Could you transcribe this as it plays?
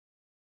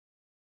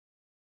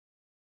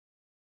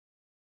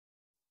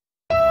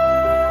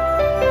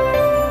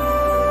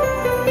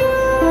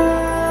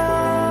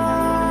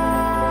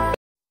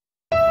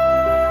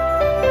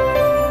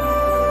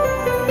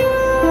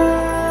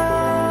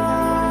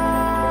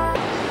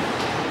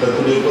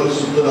கர்த்தருடைய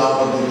பரிசுத்த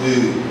நாமத்துக்கு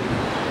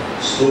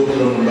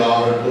ஸ்தோத்திரம்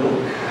உண்டாகட்டும்.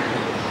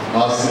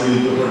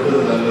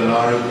 ஆசீர்வதிக்கப்பட்ட நல்ல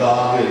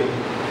நாளுக்காக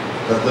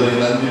கர்த்தரை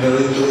நன்றி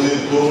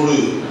நிறைந்ததோடு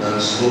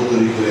நான்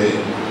ஸ்தோத்திரிக்கிறேன்.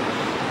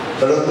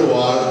 கடந்த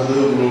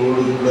வாரத்தில்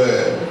உங்களோடு கூட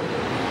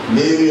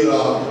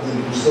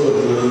லேவியராகமத்தின்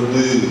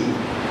புஸ்தகத்திலிருந்து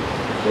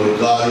ஒரு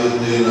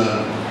காரியத்தை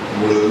நான்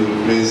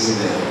உங்களுக்கு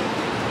பேசினேன்.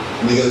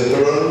 இன்னைக்கு அதை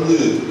தொடர்ந்து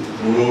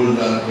உங்களோடு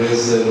நான்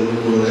பேச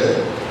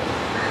விரும்புகிறேன்.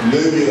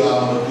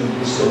 லேவியராகமத்தின்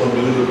புஸ்தகம்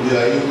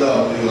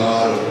 25ஆம்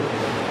அதிகாரம்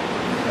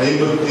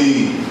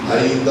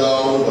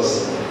 55வது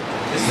வசனம்.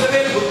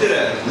 இஸ்ரவேல்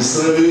புத்திரர்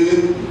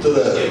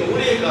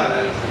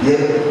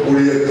என்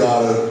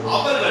ஊழியக்காரர்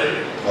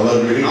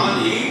அவர்கள் நான்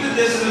எகிப்து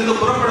தேசத்திலிருந்து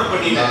புறப்பட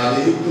பண்ணின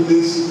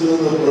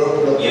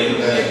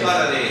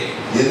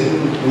என்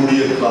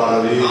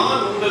ஊழியக்காரரே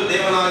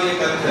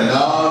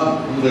நான்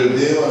உங்கள்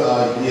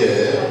தேவனாகிய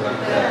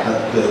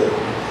கர்த்தர்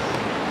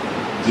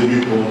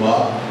ஜெபிப்போமா.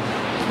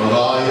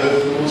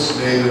 மகாயிரக்கும்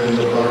ஸ்நேகர்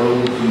என்ற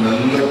பரலோகத்திற்கு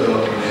நல்ல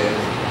தகப்பனே,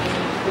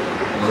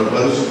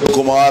 பரிசுத்த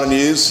குமாரன்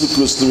இயேசு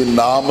கிறிஸ்துவின்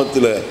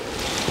நாமத்தில்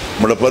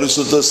நம்முடைய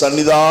பரிசுத்த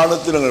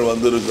சன்னிதானத்தில் நாங்கள்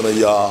வந்திருக்கிறோம்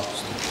ஐயா.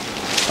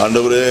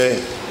 ஆண்டவரே,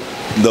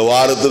 இந்த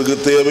வாரத்திற்கு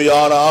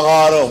தேவையான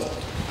ஆகாரம்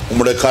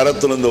உம்முடைய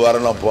கரத்திலிருந்து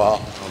வரணும்ப்பா.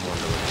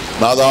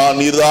 நாதான்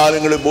நீர்தான்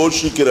எங்களை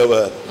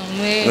போஷிக்கிறவர்,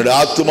 எங்களுடைய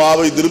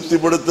ஆத்மாவை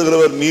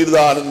திருப்திப்படுத்துகிறவர்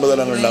நீர்தான் என்பதை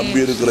நாங்கள்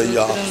நம்பி இருக்கிறோம்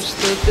ஐயா.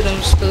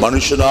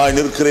 மனுஷனாய்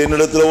நிற்கிற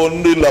என்னிடத்துல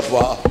ஒன்று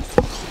இல்லப்பா.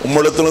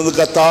 உம்மிடத்திலிருந்து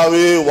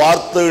கர்த்தாவே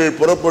வார்த்தைகள்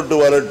புறப்பட்டு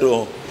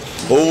வரட்டும்.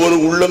 ஒவ்வொரு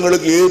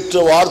உள்ளங்களுக்கு ஏற்ற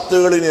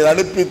வார்த்தைகளை நீர்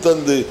அனுப்பி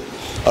தந்து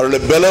அவர்களை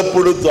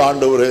பலப்படுத்த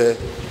ஆண்டவரே.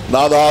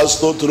 நாதா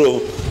ஸ்தோத்திரம்.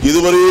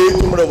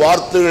 இதுவரைக்கும்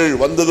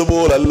வார்த்தைகள் வந்தது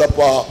போல்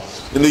அல்லப்பா,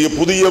 இன்னைக்கு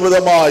புதிய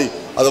விதமாய்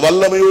அது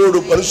வல்லமையோடு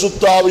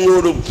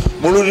பரிசுத்தாவியோடும்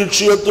முழு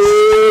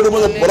நிச்சயத்தோடும்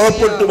அது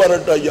புறப்பட்டு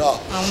வரட்டும் ஐயா.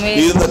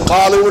 இந்த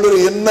காலையில்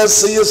என்ன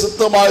செய்ய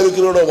சித்தமாக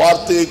இருக்கிற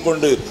வார்த்தையை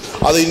கொண்டு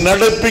அதை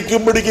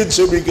நடப்பிக்கும்படிக்கு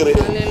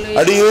செபிக்கிறேன்.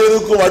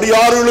 அடியேருக்கும்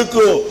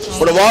அடியார்களுக்கும்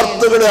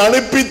வார்த்தைகளை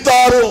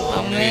அனுப்பித்தாரும்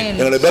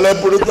எங்களை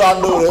பலப்படுத்த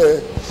ஆண்டவரே.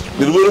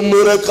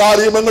 விரும்புகிற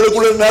காரியம்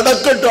எங்களுக்குள்ள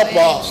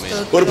நடக்கட்டப்பா.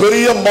 ஒரு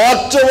பெரிய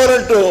மாற்றம்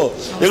வரட்டும்,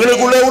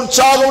 எங்களுக்குள்ள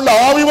உற்சாகம்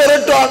ஆவி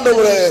வரட்டும்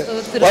ஆண்டவரே.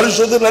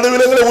 வருஷத்தின்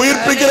நடுவில் எங்களை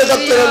உயிர்ப்பிக்கிற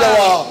கர்த்தர்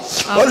அல்லவா.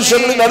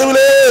 வருஷங்களின்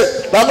நடுவிலே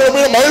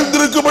நாங்கள்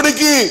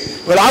மகிழ்ந்திருக்கும்படிக்கு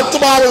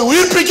ஆத்மாவை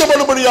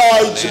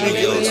உயிர்ப்பிக்கப்படும்படியாய்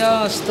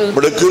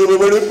கிருபை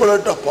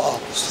வெளிப்படட்டப்பா.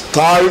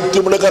 தாழ்த்தி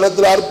உடைய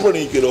கரத்தில்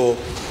அர்ப்பணிக்கிறோம்.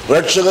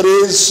 ரட்சகர்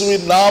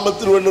இயேசுவின்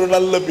நாமத்தில் வென்ற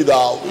நல்ல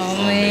பிதாவே,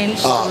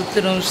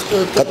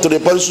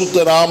 கர்த்தருடைய பரிசுத்த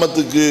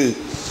நாமத்துக்கு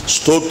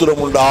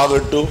ஸ்தோத்திரம்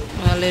உண்டாகட்டும்.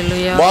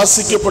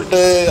 வாசிக்கப்பட்ட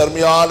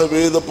அருமையான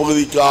வேத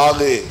பகுதிக்காக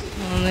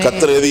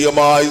கர்த்தரை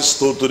அதிகமாய்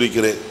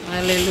ஸ்தோத்திரிக்கிறேன்.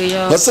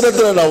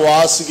 வசனத்தில் நான்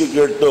வாசிக்க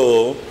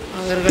கேட்டோம்,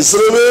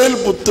 இஸ்ரவேல்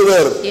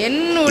புத்திரர்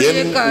என்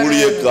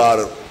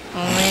ஊழியக்காரர்,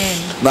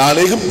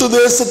 நான் எகிப்து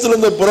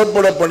தேசத்திலிருந்து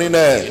புறப்பட பண்ணின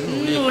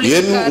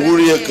என்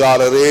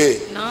ஊழியக்காரரே,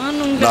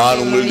 நான்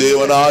உங்கள்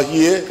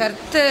தேவனாகிய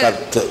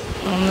கர்த்தர்.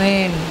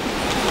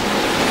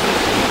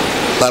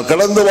 நான்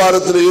கடந்த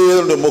வாரத்திலேயே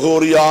என்னுடைய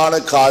முகவரியான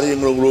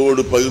காரியங்கள்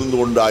உங்களோடு பகிர்ந்து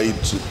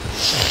கொண்டாயிற்று.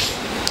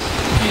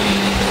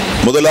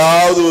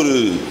 முதலாவது ஒரு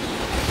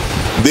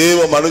தேவ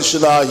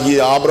மனுஷனாகிய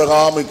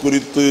ஆபிரகாமை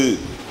குறித்து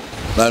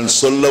நான்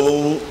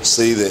சொல்லவும்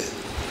செய்தேன்.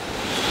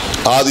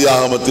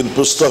 ஆதியாகமத்தின்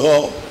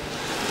புஸ்தகம்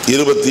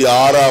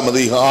 26ஆம்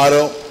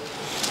அதிகாரம்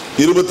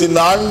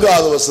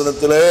 24வது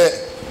வசனத்திலே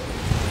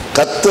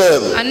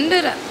கர்த்தர்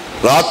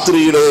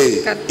ராத்திரியிலே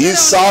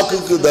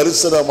ஈசாக்குக்கு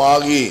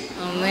தரிசனமாகி,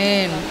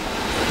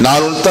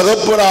 நான் உன்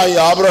தகப்பனாய்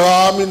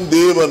ஆபிரகாமின்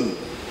தேவன்,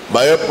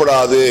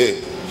 பயப்படாதே,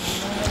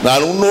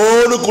 நான்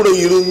உன்னோடு கூட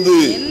இருந்து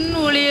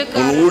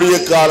உன்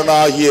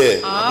ஊழியக்காரனாகிய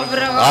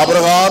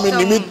ஆபிரகாமின்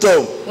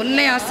நிமித்தம்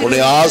உன்னை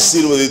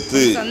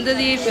ஆசீர்வதித்து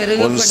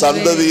உன்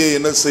சந்ததியை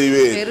என்ன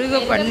செய்வேன்,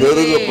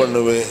 பெருக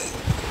பண்ணுவேன்.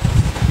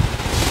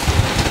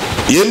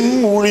 என்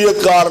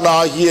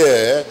ஊழியக்காரனாகிய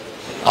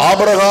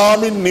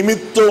ஆபிரகாமின்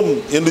நிமித்தம்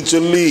என்று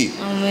சொல்லி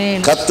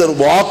கர்த்தர்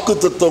வாக்கு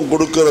தத்தம்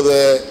கொடுக்கிறத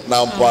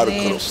நாம்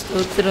பார்க்கிறோம்.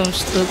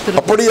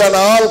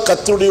 அப்படியானால்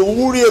கர்த்தருடைய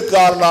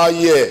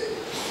ஊழியக்காரனாகிய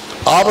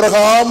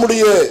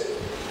ஆபிரகாமுடைய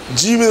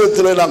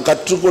ஜீவிதத்தில் நாம்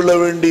கற்றுக்கொள்ள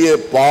வேண்டிய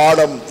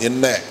பாடம்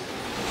என்ன?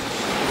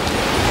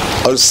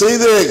 அவர்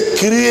செய்த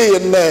கிரியை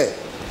என்ன?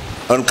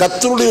 அவன்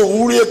கர்த்தருடைய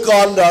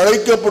ஊழியக்காரன்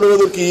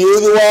அழைக்கப்படுவதற்கு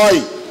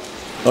ஏதுவாய்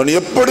அவன்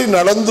எப்படி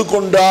நடந்து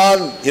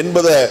கொண்டான்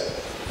என்பதை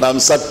நாம்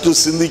சற்று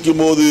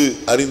சிந்திக்கும் போது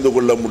அறிந்து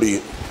கொள்ள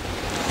முடியும்.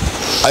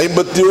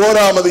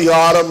 51ஆம்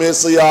அதிகாரம்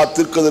ஏசாயா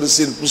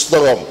தீர்க்கதரிசியின்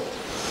புஸ்தகம்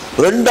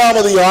 2ஆம்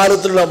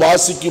அதிகாரத்தில் நாம்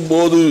வாசிக்கும்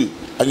போது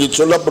அங்கே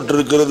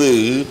சொல்லப்பட்டிருக்கிறது,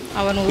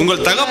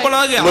 உங்கள்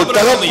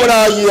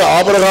தகப்பனாகிய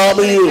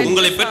ஆபிரகாமையும்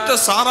உங்களை பெற்ற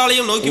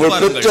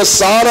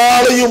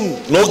சாராளையும்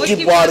நோக்கி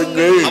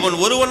பாருங்கள். அவன்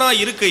ஒருவனாய்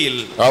இருக்கையில்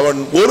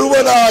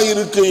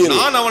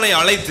நான் அவனை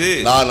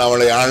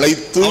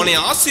அழைத்து அவனை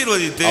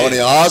ஆசீர்வதித்து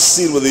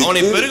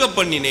அவனை பெருக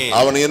பண்ணினேன்.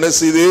 அவன் என்ன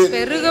செய்தேன்?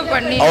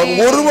 அவன்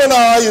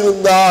ஒருவனாய்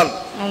இருந்தான்,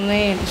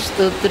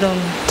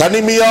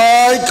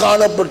 தனிமையாய்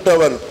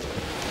காணப்பட்டவன்.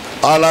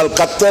 ஆனால்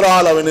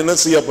கர்த்தரால் அவன் என்ன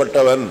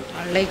செய்யப்பட்டவன்?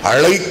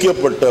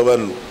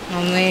 அழைக்கப்பட்டவன்.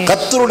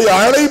 கர்த்தருடைய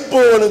அழைப்பு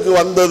அவனுக்கு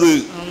வந்தது.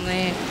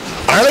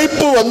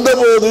 அழைப்பு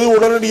வந்தபோது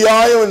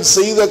உடனடியாக அவன்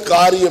செய்த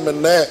காரியம்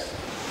என்ன?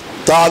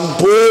 தான்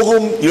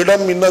போகும்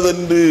இடம்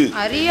இன்னதென்று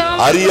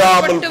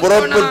அறியாமல்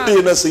புறப்பட்டு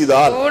என்ன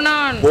செய்தார்?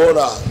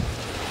 போனான்.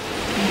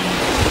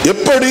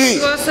 எப்படி?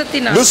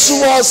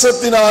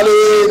 விசுவாசத்தினாலே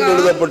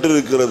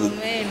எழுதப்பட்டிருக்கிறது.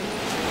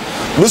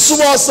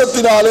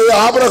 விசுவாசத்தினாலே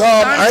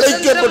ஆபிரகாம்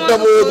அழைக்கப்பட்ட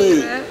போது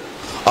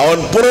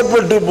அவன்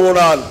புறப்பட்டு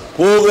போனான்.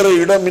 போகிற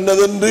இடம்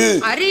இன்னதென்று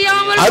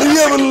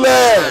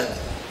அறியவில்லை.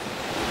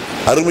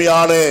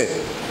 அருமையான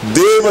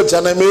தேவ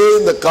ஜனமே,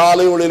 இந்த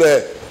காலை ஒளியில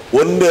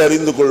ஒன்றை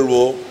அறிந்து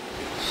கொள்வோம்.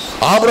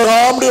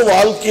 ஆபிரகாமுடைய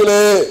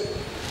வாழ்க்கையிலே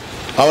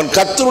அவன்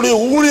கர்த்தருடைய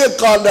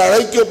ஊழியக்காரன்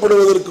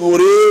அழைக்கப்படுவதற்கு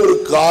ஒரே ஒரு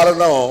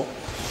காரணம்,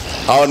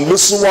 அவன்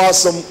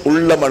விசுவாசம்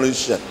உள்ள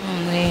மனுஷன்.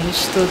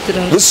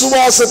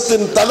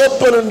 விசுவாசத்தின்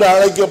தகப்பன் என்று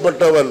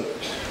அழைக்கப்பட்டவன்.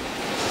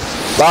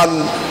 தான்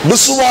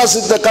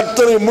விசுவாசித்த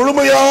கர்த்தரை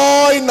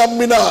முழுமையாய்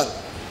நம்பினான்.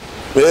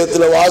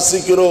 வேதத்தில்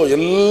வாசிக்கிறோம்,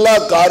 எல்லா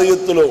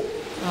காரியத்திலும்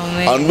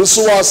அவன்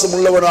விசுவாசம்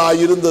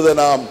உள்ளவனாய் இருந்ததை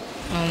நாம்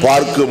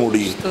பார்க்க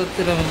முடியும்.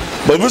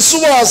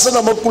 விசுவாசம்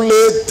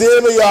நமக்குள்ளே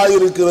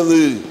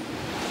தேவையாயிருக்கிறது.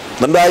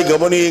 நன்றாய்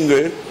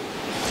கவனியுங்கள்.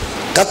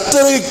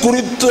 கர்த்தரை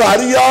குறித்து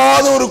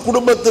அறியாத ஒரு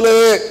குடும்பத்திலே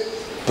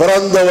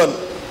பிறந்தவன்.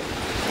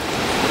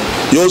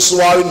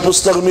 யோசுவாவின்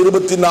புஸ்தகம்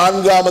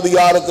 24ஆம்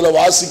அதிகாரத்தில்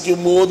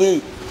வாசிக்கும் போது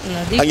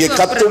அங்கே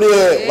கர்த்தருடைய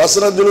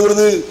வசனம்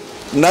சொல்கிறது,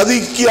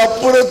 நதிக்கு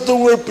அப்புறத்து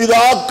உங்கள்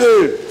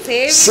பிதாக்கள்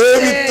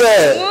சேவித்த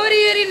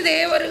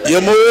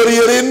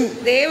எமோரியரின்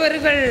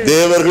தேவர்கள்,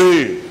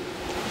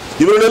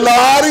 இவர்கள்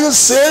எல்லாரையும்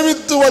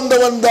சேவித்து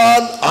வந்தவன்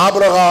தான்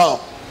ஆபிரகாம்.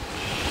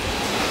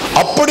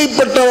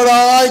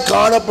 அப்படிப்பட்டவனாய்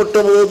காணப்பட்ட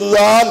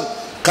போதுதான்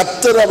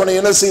கர்த்தர் அவனை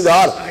என்ன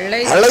செய்தார்?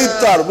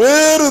 அழைத்தார்.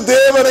 வேறு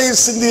தேவனை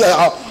சிந்தி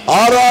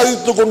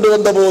ஆராய்த்து கொண்டு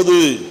வந்த போது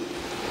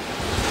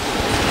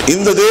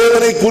இந்த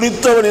தேவனை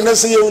குறித்து அவன் என்ன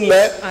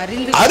செய்யவில்லை?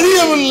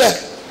 அறியவில்லை.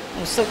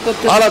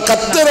 ஆனால்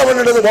கர்த்தர்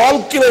அவனுடைய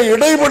வாழ்க்கையில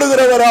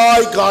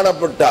இடைபடுகிறவராய்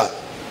காணப்பட்டார்.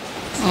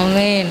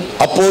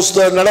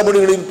 அப்போஸ்தலர்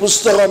நடபடிகளின்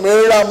புஸ்தகம்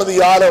 7ஆம்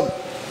அதிகாரம்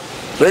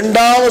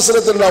 2ஆம்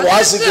வசனத்தில் நாம்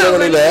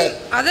வாசிக்கிறவனில,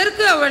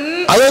 அதற்கு அவன்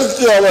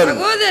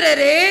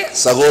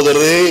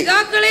சகோதரரே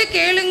பிதாக்களே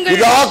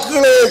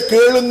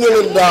கேளுங்கள்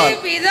என்றான்.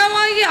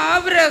 பிதாவாகிய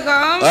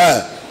ஆபிரகாம்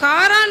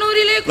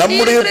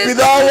நம்முடைய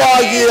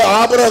பிதாவாகிய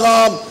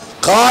ஆபிரகாம்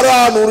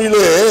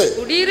காரானூரிலே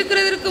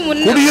குடியிருக்கிறதற்கு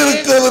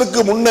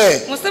முன்னே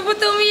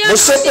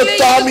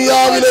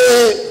மெசொப்பொத்தாமியாவிலே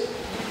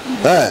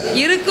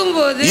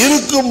இருக்கும்போது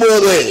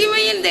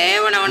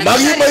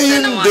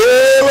மகிமையின்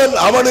தேவன்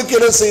அவனுக்கு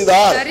என்ன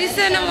செய்தார்?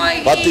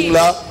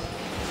 பாத்தீங்களா?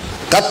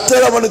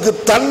 கர்த்தர் அவனுக்கு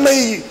தன்னை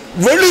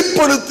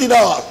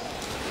வெளிப்படுத்தினார்.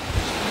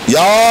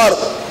 யார்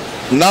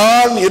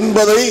நான்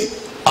என்பதை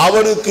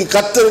அவனுக்கு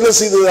கர்த்தர் என்ன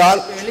செய்தார்?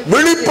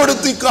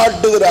 வெளிப்படுத்தி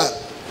காட்டுகிறார்.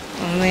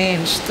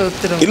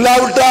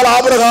 இல்லாவிட்டால்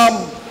ஆபிரகாம்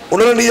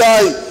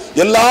உடனடியாய்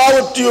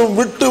எல்லாவற்றையும்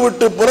விட்டு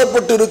விட்டு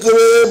புறப்பட்டு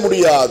இருக்கவே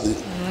முடியாது.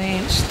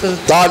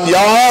 தான்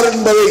யார்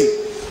என்பதை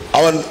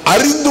அவன்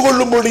அறிந்து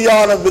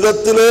கொள்ளும்படியான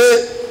விதத்திலே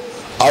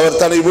அவர்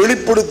தன்னை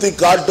வெளிப்படுத்தி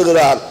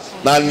காட்டுகிறார்.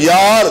 நான்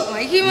யார்?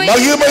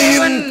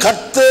 மகிமையின்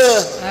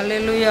கர்த்தர்,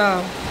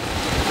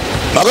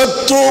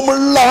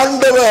 மகத்துவமுள்ள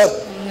ஆண்டவர்,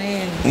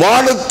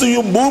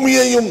 வானத்தையும்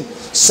பூமியையும்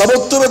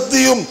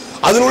சமுத்திரத்தையும்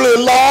அதில் உள்ள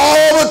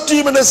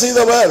எல்லாவற்றையும் என்ன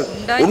செய்தவர்?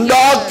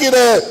 உண்டாக்கின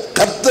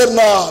கர்த்தர்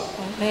நான்.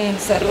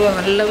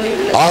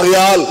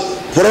 ஆகையால்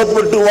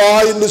புறப்பட்டு வா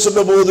என்று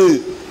சொன்ன போது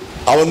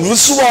அவன்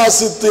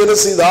விசுவாசித்து என்ன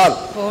செய்தான்?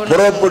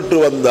 புறப்பட்டு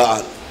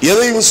வந்தான்.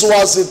 எதை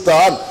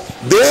விசுவாசித்தான்?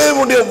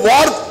 தேவனுடைய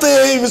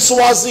வார்த்தையை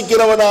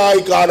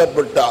விசுவாசிக்கிறவனாய்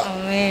காணப்பட்டான்.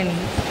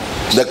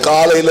 இந்த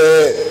காலையில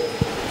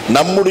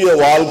நம்முடைய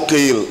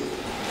வாழ்க்கையில்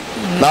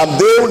நாம்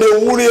தேவனுடைய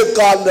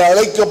ஊழியக்காரன்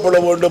அழைக்கப்பட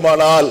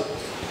வேண்டுமானால்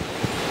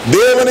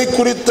தேவனை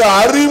குறித்த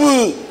அறிவு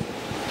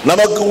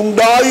நமக்கு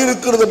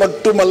உண்டாயிருக்கிறது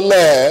மட்டுமல்ல,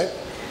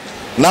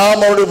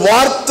 நாம் அவருடைய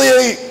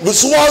வார்த்தையை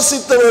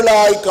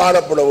விசுவாசித்தவர்களாய்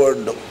காணப்பட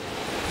வேண்டும்.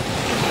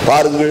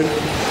 பாருங்கள்,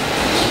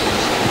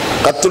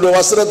 கர்த்தருடைய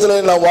வசனத்திலே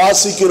நாம்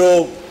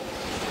வாசிக்கிறோம்.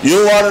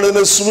 யோவான்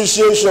எழுதின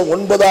சுவிசேஷம்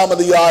 9ஆம்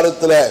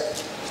அதிகாரத்தில்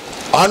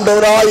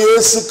ஆண்டவராய்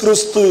இயேசு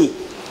கிறிஸ்து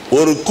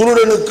ஒரு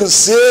குருடனுக்கு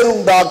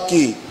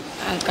சேருண்டாக்கி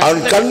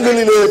அவன்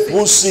கண்களிலே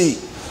பூசி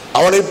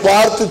அவனை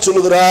பார்த்து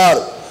சொல்கிறார்,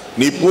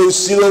 நீ போய்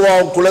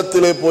சிலோவாம்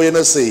குளத்திலே போய்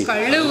என்ன செய்?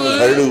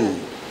 கழுவு.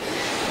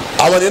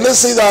 அவன் என்ன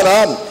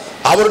செய்தாராம்?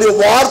 அவருடைய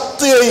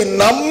வார்த்தையை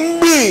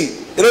நம்பி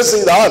என்ன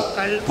செய்தான்?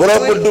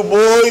 புறப்பட்டு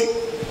போய்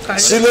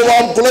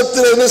சிலோவாம்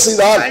குளத்தில் என்ன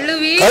செய்தான்?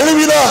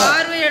 கழுவினான்.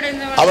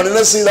 அவன்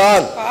என்ன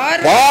செய்தான்?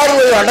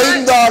 பார்வை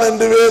அடைந்தான்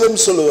என்று வேதம்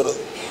சொல்லுகிறது.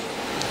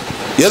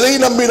 எதை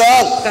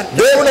நம்பினான்?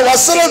 தேவனுடைய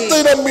வசனத்தை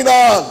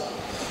நம்பினான்.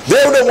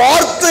 தேவனுடைய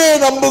வார்த்தையை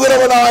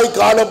நம்புகிறவனாய்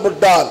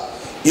காணப்பட்டான்.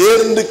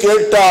 ஏனென்று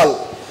கேட்டால்,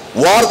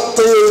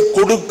 வார்த்தையை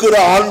கொடுக்கிற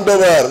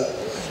ஆண்டவர்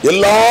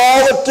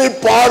எல்லாவற்றை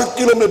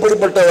பார்க்கிலும்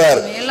எப்படிப்பட்டவர்?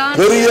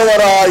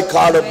 பெரியவராய்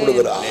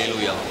காணப்படுகிறார்.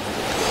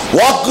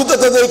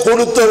 வாக்குத்தத்தத்தை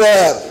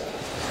கொடுத்தவர்,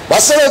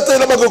 வசனத்தை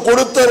நமக்கு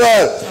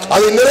கொடுத்தவர்,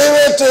 அதை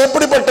நிறைவேற்ற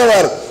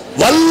எப்படிப்பட்டவர்?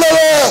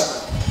 வல்லவர்.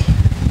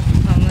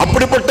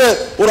 அப்படிப்பட்ட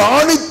ஒரு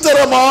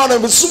ஆணித்தரமான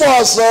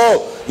விசுவாசம்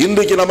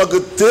இன்றைக்கு நமக்கு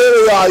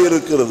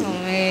தேவையாயிருக்கிறது.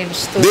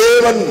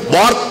 தேவன்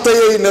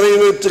வார்த்தையை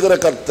நிறைவேற்றுகிற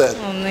கர்த்தர்.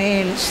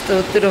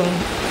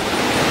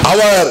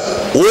 அவர்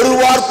ஒரு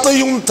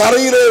வார்த்தையும்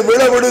தரையிலே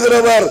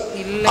விழவிடுகிறவர்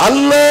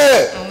அல்ல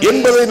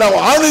என்பதை நாம்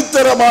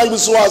ஆணித்தரமாய்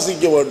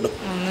விசுவாசிக்க வேண்டும்.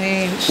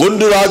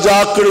 1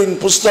 ராஜாக்களின்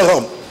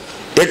புஸ்தகம்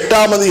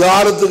 8ஆம்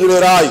அதிகாரத்துக்கு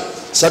நேராய்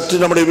சற்று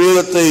நம்முடைய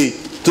வேதத்தை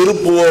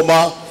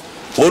திருப்புவோமா?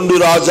 1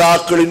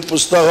 ராஜாக்களின்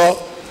புஸ்தகம்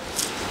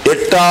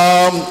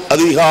 8ஆம்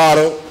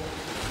அதிகாரம்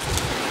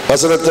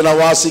வசனத்தை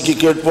நான் வாசிக்க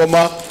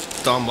கேட்போமா?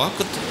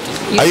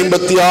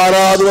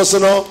 56வது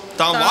வசனம்.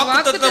 தாம்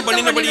வாக்குத்தத்தம்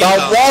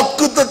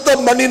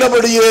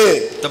பண்ணினபடியே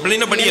தம்முடைய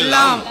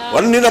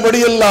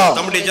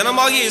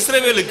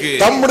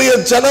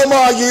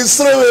ஜனமாகிய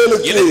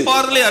இஸ்ரவேலுக்கு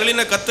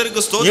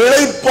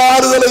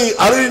இளைப்பாறுதலை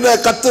அருளின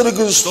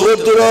கர்த்தருக்கு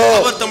ஸ்தோத்திரம்.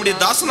 அவர் தம்முடைய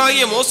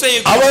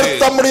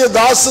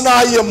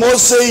தாசனாகிய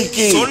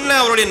மோசேக்கு சொன்ன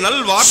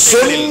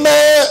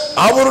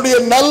அவருடைய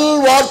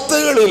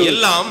நல்வார்த்தைகளில்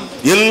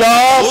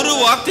எல்லாம் ஒரு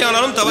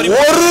வார்த்தையானாலும்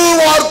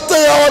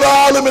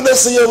என்ன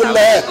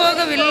செய்யவில்லை,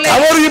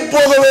 தவறி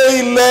போகவே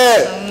இல்லை.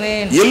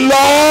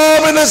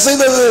 எல்லாம் என்ன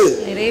செய்தது?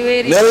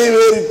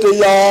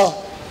 நிறைவேறிட்டையா.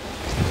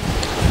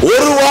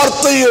 ஒரு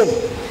வார்த்தையும்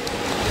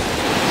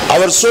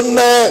அவர் சொன்ன,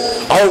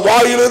 அவர்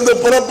வாயிலிருந்து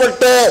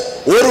புறப்பட்ட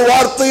ஒரு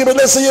வார்த்தையும்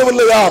என்ன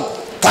செய்யவில்லையாம்,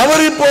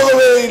 தவறி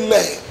போகவே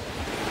இல்லை.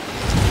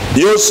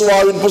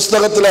 யோசுவாவின்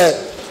புஸ்தகத்தில்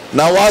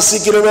நான்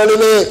வாசிக்கிற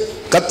வேளையிலே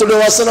கர்த்தருடைய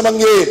வசனம்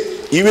அங்கே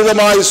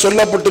இவ்விதமாய்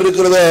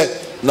சொல்லப்பட்டிருக்கிறத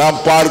நாம்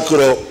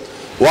பார்க்கிறோம்.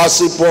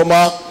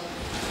 வாசிப்போமா?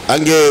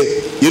 அங்கே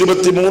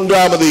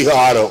 23ஆம்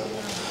அதிகாரம்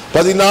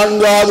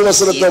 14வது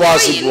வசனத்தை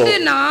வாசிப்போம்.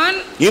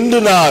 இன்று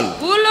நான்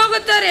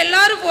பூலோகத்தார்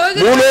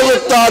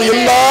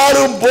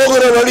எல்லாரும்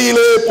போகிற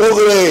வழியிலே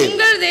போகிறேன்.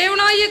 உங்கள்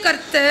தேவனாகிய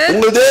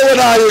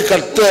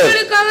கர்த்தர்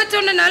உங்களுக்காக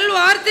சொன்ன நல்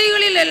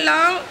வார்த்தைகளில்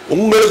எல்லாம்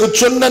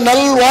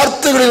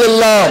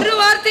ஒரு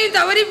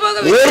வார்த்தையும்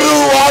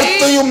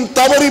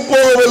தவறி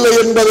போகவில்லை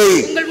என்பதை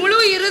உங்கள் முழு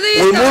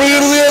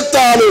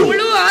இருதயத்தாலும்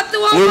முழு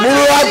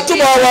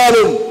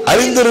ஆத்துமாவாலும்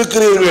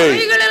அறிந்திருக்கிறீர்கள்.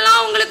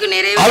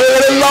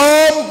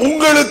 அவைகளெல்லாம்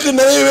உங்களுக்கு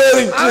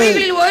நிறைவேறிற்று.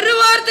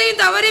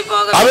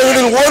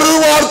 அவைகளில் ஒரு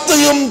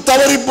வார்த்தையும்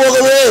தவறி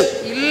போகவே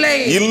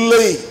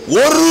இல்லை.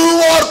 ஒரு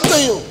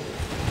வார்த்தையும்.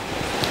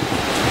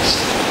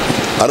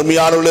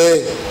 அருமையானவர்களே,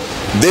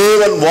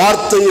 தேவன்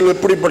வார்த்தையில்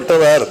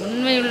எப்படிப்பட்டவர்?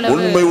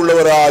 உண்மை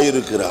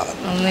உள்ளவராயிருக்கிறார்.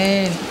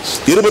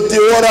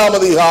 21ஆம்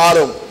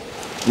அதிகாரம்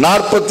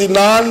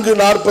 44,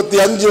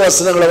 45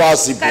 வசனங்களை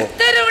வாசிப்போம்.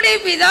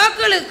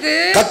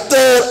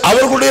 கர்த்தர்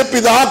அவர்களுடைய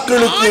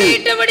பிதாக்களுக்கு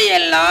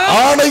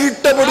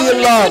ஆணையிட்டபடி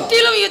எல்லாம்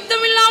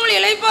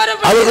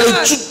அவர்களை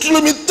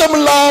சுற்றிலும்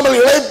யுத்தமில்லாமல்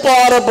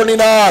இளைப்பாற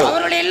பண்ணினார்.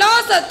 எல்லா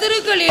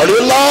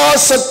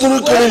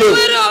சத்துருக்களிலும்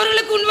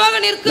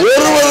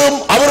ஒருவரும்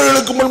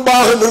அவர்களுக்கு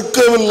முன்பாக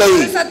நிற்கவில்லை.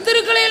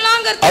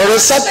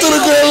 அவருடைய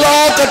சத்துருக்கள்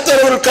எல்லாம்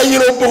கர்த்தர் அவர்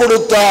கையில் ஒப்பு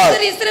கொடுத்தார்.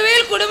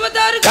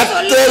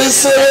 கர்த்தர்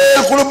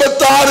இஸ்ரவேல்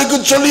குடும்பத்தாருக்கு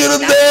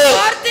சொல்லியிருந்த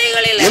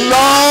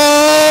எல்லா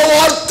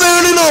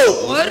வார்த்தைகளிலும்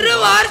ஒரு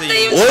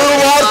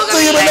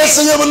வார்த்தையும் என்ன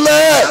செய்யவில்லை,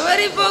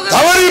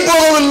 தவறி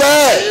போகவில்லை.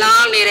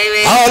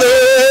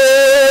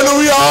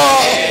 ஹல்லேலூயா,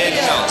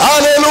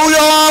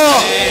 ஹல்லேலூயா,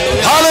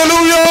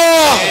 ஹல்லேலூயா.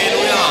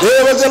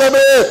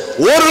 தேவஜனமே,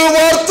 ஒரு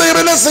வார்த்தையும்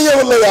என்ன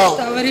செய்யவில்லையா,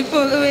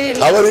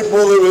 தவறி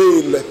போகவே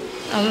இல்லை.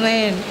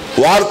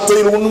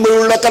 வார்த்தையில்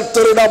உண்மையுள்ள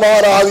கர்த்தரை நாம்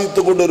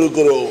ஆராதித்துக்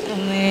கொண்டிருக்கிறோம்.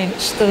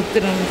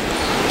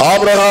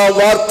 ஆபிரகாம்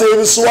வார்த்தையை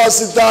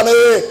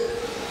விசுவாசித்தானே,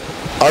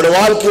 அவருடைய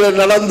வாழ்க்கையில்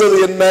நடந்தது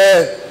என்ன?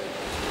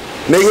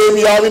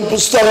 நெகேமியாவின்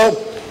புஸ்தகம்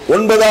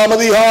 9ஆம்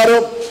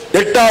அதிகாரம்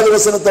 8வது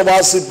வசனத்தை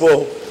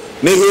வாசிப்போம்.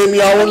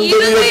 நெகேமியா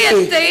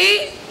 9:8.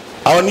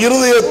 அவன்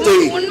இருதயத்தை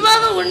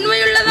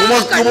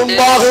உமக்கு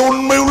முன்பாக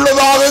உண்மை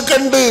உள்ளதாக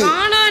கண்டு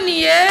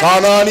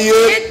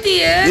கானானியர்,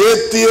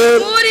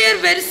 ஏத்தியர்,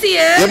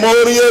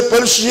 எமோரியர்,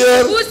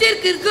 பெர்சியர்,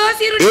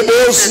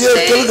 எபூசியர்,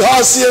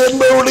 கிர்காசியர்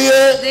என்பவருடைய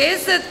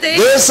தேசத்தை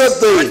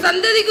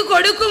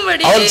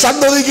அவன்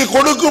சந்ததிக்கு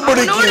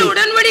கொடுக்கும்படி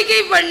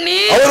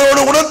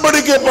அவரோடு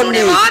உடன்படிக்கை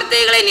பண்ணி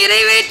வார்த்தைகளை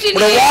நிறைவேற்றி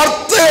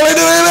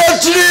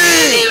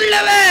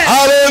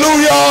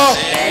ஹல்லேலூயா.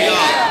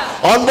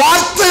 அவன்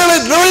வார்த்தைகளை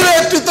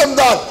நிறைவேற்றி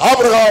தந்தான்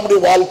ஆபிரகாமுடைய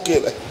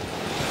வாழ்க்கையில.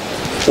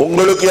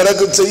 உங்களுக்கு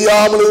எனக்கு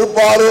செய்யாமல்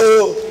இருப்பாரோ?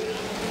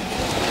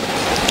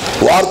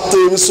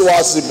 வார்த்தையை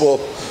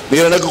விசுவாசிப்போம்.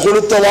 நீர் எனக்கு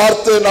கொடுத்த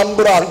வார்த்தை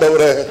நம்புற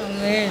ஆண்டவரே.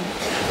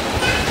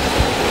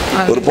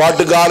 ஒரு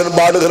பாட்டுக்காரன்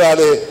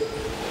பாடுகிறானே,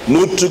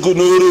 100க்கு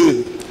 100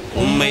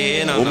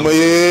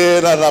 உண்மையே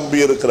நான் நம்பி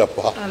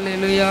இருக்கிறப்பா.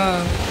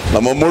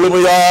 நம்ம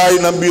முழுமையாய்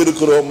நம்பி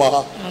இருக்கிறோமா?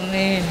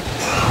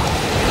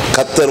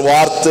 கர்த்தர்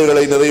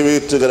வார்த்தைகளை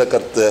நிறைவேற்றுகிற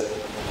கர்த்தர்.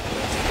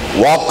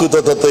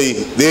 வாக்குத்தத்தத்தை,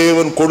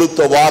 தேவன் கொடுத்த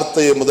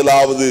வார்த்தையை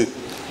முதலாவது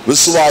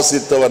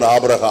விசுவாசித்தவன்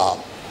ஆபிரகாம்.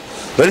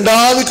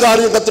 இரண்டாவது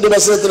காரியம் கர்த்தருடைய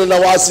வசனத்தில் என்ன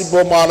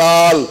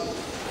வாசிப்போமானால்,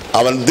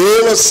 அவன்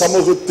தேவ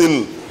சமூகத்தில்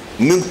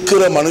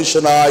நிற்கிற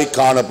மனுஷனாய்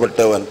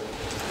காணப்பட்டவன்.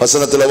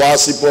 வசனத்தில்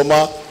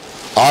வாசிப்போமா?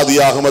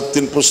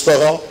 ஆதியாகமத்தின்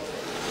புஸ்தகம்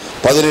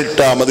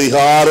 18ஆம்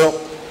அதிகாரம்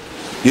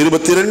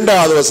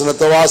 22வது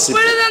வசனத்தை வாசி.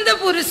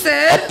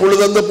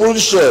 அப்பொழுது அந்த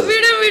புருஷர்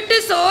அவ்விடம் விட்டு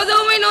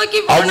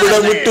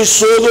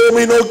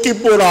சோதோமை நோக்கி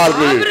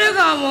போனார்கள்.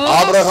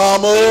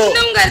 ஆபிரகாமோ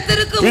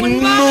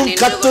பின்னும்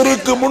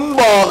கர்த்தருக்கு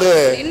முன்பாக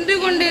நின்று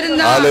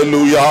கொண்டிருந்தார்.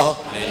 அல்லேலூயா.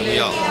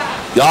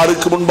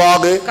 யாருக்கு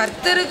முன்பாக?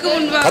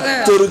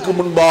 கர்த்தருக்கு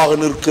முன்பாக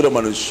நிற்கிற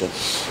மனுஷன்.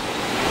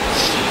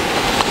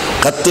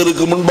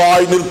 கர்த்தருக்கு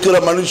முன்பாய் நிற்கிற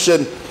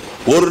மனுஷன்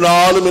ஒரு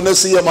நாளும் என்ன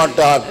செய்ய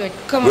மாட்டான்?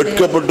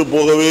 வெட்கப்பட்டு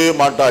போகவே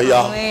மாட்டாயா?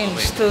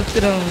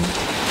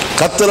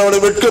 கர்த்தர் அவனை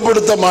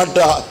வெட்கப்படுத்த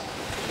மாட்டார்.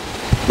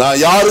 நான்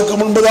யாருக்கு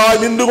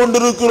முன்பதாய் நின்று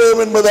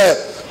கொண்டிருக்கிறோம் என்பதை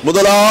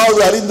முதலாவது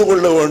அறிந்து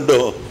கொள்ள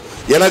வேண்டும்.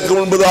 எனக்கு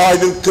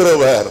முன்பதாய்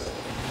நிற்கிறவர்,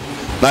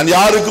 நான்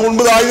யாருக்கு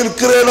முன்பதாய்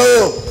நிற்கிறேனோ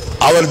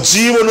அவர்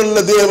ஜீவனுள்ள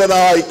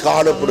தேவனாய்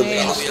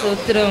காணப்படுகிறார்.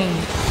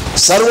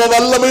 சர்வ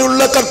வல்லமை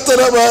உள்ள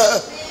கர்த்தர் அவர்.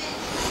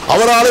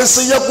 அவராலே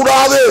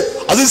செய்யக்கூடாது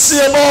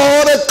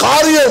அதிசயமான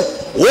காரியம்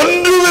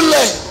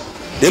ஒன்றுமில்லை.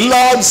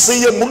 எல்லாம்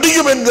செய்ய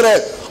முடியும் என்கிற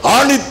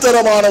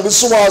ஆணித்தரமான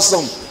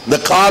விசுவாசம் இந்த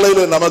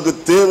காலையில நமக்கு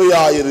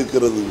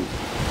தேவையாயிருக்கிறது.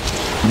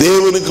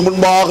 தேவனுக்கு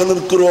முன்பாக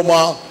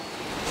நிற்கிறோமா?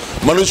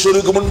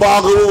 மனுஷருக்கு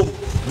முன்பாகவும்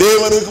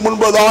தேவனுக்கு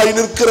முன்பதாய்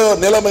நிற்கிற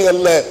நிலைமை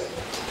அல்ல.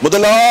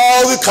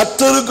 முதலாவது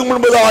கர்த்தருக்கு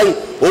முன்பதாய்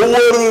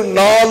ஒவ்வொரு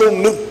நாளும்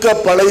நிற்க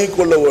பழகிக்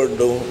கொள்ள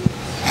வேண்டும்.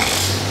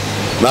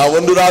 நான்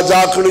 1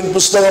 ராஜாக்களின்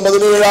புஸ்தகம்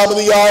 17ஆம்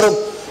அதிகாரம்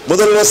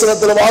முதல்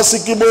வசனத்தில்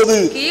வாசிக்கும் போது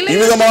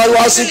இவ்விதமாய்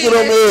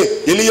வாசிக்கிறோமே,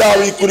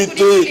 எலியாவை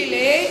குறித்து.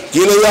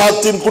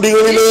 கீலேயாத்தின்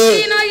குடிகளிலே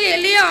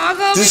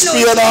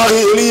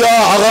திஸ்பியனாகிய எலியா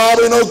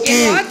ஆகாபை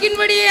நோக்கி,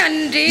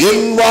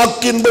 என்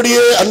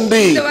வாக்கின்படியே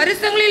அன்றி இந்த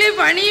வருஷங்களிலே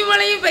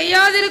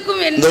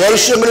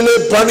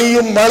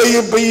பனியும்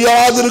மழையும்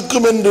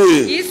பெய்யாதிருக்கும் என்று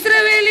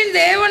இஸ்ரவேலின்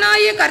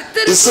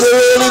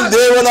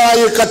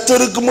தேவனாய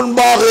கர்த்தருக்கு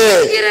முன்பாக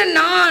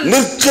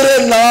நிற்கிற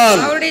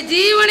நான் அவருடைய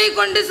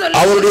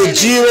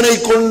ஜீவனை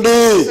கொண்டு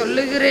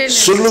சொல்லுகிறேன்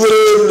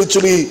என்று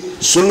சொல்லி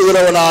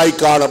சொல்லுகிறவனாய்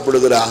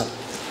காணப்படுகிறார்.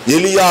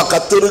 எலியா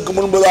கர்த்தருக்கு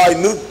முன்பதாய்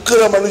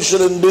நிற்கிற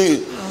மனுஷன் என்று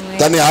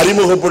தன்னை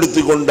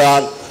அறிமுகப்படுத்திக்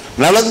கொண்டான்.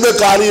 நடந்த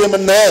காரியம்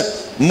என்ன?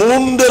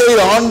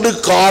 3.5 ஆண்டு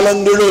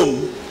காலங்களும்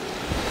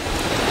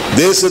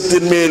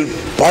தேசத்தின் மேல்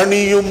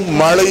பனியும்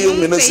மழையும்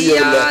என்ன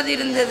செய்யவில்லை.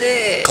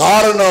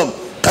 காரணம்,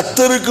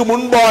 கர்த்தருக்கு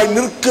முன்பாய்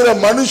நிற்கிற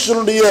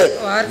மனுஷனுடைய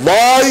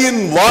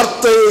வாயின்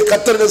வார்த்தையை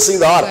கர்த்தர்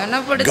செய்தார்,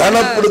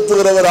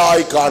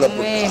 கனப்படுத்துகிறவராய்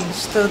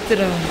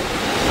காணப்பட்டார்.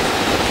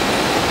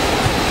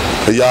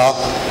 ஐயா,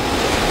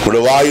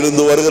 உடைய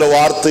வாயிலிருந்து வருகிற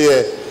வார்த்தையை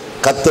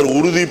கர்த்தர்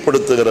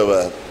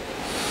உறுதிப்படுத்துகிறவர்,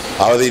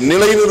 அதை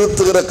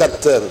நிலைநிறுத்துகிற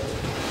கர்த்தர்,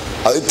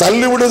 அதை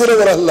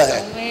தள்ளிவிடுகிறவர் அல்ல,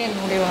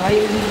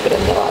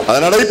 அது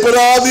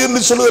நடைபெறாது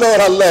என்று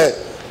சொல்லுகிறவர் அல்ல,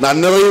 நான்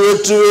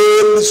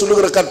நிறைவேற்றுவேன் என்று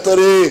சொல்லுகிற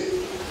கர்த்தரே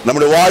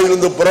நம்முடைய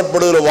வாயிலிருந்து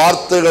புறப்படுகிற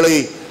வார்த்தைகளை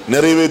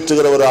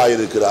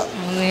நிறைவேற்றுகிறவராயிருக்கிறார்.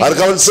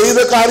 அதற்கு அவன் செய்த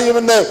காரியம்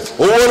என்ன?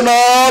 ஒவ்வொரு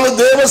நாளும்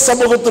தேவ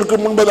சமூகத்திற்கு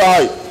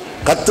முன்பதாய்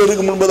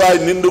கர்த்தருக்கு முன்பதாய்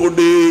நின்று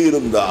கொண்டே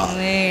இருந்தார்.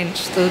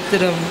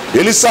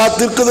 எலிசா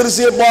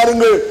தீர்க்கதரிசியை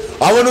பாருங்கள்,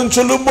 அவனும்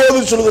சொல்லும் போது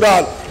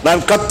சொல்கிறான்,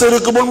 நான்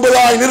கர்த்தருக்கு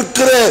முன்பதாய்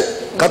நிற்கிற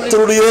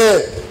கர்த்தருடைய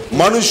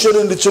மனுஷன்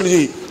என்று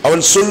சொல்லி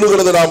அவன்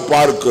சொல்லுகிறதை நாம்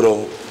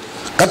பார்க்கிறோம்.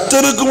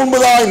 கர்த்தருக்கு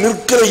முன்பதாய்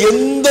நிற்கிற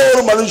எந்த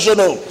ஒரு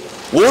மனுஷனும்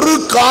ஒரு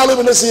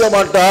காலம் என்ன செய்ய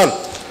மாட்டான்?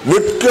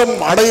 வெட்கம்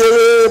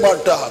அடையவே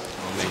மாட்டான்.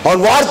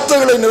 அவன்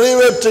வார்த்தைகளை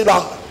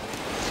நிறைவேற்றினான்.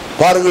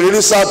 பாருங்கள்,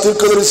 எலிசா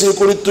தீர்க்கதரிசியை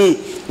குறித்து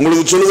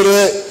உங்களுக்கு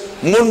சொல்கிறேன்.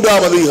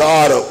 3ஆம்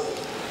அதிகாரம்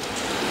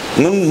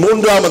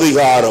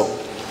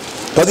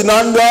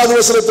 14வது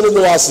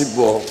வசனத்திலிருந்து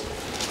வாசிப்போம்.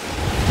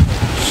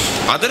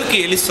 அதற்கு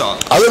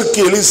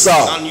எலிசா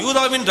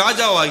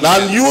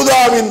நான்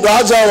யூதாவின்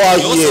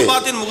ராஜாவாகிய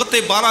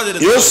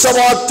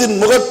யோசபாத்தின்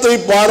முகத்தை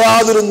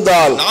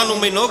பாராதிருந்தால் நான்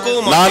உம்மை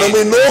நோக்கவும்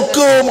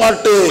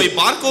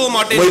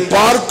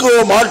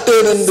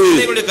மாட்டேன் என்று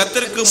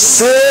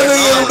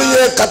சேனைகளுடைய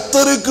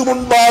கர்த்தருக்கு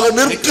முன்பாக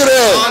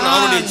நிற்கிறேன்.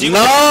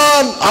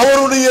 நான்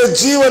அவருடைய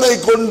ஜீவனை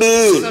கொண்டு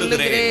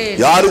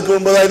யாருக்கு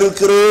முன்பதாய்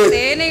நிற்கிறேன்?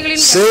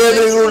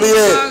 சேனைகளுடைய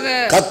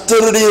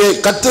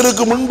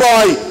கர்த்தருக்கு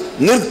முன்பாய்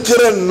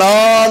நிற்கிற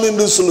நான்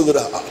என்று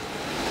சொல்லுகிறார்.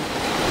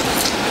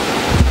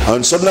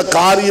 அவன் சொன்ன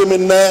காரியம்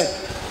என்ன?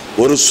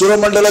 ஒரு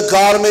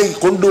சுரமண்டலக்காரனை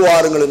கொண்டு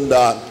வாருங்கள்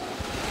என்றான்.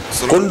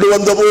 கொண்டு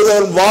வந்த போது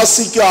அவன்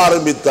வாசிக்க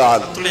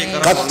ஆரம்பித்தான்.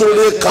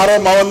 கர்த்தருடைய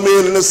கரம் அவன்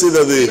மேல் என்ன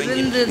செய்தது?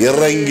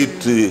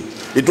 இறங்கிற்று.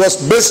 It was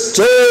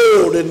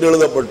bestowed என்று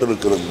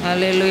எழுதப்பட்டிருக்கிறது.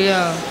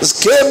 Hallelujah. It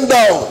came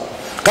down.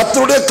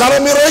 கர்த்தருடைய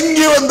கரம்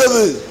இறங்கி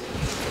வந்தது.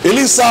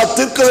 எலிசா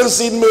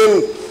தீர்க்கதரிசியின் மேல்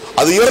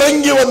அது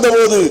இறங்கி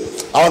வந்தபோது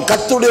அவன்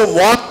கர்த்தருடைய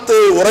வார்த்தை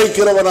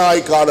உரைக்கிறவனாய்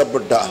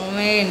காணப்பட்டான்.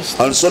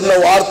 அவன் சொன்ன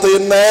வார்த்தை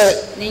என்ன?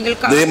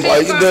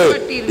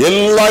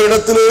 எல்லா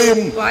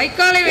இடத்திலேயும்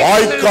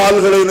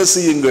வாய்க்கால்களை என்ன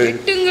செய்யுங்கள்,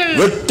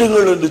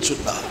 வெட்டுங்கள் என்று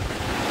சொன்னார்.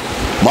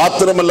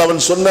 மாத்திரமல்ல,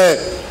 அவன் சொன்ன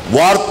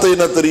வார்த்தை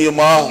என்ன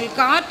தெரியுமா?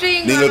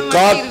 நீங்கள்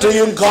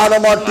காற்றையும் காண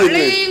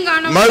மாட்டீர்கள்,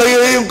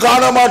 மழையையும்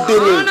காண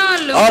மாட்டீர்கள்,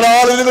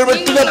 ஆனால் நீங்கள்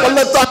வெட்டின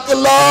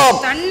பள்ளத்தாக்கெல்லாம்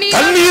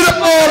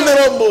தண்ணீரால்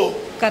நிரம்பும்.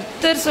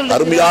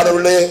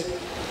 அருமையானவர்களே,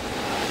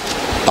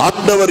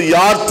 ஆண்டவர்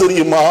யார்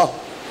தெரியுமா?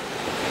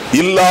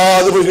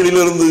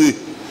 இல்லாதவைகளிலிருந்து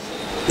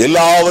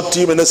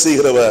எல்லாவற்றையும் என்ன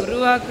செய்கிறவர்?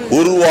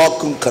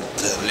 உருவாக்கும்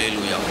கர்த்தர்.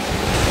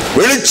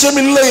 வெளிச்சம்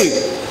இல்லை,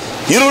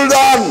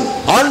 இருள்தான்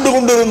ஆண்டு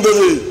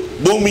கொண்டிருந்தது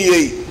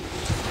பூமியை.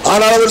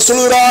 ஆனால் அவர்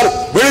சொல்கிறார்,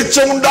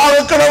 வெளிச்சம்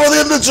உண்டாக கடவுது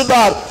என்று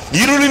சொன்னார்.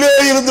 இருளிலே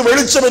இருந்து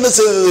வெளிச்சம் என்ன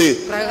செய்தது?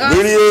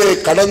 வெளியே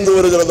கடந்து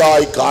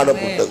வருகிறதாய்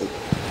காணப்பட்டது.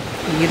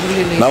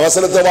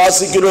 வசனத்தை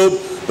வாசிக்கிறோம்.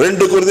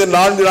 2 கொரிந்தியர்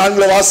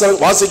 4:4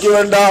 வாசிக்க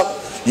வேண்டாம்.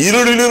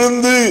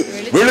 இருளிலிருந்து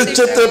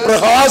வெளிச்சத்தை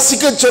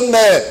பிரகாசிக்க சொன்ன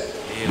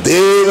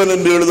தேவன்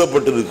என்று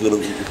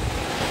எழுதப்பட்டிருக்கிறது.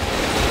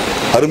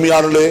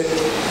 அருமையானே,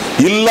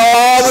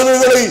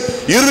 இல்லாதவர்களை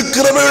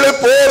இருக்கிறவர்களை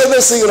போல என்ன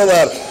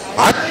செய்கிறவர்?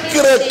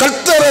 அக்கிற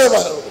கர்த்தர்.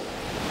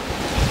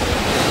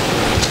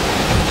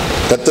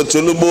 கர்த்தர்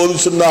சொல்லும் போது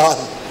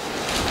சொன்னார்,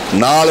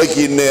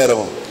 நாளைக்கு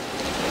இந்நேரம்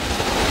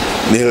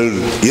நீங்கள்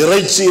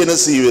இறைச்சி என்ன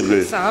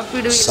செய்வீர்கள்?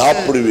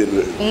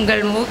 சாப்பிடுவீர்கள்.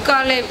 உங்கள்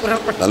மூக்காலே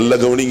புறப்பட்ட. நல்ல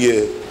கவனிங்க,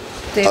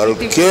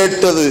 அவர்கள்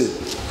கேட்டது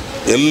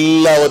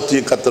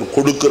எல்லாவற்றையும் கர்த்தர்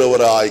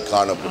கொடுக்கிறவராய்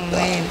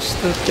காணப்பட்டார்.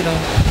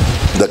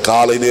 இந்த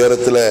காலை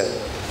நேரத்தில்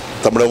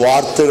தம்முடைய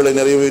வார்த்தைகளை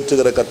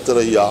நிறைவேற்றுகிற கர்த்தர்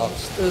ஐயா.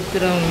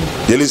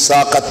 எலிசா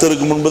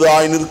கர்த்தருக்கு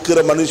முன்பதாய் நிற்கிற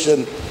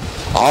மனுஷன்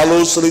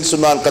ஆலோசனை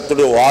சொன்னான்.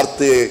 கர்த்தருடைய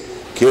வார்த்தையை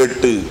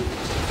கேட்டு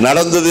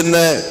நடந்தது என்ன?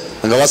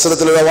 அங்க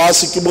வசனத்தில்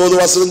வாசிக்கும் போது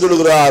வசனம்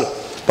சொல்கிறார்,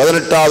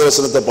 18வது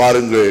வசனத்தை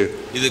பாருங்கள்.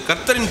 இது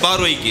கர்த்தரின்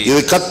பார்வைக்கு,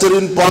 இது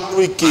கர்த்தரின்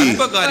பார்வைக்கு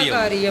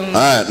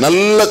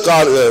நல்ல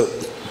காரியம்,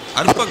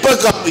 அற்ப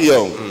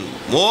காரியம்.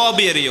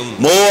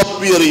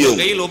 மோவாபியரையும்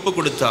கையில் ஒப்பு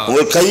கொடுத்தார்.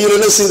 உங்கள் கையில்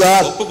என்ன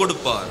செய்தார்? ஒப்பு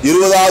கொடுப்பார்.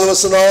 20வது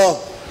வசனம்,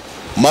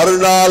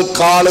 மறுநாள்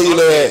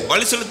காலையிலே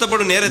பலி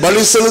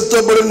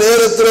செலுத்தப்படும்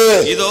நேரத்திலே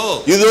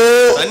இதோ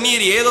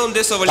தண்ணீர் ஏதோம்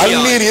தேச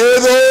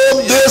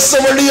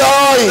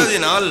வழியாய்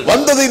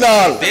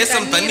வந்ததினால்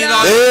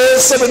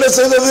தேசம் என்ன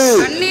செய்தது?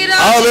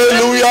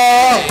 ஹல்லேலூயா,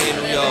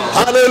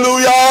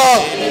 ஹல்லேலூயா.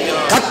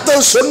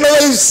 கர்த்தர்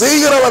சொன்னதை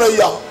செய்கிறவர்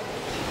ஐயா.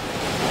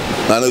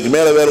 நான் இதுக்கு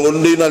மேல வேற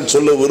ஒன்றையும் நான்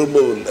சொல்ல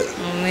விரும்பவில்லை.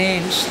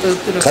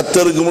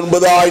 கர்த்தருக்கு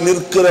முன்பதாய்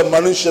நிற்கிற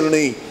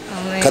மனுஷனை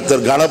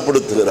கர்த்தர்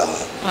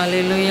கனப்படுத்துகிறார்.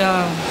 ஹல்லேலூயா.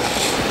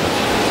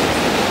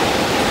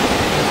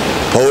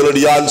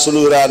 பவுலடியான்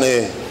சொல்லுகிறானே,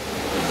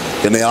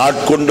 என்னை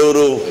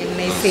ஆட்கொண்டவரும்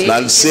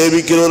நான்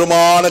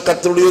சேவிக்கிறவருமான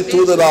கர்த்தருடைய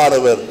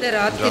தூதனானவர்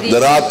இந்த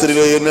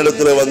ராத்திரியிலே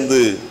என்னிடத்தில்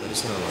வந்து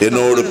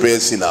என்னோடு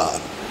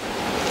பேசினார்.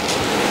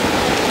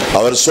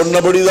 அவர்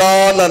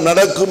சொன்னபடிதான் நான்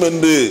நடக்கும்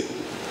என்று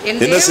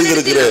என்ன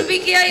செய்திருக்கிறேன்?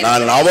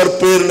 நான் அவர்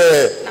பேர்ல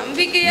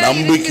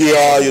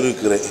நம்பிக்கையாய்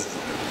இருக்கிறேன்.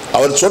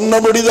 அவர்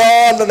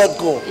சொன்னபடிதான்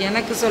நடக்கும்.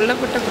 எனக்கு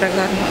சொல்லப்பட்ட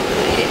பிரகாரம்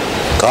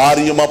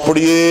காரியம்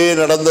அப்படியே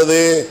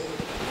நடந்ததே.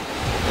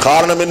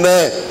 காரணம் என்ன?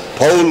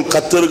 பவுல்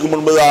கர்த்தருக்கு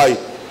முன்பதாய்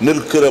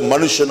நிற்கிற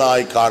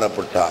மனுஷனாய்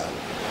காணப்பட்டார்.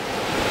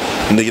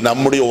 இன்னைக்கு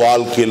நம்முடைய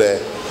வாழ்க்கையில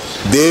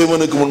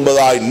தேவனுக்கு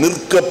முன்பதாய்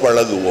நிற்க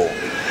பழகுவோம்.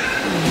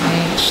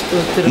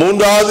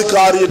 3வது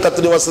காரியம்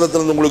கர்த்தருடைய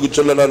வசனத்திலிருந்து உங்களுக்கு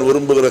சொல்ல நான்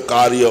விரும்புகிற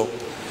காரியம்,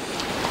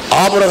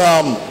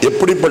 ஆபிரகாம்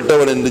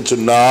எப்படிப்பட்டவன் என்று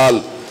சொன்னால்,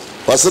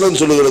 வசனம்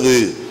சொல்லுகிறது,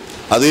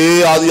 அதே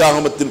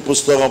ஆதியாகமத்தின்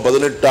புஸ்தகம்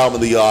 18ஆம்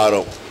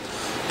அதிகாரம்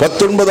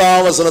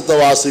 19ஆம் வசனத்தை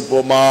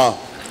வாசிப்போமா?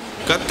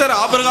 கர்த்தர்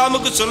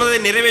ஆபிரகாமுக்கு சொன்னதை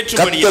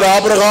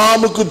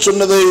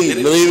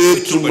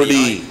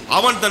நிறைவேற்றும்படி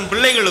அவன் தன்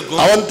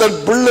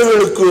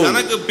பிள்ளைகளுக்கும்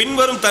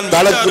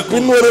தனக்கு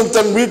பின்வரும்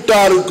தன்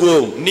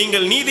வீட்டாருக்கும்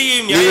நீங்கள்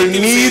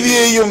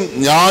நீதியையும்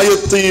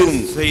நியாயத்தையும்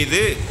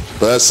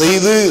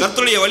செய்து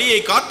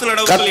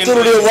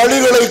கர்த்தருடைய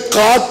வழிகளை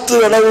காத்து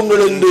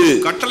நடவுங்கள் என்று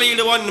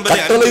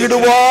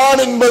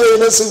கட்டளையிடுவான் என்பதை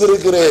என்ன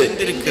செய்திருக்கிறேன்?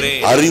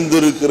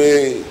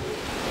 அறிந்திருக்கிறேன்.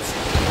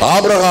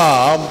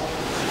 ஆபிரகாம்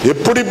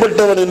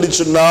எப்படிப்பட்டவன் என்று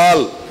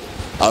சொன்னால்,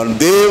 அவன்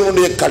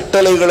தேவனுடைய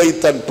கட்டளைகளை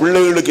தன்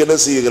பிள்ளைகளுக்கு என்ன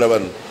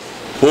செய்கிறவன்?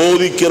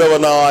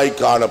 போதிக்கிறவனாய்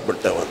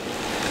காணப்பட்டவன்.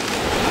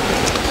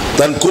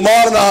 தன்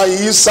குமாரனாய்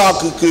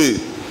ஈசாக்குக்கு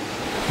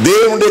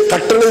தேவனுடைய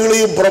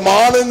கட்டளைகளையும்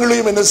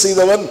பிரமாணங்களையும் என்ன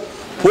செய்தவன்?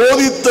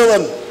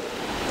 போதித்தவன்.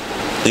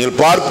 நீங்கள்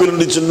பார்ப்பீர்கள்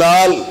என்று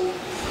சொன்னால்,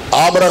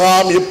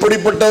 ஆபிரகாம்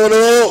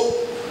எப்படிப்பட்டவனோ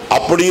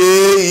அப்படியே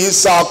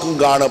ஈசாக்கும்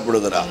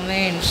காணப்படுகிறான்.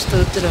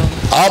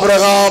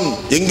 ஆபிரகாம்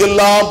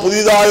எங்கெல்லாம்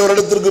புதிதாய் ஒரு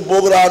இடத்திற்கு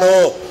போகிறானோ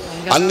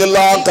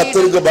அங்கெல்லாம்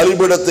கர்த்தருக்கு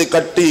பலிபீடத்தை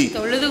கட்டி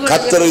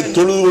கர்த்தரை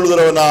தொழுது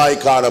கொள்கிறவனாய்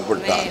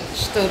காணப்பட்டான்.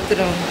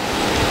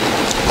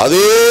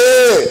 அதே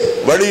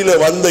வழியில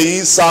வந்த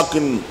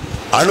ஈசாக்கின்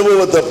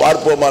அனுபவத்தை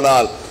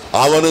பார்ப்போமானால்,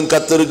 அவனும்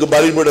கர்த்தருக்கு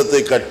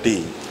பலிபீடத்தை கட்டி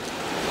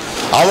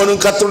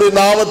அவனும் கர்த்தருடைய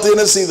நாமத்தை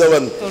என்ன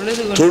செய்தவன்?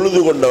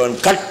 தொழுது கொண்டவன்.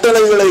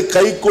 கட்டளைகளை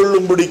கை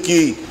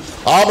கொள்ளும்படிக்கு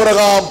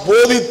ஆபிரகாம்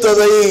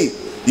போதித்ததை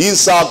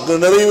ஈசாக்கு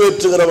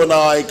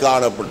நிறைவேற்றுகிறவனாய்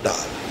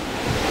காணப்பட்டார்.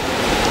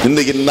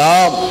 இன்றைக்கு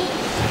நாம்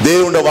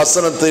தேவனுடைய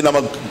வசனத்தை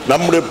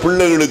நம்முடைய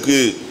பிள்ளைகளுக்கு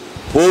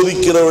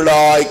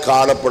போதிக்கிறவர்களாய்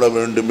காணப்பட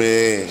வேண்டுமே.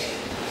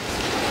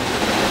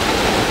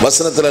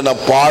 வசனத்தில்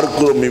நாம்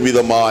பார்க்கிறோம்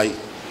இவ்விதமாய்.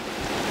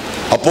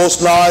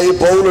 அப்போஸ்தலனாகிய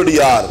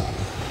பவுலடியார்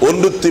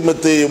 1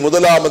 தீமோத்தேயு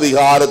 1ஆம்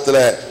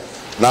அதிகாரத்தில்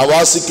நான்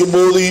வாசிக்கும்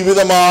போது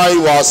இவ்விதமாய்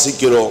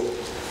வாசிக்கிறோம்.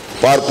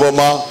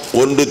 பார்ப்போமா?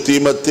 1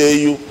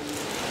 தீமோத்தேயு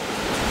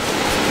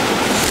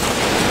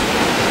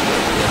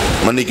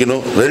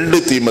 2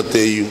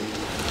 தீமோத்தேயு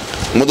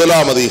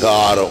 1ஆம்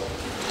அதிகாரம்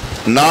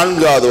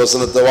 4வது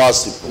வசனத்தை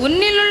வாசிப்போம்.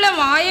 உன்னிலுள்ள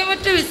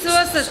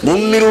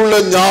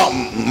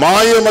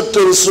மாயமற்ற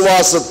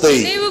விசுவாசத்தை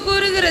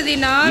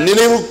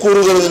நினைவு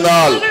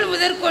கூறுகிறதினால்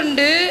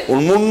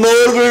உன்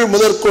முன்னோர்கள்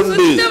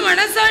முதற்கொண்டு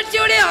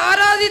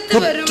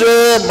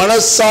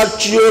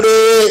மனசாட்சியோடு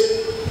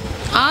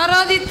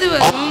ஆராதித்து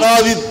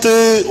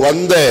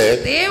வந்த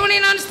தேவனை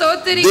நான்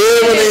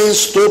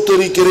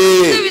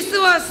ஸ்தோத்திரிக்கிறேன்.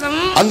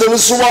 அந்த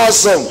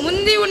விசுவாசம்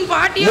முந்தி உன்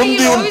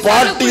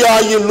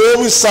பாட்டியாகிய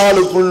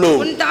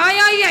லோவிசாளுக்குள்ளும் உன்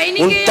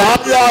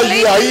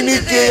தாயாகிய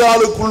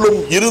ஐனிக்கேயாளுக்குள்ளும்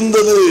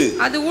இருந்தது.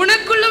 அது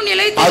உனக்குள்ளும்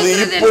அது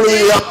இப்பொழுது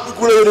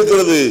யாருக்குள்ள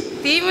இருக்கிறது?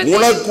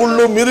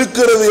 உனக்குள்ளும்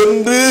இருக்கிறது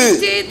என்று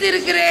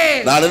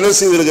நான் என்ன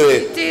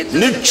செய்திருக்கிறேன்?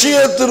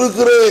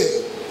 நிச்சயத்திருக்கிறேன்.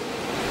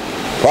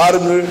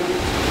 பாருங்கள்,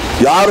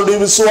 யாருடைய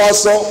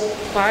விசுவாசம்?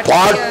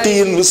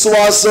 பாட்டியின்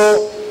விசுவாசம்.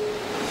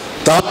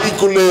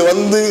 தாய்க்குள்ளே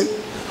வந்து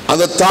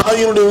அந்த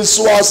தாயினுடைய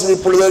விசுவாசம்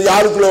இப்பொழுது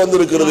யாருக்குள்ள வந்து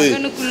இருக்கிறது?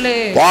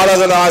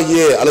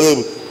 பாலகனாகிய அல்லது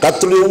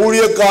கர்த்தருடைய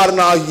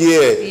ஊழியக்காரனாகிய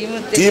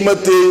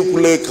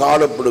தீமோத்தேயுக்குள்ளே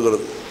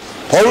காணப்படுகிறது.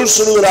 பவுல்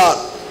சொல்கிறார்,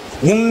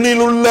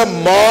 உன்னிலுள்ள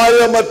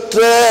மாயமற்ற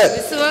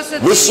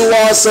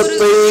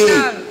விசுவாசத்தை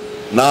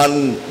நான்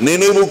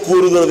நினைவு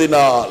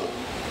கூறுகிறதினால்.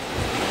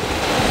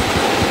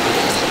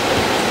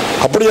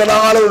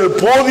 அப்படியானால் அவர்கள்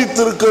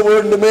போதித்திருக்க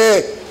வேண்டுமே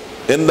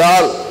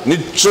என்றால்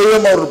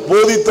நிச்சயம் அவர்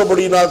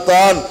போதித்தபடியினால்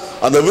தான்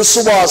அந்த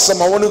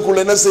விசுவாசம்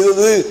அவனுக்குள் என்ன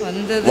செய்தது?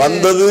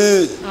 வந்தது.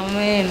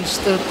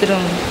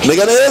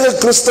 அநேக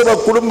கிறிஸ்தவ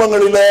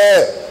குடும்பங்களிலே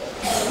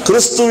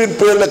கிறிஸ்துவின்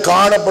பேரில்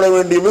காணப்பட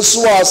வேண்டிய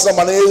விசுவாசம்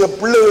அநேக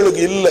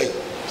பிள்ளைகளுக்கு இல்லை.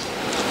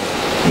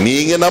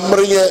 நீங்க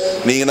நம்புறீங்க,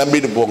 நீங்க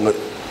நம்பிட்டு போங்க,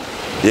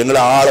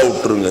 எங்களை ஆள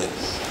விட்டுருங்க.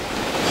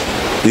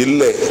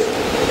 இல்லை,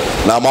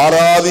 நாம்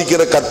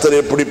ஆராதிக்கிற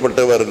கர்த்தர்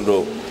எப்படிப்பட்டவர்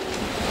என்றும்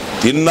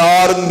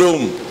இன்னார்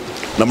என்றும்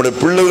நம்முடைய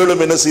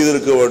பிள்ளைகளும் என்ன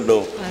செய்திருக்க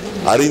வேண்டும்?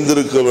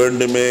 அறிந்திருக்க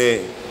வேண்டுமே.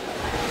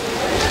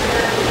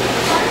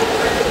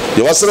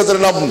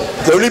 வசனத்தில் நாம்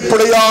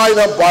வெளிப்படையாய்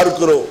நாம்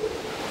பார்க்கிறோம்.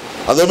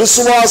 அந்த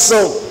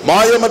விசுவாசம்,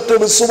 மாயமற்ற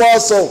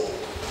விசுவாசம்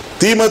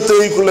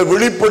தீமோத்தேயுக்குள்ள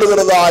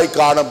வெளிப்படுகிறதாய்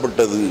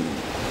காணப்பட்டது.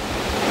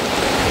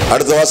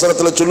 அடுத்த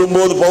வசனத்தில் சொல்லும்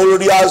போது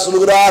பவுலடியார்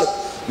சொல்கிறார்,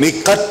 நீ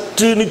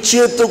கற்று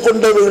நிச்சயத்தை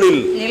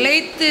கொண்டவர்களில்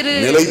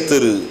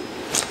நிலைத்திரு.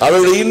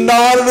 அவர்கள்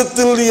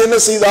இன்னாரிடத்தில் நீ என்ன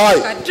செய்தாய்?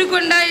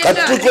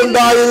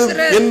 கற்றுக்கொண்டாய்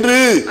என்று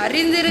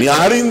நீ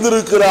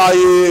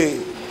அறிந்திருக்கிறாயே.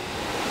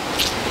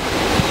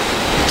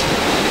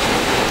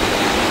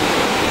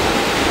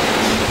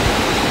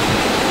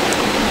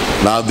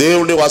 நான்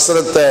தேவனுடைய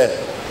வசனத்தை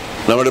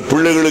நம்முடைய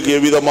பிள்ளைகளுக்கு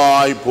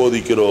எவ்விதமாய்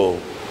போதிக்கிறோம்.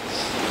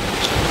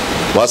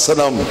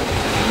 வசனம்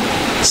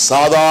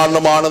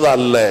சாதாரணமானது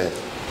அல்ல.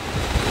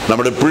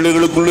 நம்முடைய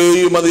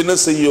பிள்ளைகளுக்குள்ளேயும் அது என்ன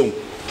செய்யும்?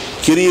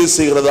 கிரியை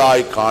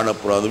செய்கிறதாய்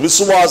காணப்படும். அது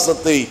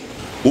விசுவாசத்தை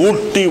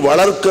ஊட்டி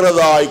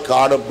வளர்க்கிறதாய்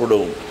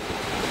காணப்படும்.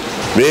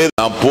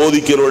 நாம்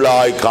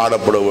போதிக்கிறவர்களாய்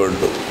காணப்பட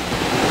வேண்டும்.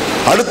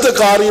 அடுத்த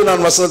காரியம்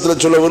நான்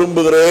வசனத்தில் சொல்ல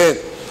விரும்புகிறேன்.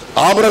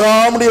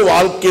 ஆபிரகாமுடைய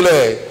வாழ்க்கையில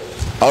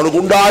அவனுக்கு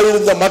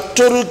உண்டாயிருந்த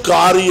மற்றொரு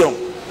காரியம்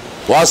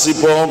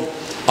வாசிப்போம்.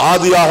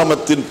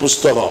 ஆதியாகமத்தின்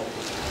புஸ்தகம்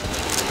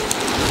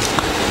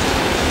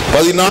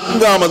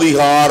 14ஆம்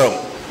அதிகாரம்.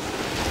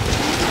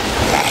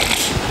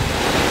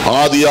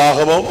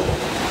 ஆதியாகமம்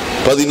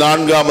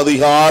 14ஆம்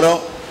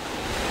அதிகாரம்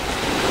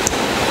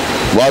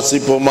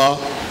வாசிப்போமா?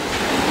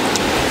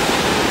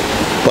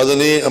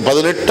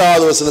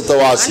 18வது வசனத்தை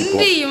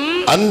வாசிப்போம்.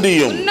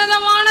 அன்றியும்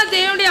உன்னதமான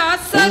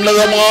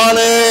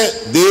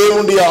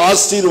தேவனுடைய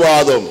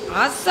ஆசீர்வாதம்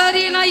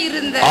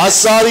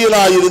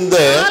ஆசாரியனாயிருந்த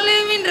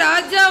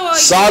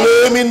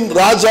சாலேமின்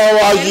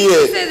ராஜாவாகிய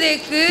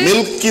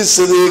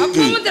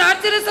மெல்கிசேதேக்கு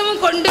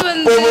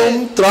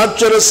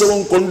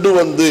திராட்சரசமும் கொண்டு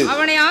வந்து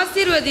அவனை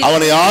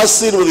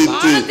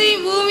ஆசீர்வதித்து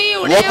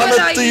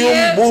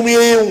வானத்தையும்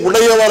பூமியையும்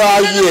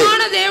உடையவராகிய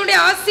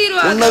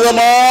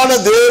உன்னதமான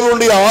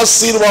தேவனுடைய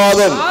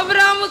ஆசீர்வாதம்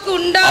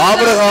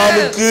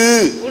ஆபிரகாமுக்கு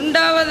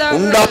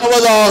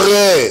உண்டாவதாக.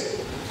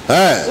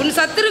 உன்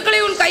சத்துருக்களை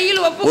உன் கையில்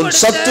ஒப்பு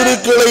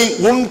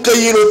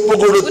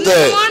கொடுத்த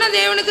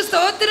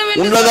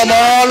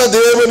உன்னதமான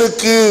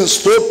தேவனுக்கு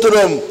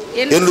ஸ்தோத்திரம்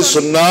என்று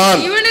சொன்னான்.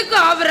 இவனுக்கு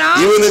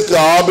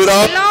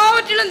ஆபிரகாம்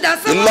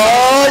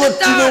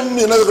எல்லாவற்றிலும்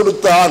என்ன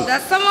கொடுத்தான்?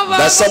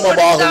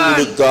 தசமபாகம்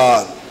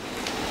கொடுத்தான்.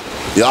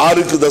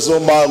 யாருக்கு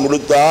தசமபாகம்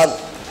கொடுத்தான்?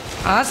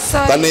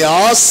 தன்னை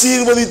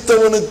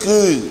ஆசீர்வதித்தவனுக்கு.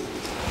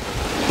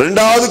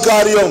 இரண்டாவது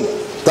காரியம்,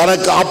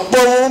 தனக்கு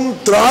அப்பமும்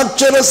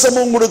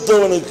திராட்சரசமும்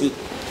கொடுத்தவனுக்கு.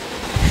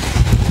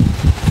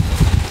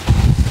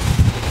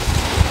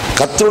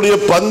 கர்த்தருடைய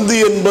பந்தி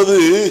என்பது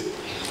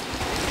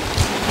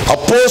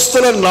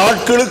அப்போஸ்தலர்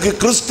நாட்களுக்கு,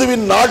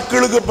 கிறிஸ்துவின்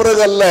நாட்களுக்கு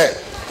பிறகு அல்ல,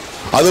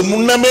 அது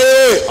முன்னமே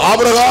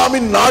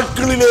ஆபிரகாமின்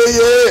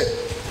நாட்களிலேயே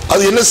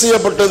அது என்ன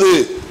செய்யப்பட்டது?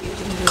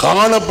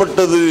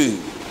 காணப்பட்டது.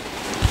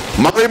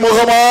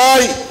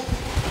 மறைமுகமாய்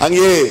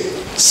அங்கே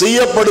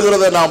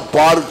செய்யப்படுகிறதை நாம்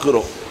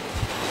பார்க்கிறோம்.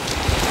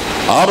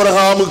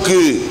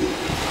 ஆபிரகாமுக்கு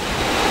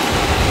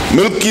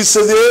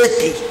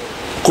மெல்கிசேதேக்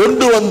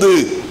கொண்டு வந்து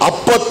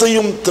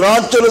அப்பத்தையும்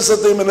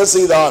திராட்சரசத்தையும் என்ன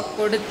செய்தார்?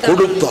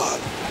 கொடுத்தார்.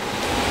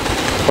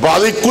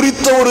 அதை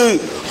குறித்த ஒரு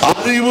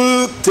அறிவு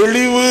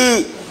தெளிவு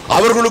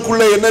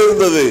அவர்களுக்குள்ள என்ன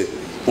இருந்தது?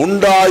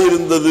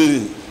 உண்டாயிருந்தது.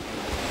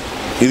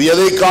 இது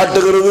எதை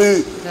காட்டுகிறது?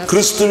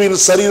 கிறிஸ்துவின்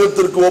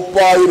சரீரத்திற்கு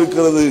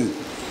ஒப்பாயிருக்கிறது.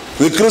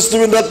 இது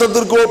கிறிஸ்துவின்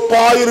ரத்தத்திற்கு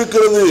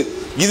ஒப்பாயிருக்கிறது.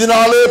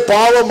 இதனாலே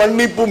பாவ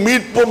மன்னிப்பு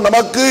மீட்பும்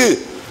நமக்கு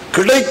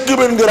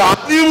கிடைக்கும் என்கிற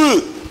அறிவு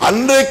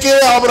அன்றைக்கே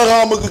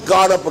ஆபிரகாமுக்கு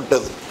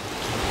காணப்பட்டது.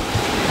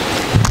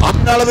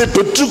 ஆனால் அதை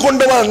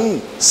பெற்றுக்கொண்டவன்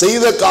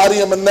செய்த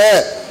காரியம் என்ன?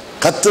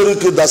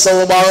 கர்த்தருக்கு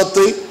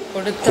தசமபாகத்தை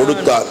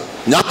கொடுத்தார்.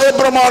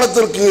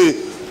 நியாயப்பிரமாணத்திற்கு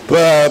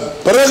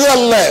பிறகு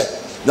அல்ல,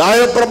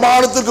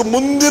 நியாயப்பிரமாணத்திற்கு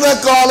முந்தின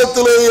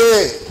காலத்திலேயே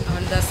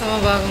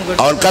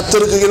அவன்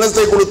கர்த்தருக்கு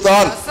இனத்தை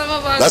கொடுத்தான்,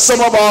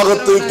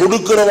 தசமபாகத்தை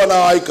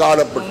கொடுக்கிறவனாய்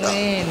காணப்பட்டான்.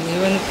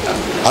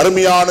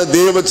 அருமையான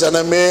தேவ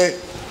ஜனமே,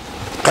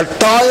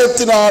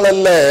 கட்டாயத்தினால்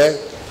அல்ல,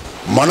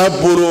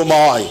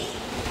 மனப்பூர்வமாய்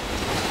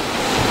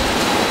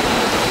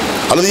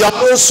அல்லது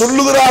யாரோ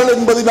சொல்லுகிறாள்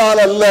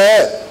என்பதனால் அல்ல,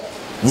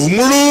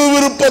 முழு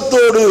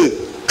விருப்பத்தோடு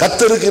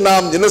கர்த்தருக்கு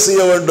நாம் என்ன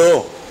செய்ய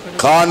வேண்டும்?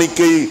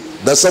 காணிக்கை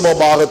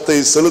தசமபாகத்தை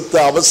செலுத்த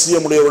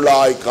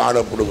அவசியமுடையவர்களாய்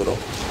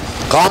காணப்படுகிறோம்.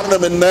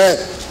 காரணம் என்ன?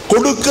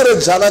 கொடுக்கிற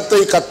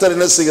ஜனத்தை கர்த்தர்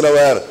என்ன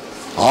செய்கிறவர்?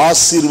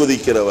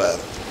 ஆசீர்வதிக்கிறவர்.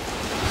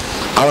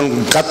 அவன்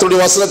கர்த்தருடைய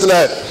வசனத்துல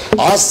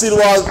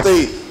ஆசீர்வாதத்தை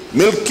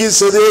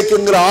மெல்கிசேதேக்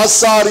என்கிற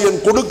ஆசாரியன்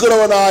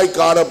கொடுக்கிறவனாய்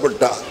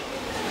காணப்பட்டார்.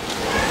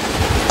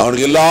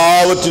 அவனுக்கு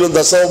எல்லாவற்றிலும்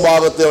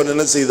தசமபாகத்தை அவன்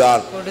என்ன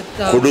செய்தான்?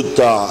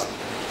 கொடுத்தான்.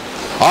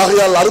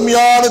 ஆகையால்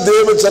அருமையான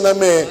தேவ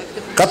ஜனமே,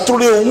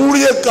 கர்த்தருடைய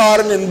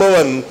ஊழியக்காரன்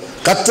என்பவன்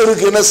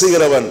கர்த்தருக்கு என்ன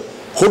செய்கிறவன்?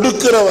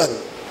 கொடுக்கிறவன்.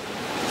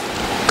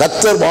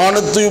 கர்த்தர்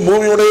வானத்தையும்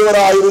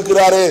பூமியுடையவராய்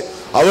இருக்கிறாரே,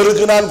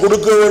 அவருக்கு நான்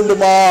கொடுக்க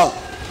வேண்டுமா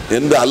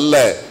என்று அல்ல.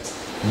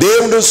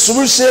 தேவனுடைய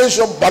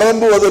சுவிசேஷம்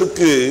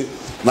பரம்புவதற்கு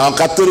நாம்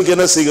கர்த்தருக்கு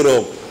என்ன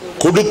செய்கிறோம்?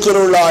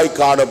 கொடுக்கிறவர்களாய்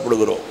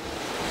காணப்படுகிறோம்.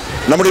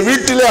 நம்முடைய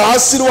வீட்டிலே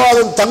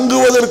ஆசீர்வாதம்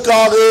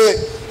தங்குவதற்காக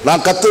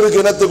நாம்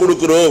கர்த்தருக்கு என்னத்தை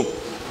கொடுக்கிறோம்?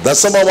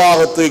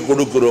 தசமபாகத்தை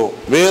கொடுக்கிறோம்.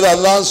 வேதம்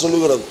அதான்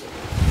சொல்லுகிறது.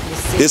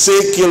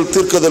 எசேக்கியேல்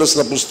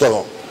தீர்க்கதரிசன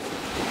புஸ்தகம்,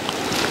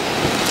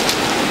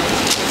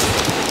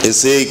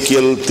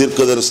 எசேக்கியேல்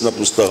தீர்க்கதரிசன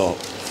புஸ்தகம்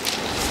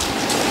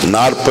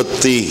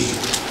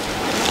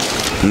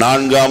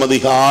 44ஆம்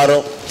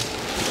அதிகாரம்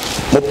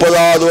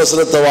 30வது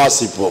வசனத்தை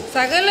வாசிப்போம்.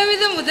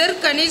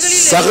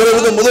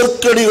 சகலவித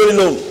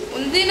முதற்கனிகளிலும்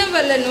முந்தின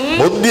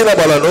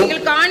பலனும்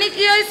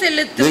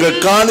நீங்கள்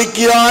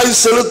காணிக்கையாய்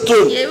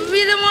செலுத்தும்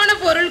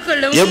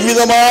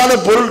எவ்விதமான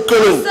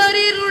பொருட்களும்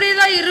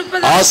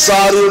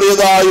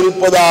ஆசாரியருடையதாய்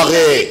இருப்பதாக.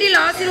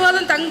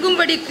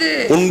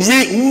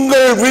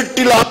 உங்கள்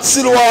வீட்டில்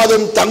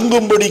ஆசீர்வாதம்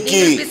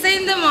தங்கும்படிக்கு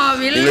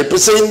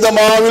பிசைந்த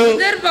மாவில்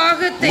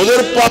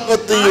முதற்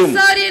பாகத்தையும்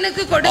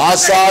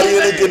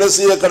ஆசாரியனுக்கு என்ன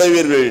செய்ய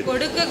கடவீர்கள்?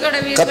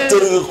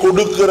 கர்த்தருக்கு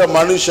கொடுக்கிற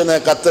மனுஷனை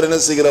கர்த்தர் என்ன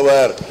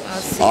செய்கிறவர்?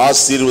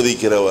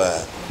 ஆசீர்வதிக்கிறவர்.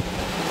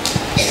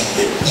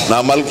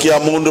 நாம் மல்கியா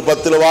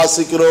 3:10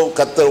 வாசிக்கிறோம்,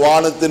 கர்த்தர்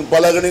வானத்தின்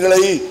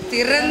பலகணிகளை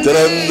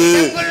திறந்து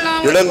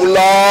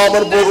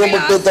இடங்கொள்ளாமல்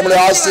போகும்பட்டு தம்முடைய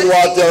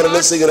ஆசீர்வாதத்தை அவர்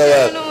என்ன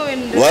செய்கிறவர்?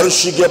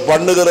 வருஷிக்க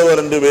பண்ணுகிறவர்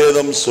என்று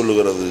வேதம்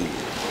சொல்லுகிறது.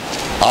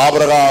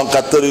 ஆபிரகாம்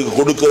கர்த்தருக்கு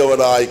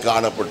கொடுக்கிறவனாய்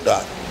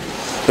காணப்பட்டார்.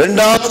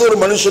 இரண்டாவது ஒரு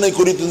மனுஷனை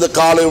குறித்து இந்த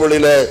காலை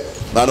வேளையில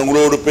நான்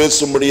உங்களோடு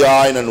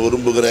பேசும்படியாய் நான்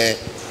விரும்புகிறேன்.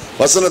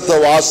 வசனத்தை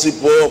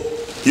வாசிப்போம்.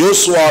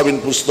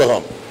 யோசுவாவின்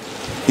புஸ்தகம்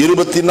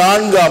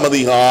 24ஆம்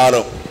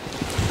அதிகாரம்,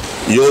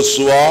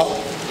 யோசுவா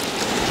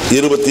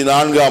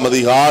 24ஆம்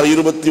அதிகாரம்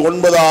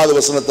 29வது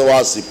வசனத்தை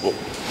வாசிப்போம்.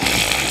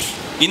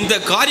 இந்த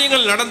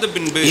காரியங்கள்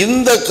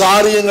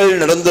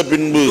நடந்த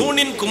பின்பு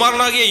நூனின்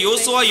குமாரனாகிய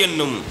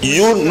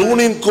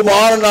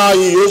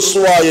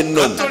யோசுவா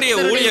என்னும்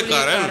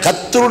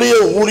கர்த்தருடைய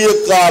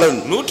ஊழியக்காரன்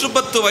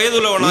 110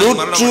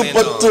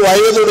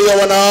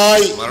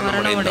 வயதுடையவனாய்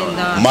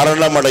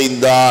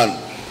மரணமடைந்தான்.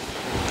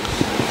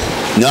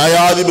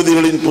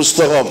 நியாயாதிபதிகளின்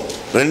புஸ்தகம்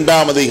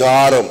 2ஆம்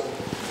அதிகாரம்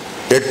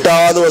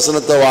 8வது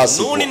வசனத்தை வாசி.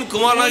 நூனின்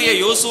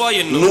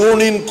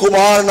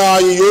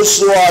குமாரனாகிய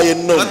யோசுவா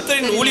என்னும்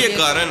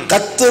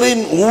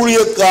கர்த்தரின்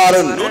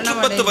ஊழியக்காரன்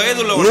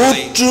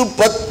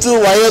 110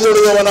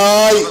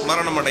 வயதுடையவனாய்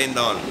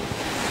மரணமடைந்தான்.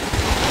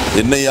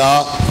 என்னையா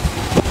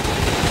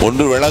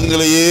ஒன்று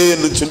விளங்கலையே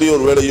என்று சொல்லி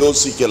ஒருவேளை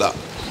யோசிக்கலாம்.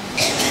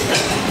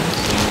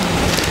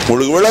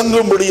 உங்களுக்கு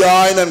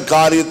விளங்கும்படியாய் நான்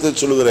காரியத்தை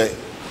சொல்கிறேன்.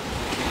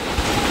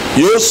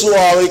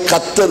 யோசுவாவை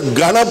கர்த்தர்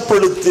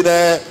கனப்படுத்தின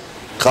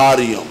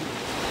காரியம்.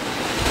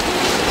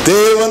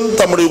 தேவன்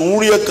தம்முடைய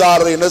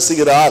ஊழியக்காரரை என்ன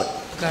செய்கிறார்?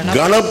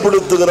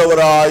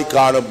 கனப்படுத்துகிறவராய்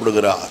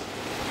காணப்படுகிறார்.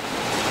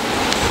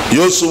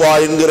 யோசுவா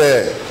என்கிற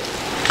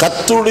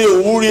கர்த்தருடைய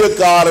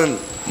ஊழியக்காரன்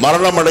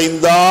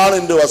மரணமடைந்தான்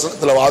என்று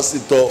வசனத்தில்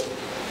வாசித்தோம்.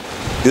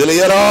 இதில்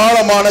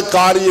ஏராளமான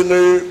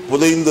காரியங்கள்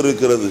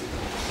புதைந்திருக்கிறது.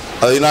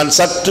 அதை நான்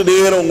சற்று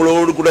நேரம்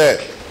உங்களோடு கூட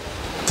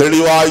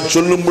தெளிவாய்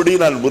சொல்லும்படி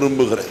நான்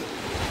விரும்புகிறேன்.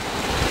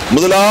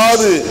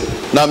 முதலாவது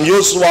நாம்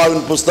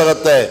யோசுவாவின்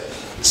புஸ்தகத்தை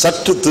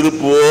சற்று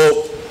திருப்புவோம்.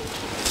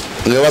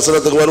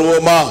 வசனத்துக்கு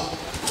வருவோமா?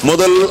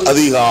 முதல்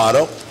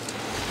அதிகாரம்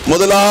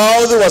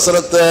முதலாவது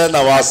வசனத்தை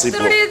நான்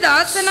வாசிப்போம்.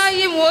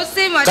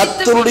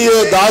 கர்த்தருடைய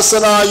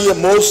தாசனாகிய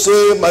மோசே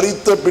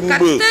மரித்த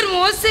பின்பு கர்த்தர்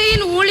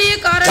மோசேயின்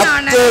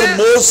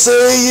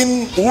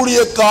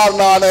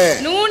ஊழியக்காரனான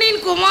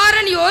நூனின்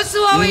குமாரன்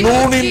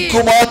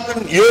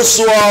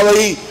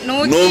யோசுவாவை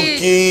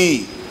நோக்கி.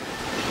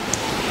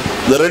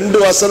 இந்த ரெண்டு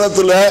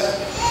வசனத்துல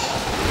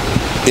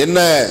என்ன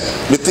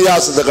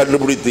வித்தியாசத்தை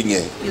கண்டுபிடித்தீங்க?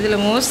 இதுல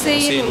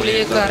மோசேயின்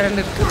ஊழியக்காரன்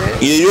இருக்குது.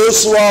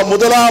 யோசுவா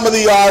முதலாம்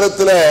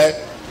அதிகாரத்துல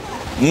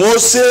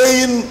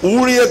மோசேயின்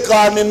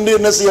ஊழியக்காரன் என்று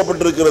என்ன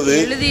செய்யப்பட்டிருக்கிறது?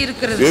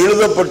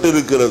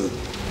 எழுதப்பட்டிருக்கிறது.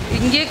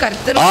 இங்கே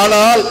கர்த்தர்.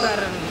 ஆனால்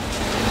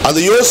அந்த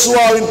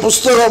யோசுவாவின்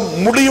புஸ்தகம்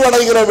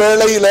முடிவடைகிற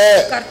வேளையில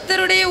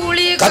கர்த்தருடைய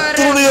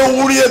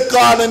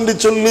ஊழியக்காரன் என்று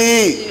சொல்லி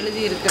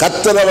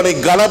கர்த்தர் அவனை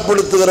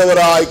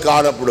கனப்படுத்துகிறவராய்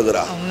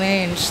காணப்படுகிறார்.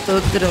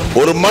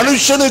 ஒரு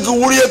மனுஷனுக்கு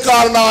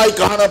ஊழியக்காரனாய்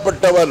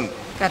காணப்பட்டவன்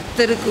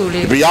கர்த்தருக்கு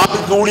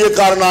யாருக்கு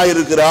ஊழியக்காரனாய்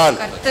இருக்கிறான்?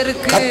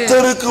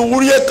 கர்த்தருக்கு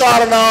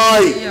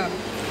ஊழியக்காரனாய்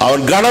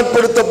அவன்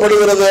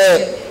கனப்படுத்தப்படுகிறத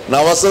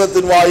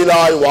வசனத்தின்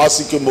வாயிலாய்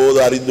வாசிக்கும் போது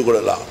அறிந்து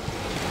கொள்ளலாம்.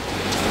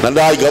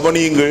 நன்றாய்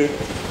கவனியுங்கள்.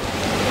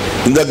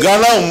 இந்த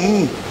கனம்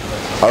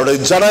அவருடைய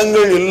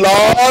ஜனங்கள்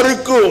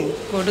எல்லாருக்கும்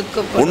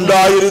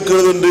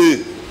உண்டாயிருக்கிறது என்று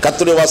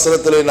கர்த்தருடைய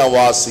வசனத்திலே நான்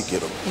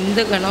வாசிக்கிறோம்.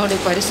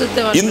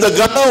 இந்த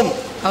கனம்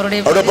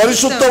அவருடைய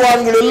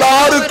பரிசுத்தவான்கள்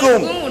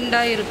எல்லாருக்கும்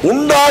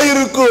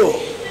உண்டாயிருக்கும்.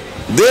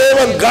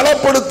 தேவன்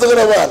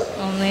கனப்படுத்துகிறவர்.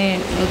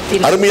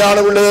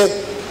 அருமையானவர்களே,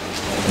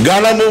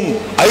 கனமும்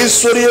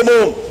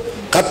ஐஸ்வர்யமும்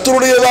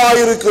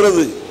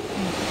கர்த்தருடையதாயிருக்கிறது.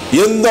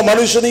 எந்த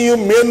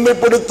மனுஷனையும்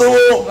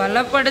மேன்மைப்படுத்தவும்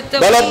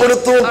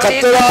பலப்படுத்தவும்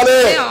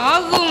கர்த்தராலே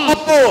ஆகும்.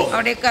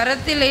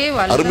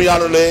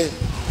 அருமையானவர்களே,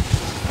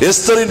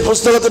 எஸ்தரின்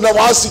புஸ்தகத்தை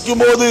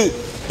வாசிக்கும் போது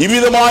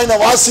இவ்விதமாய்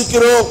நான்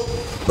வாசிக்கிறோம்.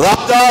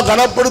 ராஜா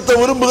கனப்படுத்த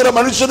விரும்புகிற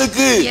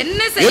மனுஷனுக்கு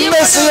என்ன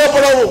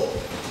செய்யப்படவும்?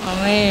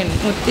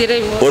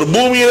 ஒரு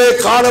பூமியிலே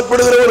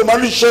காணப்படுகிற ஒரு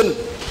மனுஷன்,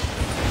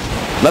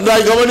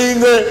 நன்றாய்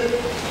கவனியுங்கள்,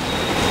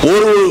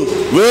 ஒரு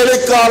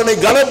வேலைக்காரனை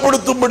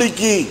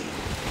கனப்படுத்தும்படிக்கு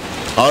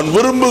அவன்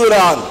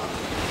விரும்புகிறான்.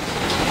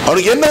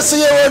 அவனுக்கு என்ன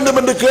செய்ய வேண்டும்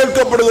என்று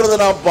கேட்கப்படுகிறத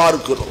நாம்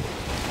பார்க்கிறோம்.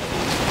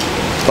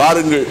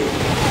 பாருங்கள்,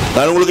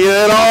 நான் உங்களுக்கு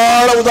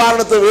ஏராள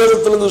உதாரணத்தை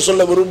வேதத்திலிருந்து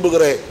சொல்ல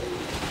விரும்புகிறேன்.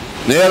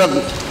 நேரம்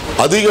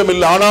அதிகம்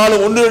இல்லை,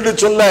 ஆனாலும் ஒன்று என்று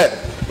சொல்ல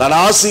நான்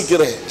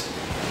ஆசிக்கிறேன்.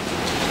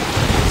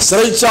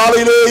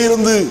 சிறைச்சாலையிலே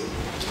இருந்து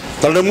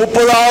தன்னுடைய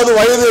 30வது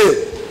வயது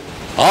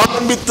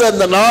ஆரம்பித்த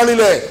அந்த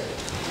நாளிலே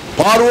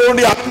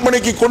பார்வோனுடைய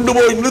அரண்மனைக்கு கொண்டு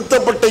போய்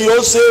நிறுத்தப்பட்ட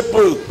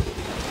யோசேப்பு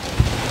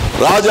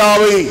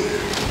ராஜாவை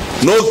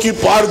நோக்கி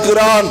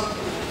பார்க்கிறான்.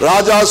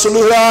 ராஜா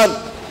சொல்லுகிறான்,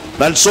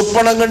 நான்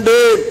சொப்பனம்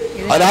கண்டேன்,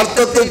 அதன்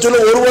அர்த்தத்தை சொல்ல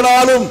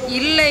ஒருவனாலும்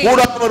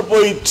கூடாமற்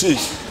போயிற்று.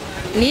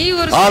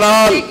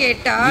 ஆனால்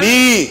நீ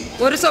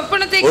ஒரு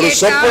சொப்பனத்தை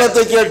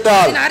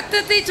கேட்டால்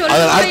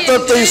அதன்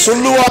அர்த்தத்தை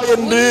சொல்லுவாய்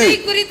என்று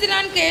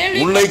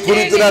உன்னை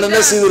குறித்து நான்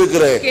என்ன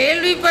செய்திருக்கிறேன்?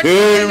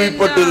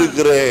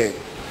 கேள்விப்பட்டிருக்கிறேன்.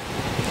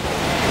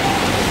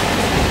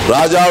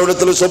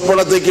 ராஜாவிடத்தில்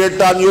சொப்பனத்தை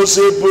கேட்டான்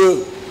யோசேப்பு.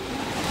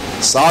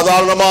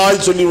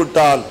 சாதாரணமாய்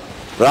சொல்லிவிட்டால்,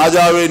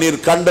 ராஜாவே,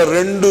 நீர் கண்ட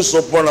 2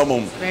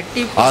 சொப்பனமும்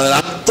அதன்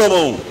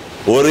அர்த்தமும்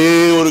ஒரே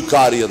ஒரு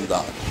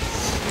காரியம்தான்.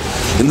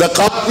 இந்த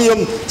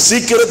காரியம்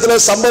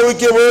சீக்கிரத்தில்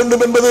சம்பவிக்க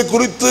வேண்டும் என்பதை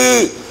குறித்து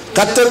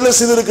கர்த்தர் என்ன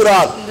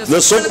செய்திருக்கிறார்? இந்த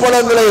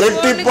சொப்பனங்களை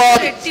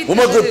இரட்டிப்பாய்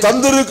உமக்கு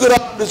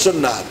தந்திருக்கிறார் என்று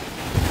சொன்னார்.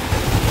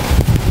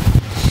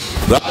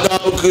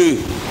 ராஜாவுக்கு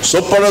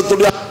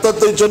சொப்பனத்துடைய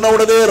அர்த்தத்தை சொன்ன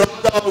உடனே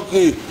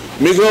ராஜாவுக்கு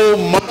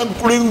மிகவும் மனம்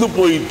குளிர்ந்து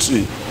போயிற்று.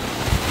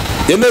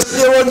 என்ன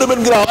செய்ய வேண்டும்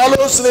என்கிற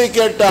ஆலோசனை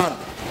கேட்டான்.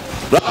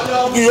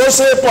 ராஜாவுக்கு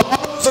யோசேப்பு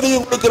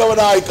ஆலோசனையும்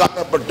கொடுக்கிறவனாய்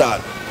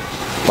காணப்பட்டான்.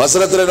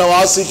 வசனத்தில் என்ன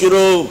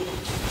வாசிக்கிறோம்?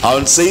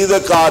 அவன் செய்த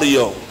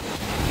காரியம்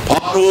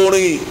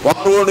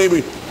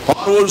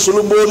பார்வோன்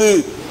சொல்லும்போது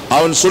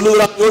அவன்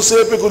சொல்லுகிறான்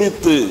யோசேப்பை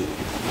குறித்து,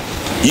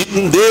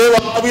 இந்த தேவ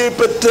ஆவியை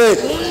பெற்ற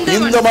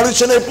இந்த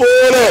மனுஷனை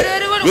போல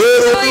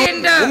வேறு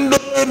உண்டோ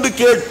என்று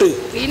கேட்டு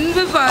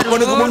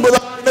அவனுக்கு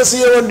முன்பதாக என்ன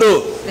செய்ய வேண்டும்?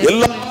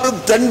 எல்லாரும்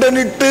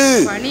தண்டனிட்டு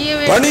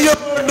பணிய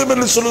வேண்டும்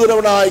என்று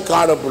சொல்லுகிறவனாய்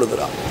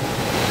காணப்படுகிறான்.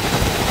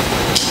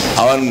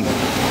 அவன்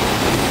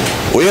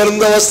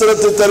உயர்ந்த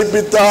வஸ்திரத்தை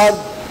தரிப்பித்தான்.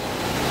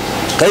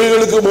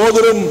 கைகளுக்கு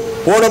மோதிரம்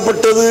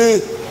போடப்பட்டது.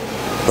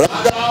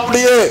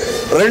 ராஜாவுடைய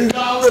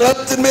 2வது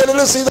ரதத்தின் மேல்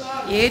என்ன செய்தான்?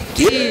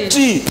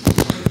 ஏற்றி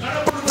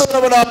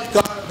கனப்படுத்துகிறவனாய்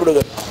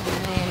காணப்படுகிறான்.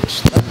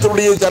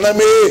 கர்த்தருடைய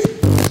ஜனமே,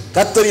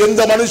 கர்த்தர்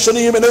எந்த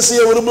மனுஷனையும் என்ன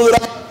செய்ய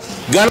விரும்புகிறார்?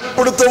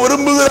 கனப்படுத்த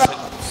விரும்புகிறார்.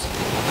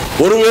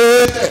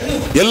 ஒருவேளை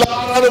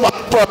எல்லாரும்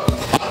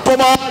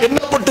அற்பமா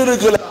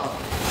எண்ணப்பட்டிருக்கலாம்,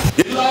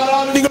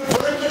 எல்லாரும் நீங்கள்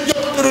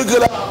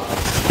புறக்கணிக்கப்பட்டிருக்கலாம்,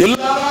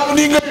 எல்லாரும்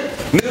நீங்கள்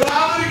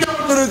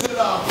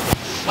நிராகரிக்கப்பட்டிருக்கலாம்,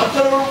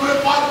 மற்றவர்களை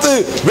பார்த்து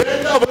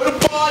வேண்டாம்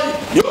வெறுப்பாய்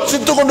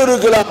யோசித்துக்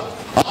கொண்டிருக்கலாம்.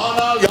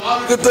 ஆனால்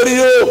யாருக்கு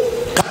தெரியும்?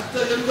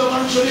 கர்த்தர் எந்த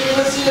மனுஷனையும்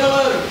என்ன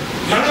செய்யவர்?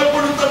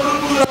 கனப்படுத்த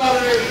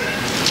விரும்புகிறார்கள்.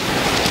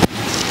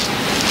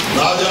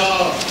 ராஜா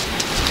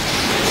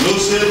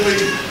யோசேப்பை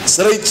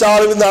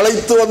சிறைச்சாலையிலிருந்து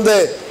அழைத்து வந்த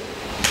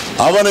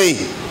அவனை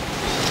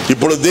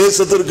இப்பொழுது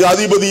தேசத்திற்கு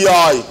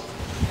அதிபதியாய்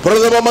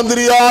பிரதம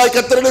மந்திரியாய்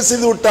கர்த்தர்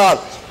செய்து விட்டார்.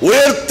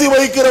 உயர்த்தி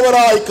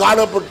வைக்கிறவராய்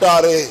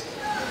காணப்பட்டாரே.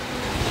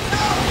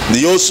 இந்த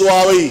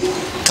யோசுவாவை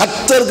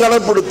கர்த்தர்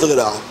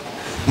கனப்படுத்துகிறார்.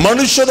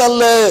 மனுஷன்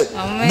அல்ல,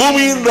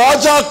 பூமியின்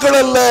ராஜாக்கள்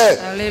அல்ல,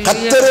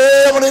 கர்த்தரே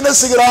அவனை என்ன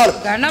செய்கிறார்?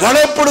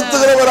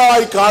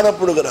 கனப்படுத்துகிறவராய்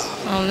காணப்படுகிறார்.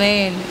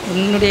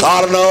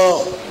 காரணம்,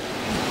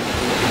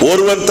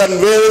 ஒருவன் தன்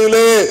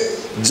வேலையிலே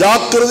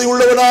ஜாக்கிரதை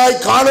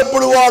உள்ளவனாய்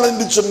காணப்படுவான்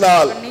என்று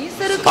சொன்னால்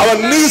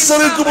அவன்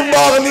நீசருக்கு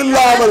முன்பாக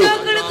நில்லாமல்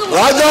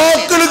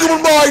ராஜாக்களுக்கு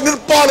முன்பாக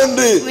நிற்பான்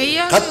என்று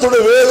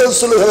கர்த்தருடைய வேதம்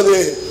சொல்லுகிறது.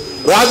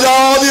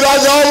 ராஜாதி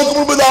ராஜாவுக்கு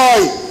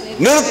முன்பதாய்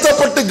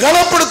நிறுத்தப்பட்டு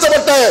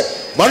கனப்படுத்தப்பட்ட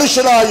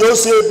மனுஷனாய்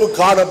யோசேப்பு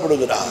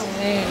காணப்படுகிறார்.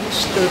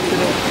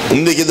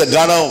 இன்றைக்கு இந்த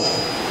கனம்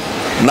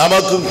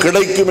நமக்கும்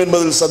கிடைக்கும்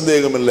என்பதில்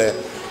சந்தேகம் இல்லை.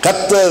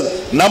 கர்த்தர்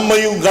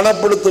நம்மையும்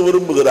கனப்படுத்த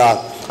விரும்புகிறார்.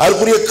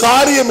 அதற்குரிய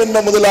காரியம் என்ன?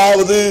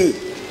 முதலாவது,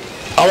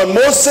 அவன்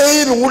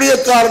மோசேயின்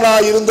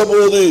ஊழியக்காரனாய் இருந்த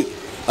போது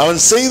அவன்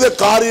செய்த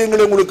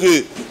காரியங்களை உங்களுக்கு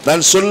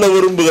நான் சொல்ல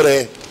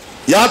விரும்புகிறேன்.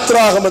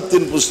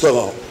 யாத்ராகமத்தின்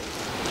புஸ்தகம்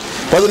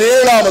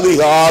 17ஆம்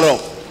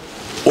அதிகாரம்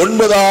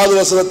 9வது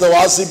வசனத்தை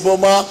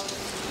வாசிப்போமா?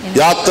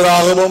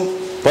 யாத்ராகமம்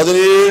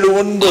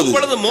 17:9.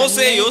 அப்பொழுது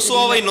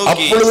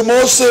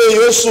மோசே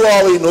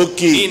யோசுவாவை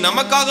நோக்கி நீ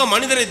நமக்காக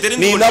மனிதரை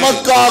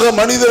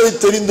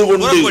தெரிந்து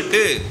கொண்டு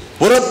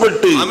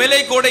புறப்பட்டு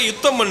அமலேக்கோட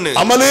யுத்தம்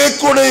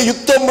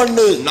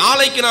பண்ணு.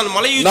 நாளைக்கு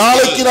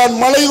நான்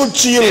மலை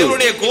உச்சியில்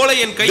தேவனுடைய கோலை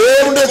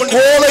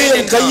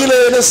என் கையிலே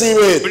என்ன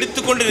செய்வேன்?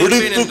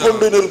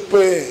 பிடித்துக்கொண்டு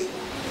நிற்பேன்.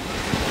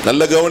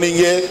 நல்ல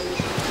கவனிங்க.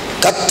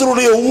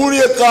 கர்த்தருடைய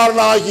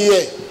ஊழியக்காரனாகிய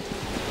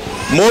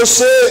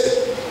மோசே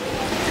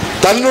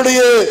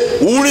தன்னுடைய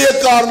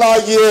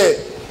ஊழியக்காரனாகிய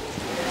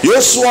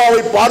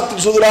யோசுவாவை பார்த்து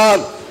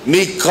சொல்கிறான்,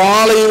 நீ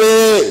காலையிலே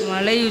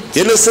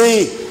என்ன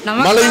செய்?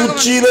 மலை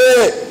உச்சியிலே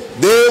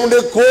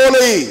தேவனுடைய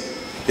கோலை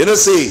என்ன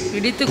செய்?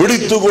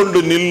 பிடித்துக் கொண்டு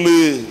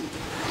நில்லு.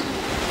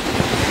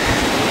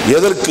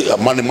 எதற்கு?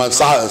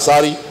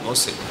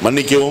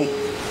 மன்னிக்கவும்,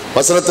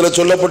 வசனத்தில்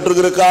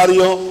சொல்லப்பட்டிருக்கிற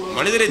காரியம்,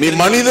 நீ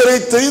மனிதரை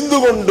தெரிந்து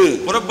கொண்டு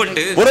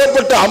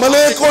புறப்பட்டு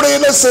அமலேக்கோட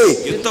என்ன செய்?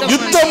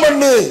 யுத்தம்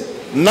பண்ணு.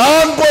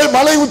 நான் போய்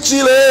மலை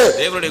உச்சியிலே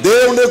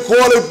தேவனுடைய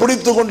கோலை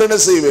பிடித்துக் கொண்டு என்ன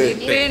செய்வேன்?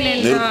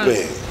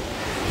 நிற்பேன்.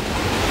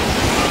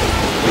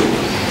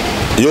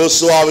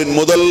 யோசுவாவின்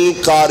முதல்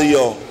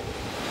காரியம்,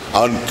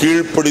 அவன்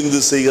கீழ்ப்படிந்து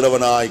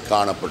செய்கிறவனாய்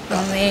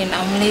காணப்பட்டான்.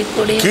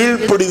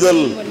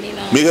 கீழ்ப்படிதல்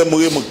மிக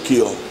மிக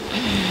முக்கியம்.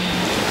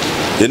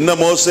 என்ன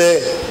மோசே,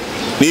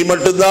 நீ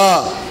மட்டும்தான்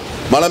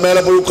மலை மேல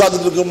போய்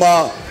உட்கார்ந்துட்டு இருக்குமா?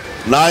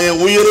 நான்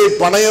என் உயிரை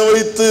பணயம்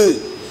வைத்து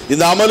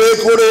இந்த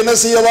அமலேக்கோட என்ன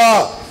செய்யவா?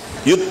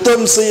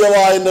 யுத்தம்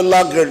செய்யவா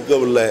என்றெல்லாம்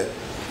கேட்கவில்லை.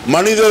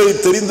 மனிதரை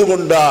தெரிந்து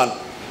கொண்டான்.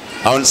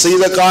 அவன்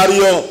செய்த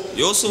காரியம்,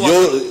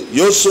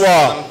 யோசுவா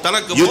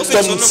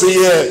யுத்தம்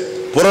செய்ய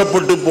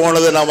புறப்பட்டு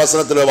போனதை நாம்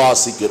வசனத்தில்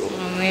வாசிக்கிறோம்.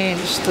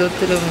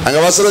 அங்க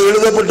வசனம்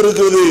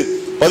எழுதப்பட்டிருக்கிறது.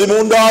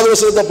 13வது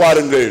வசனத்தை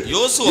பாருங்கள்.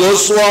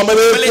 யோசுவா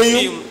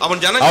அமலேக்கையும்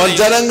அவன்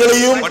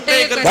ஜனங்களையும்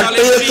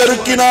பட்டய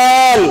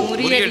கருக்கினால்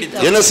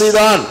என்ன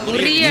செய்தான்?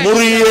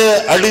 முறிய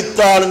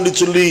அடித்தான் என்று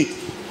சொல்லி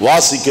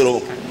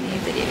வாசிக்கிறோம்.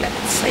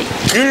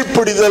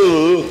 கீழ்ப்படிதல்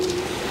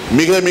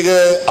மிக மிக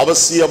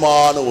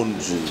அவசியமான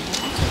ஒன்று.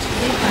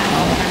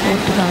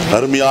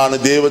 அருமையான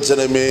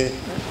தேவஜனமே,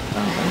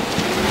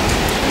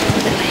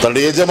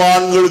 தன்னுடைய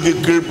எஜமான்களுக்கு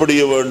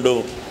கீழ்ப்படிய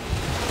வேண்டும்,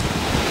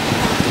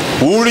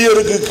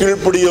 ஊழியருக்கு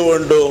கீழ்ப்படிய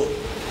வேண்டும்,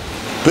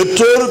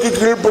 பெற்றோருக்கு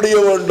கீழ்ப்படிய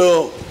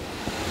வேண்டும்.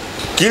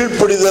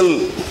 கீழ்ப்படிதல்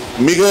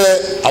மிக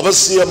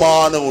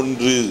அவசியமான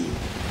ஒன்று.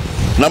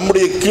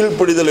 நம்முடைய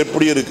கீழ்ப்படிதல்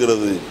எப்படி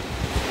இருக்கிறது?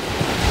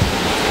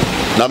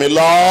 நாம்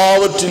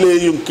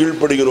எல்லாவற்றிலேயும்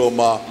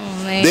கீழ்ப்படுகிறோமா?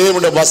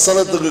 தேவனுடைய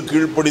வசனத்துக்கு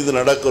கீழ்ப்படிந்து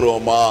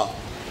நடக்கிறோமா?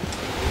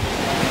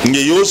 இங்க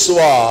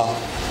யோசுவா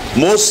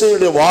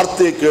மோசேயுடைய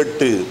வார்த்தையை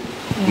கேட்டு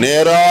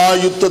நேரா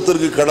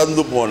யுத்தத்திற்கு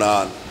கடந்து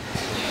போனான்.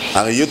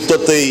 அங்க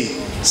யுத்தத்தை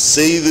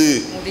செய்து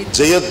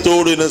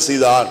ஜெயத்தோடு என்ன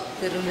செய்தான்?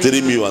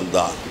 திரும்பி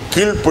வந்தான்.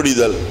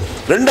 கீழ்ப்படிதல்.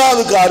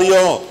 இரண்டாவது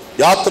காரியம்,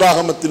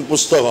 யாத்ராகமத்தின்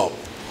புஸ்தகம்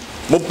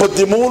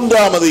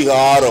 33ஆம்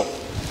அதிகாரம்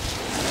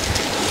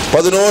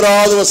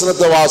 11வது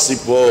வசனத்தை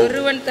வாசிப்போம்.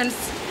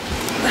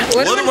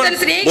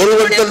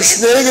 ஒருவன் தன்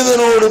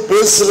சிநேகிதனோடு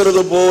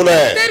பேசுகிறது போல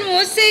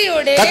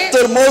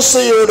கர்த்தர்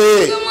மோசேயோடு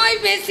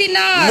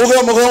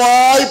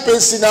முகமுகமாய்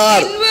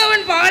பேசினார். பின்பு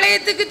அவன்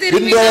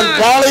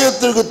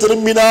பாளையத்திற்கு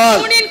திரும்பினான்.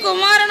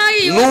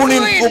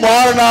 நூனின்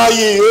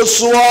குமாரனாகிய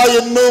யோசுவா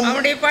என்னும்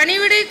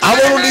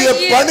அவனுடைய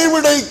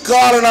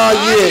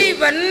பணிவிடைக்காரனாகிய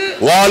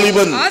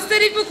வாலிபன்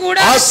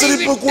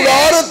ஆசரிப்பு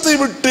கூடாரத்தை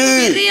விட்டு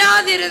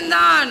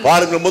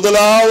பாருங்கள்.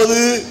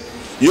 முதலாவது,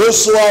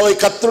 யோசுவாவை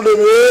கர்த்தருடைய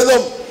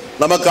வேதம்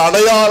நமக்கு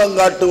அடையாளம்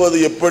காட்டுவது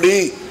எப்படி?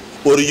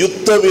 ஒரு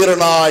யுத்த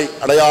வீரனாய்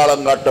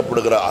அடையாளம்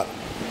காட்டப்படுகிறார்.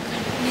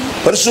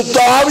 பரிசுத்த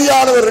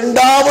ஆவியானவர்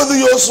இரண்டாவது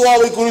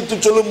யோசுவாவை குறித்து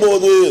சொல்லும்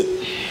போது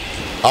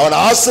அவன்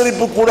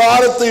ஆசரிப்பு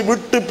கூடாரத்தை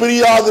விட்டு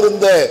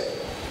பிரியாதிருந்த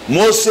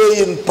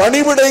மோசேயின்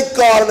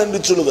பணிவிடைக்காரன் என்று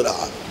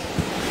சொல்லுகிறார்.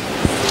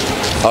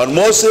 அவன்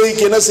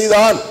மோசேக்கு என்ன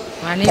செய்தான்?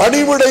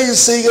 பணிவிடை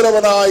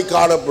செய்கிறவனாய்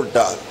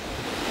காணப்பட்டார்.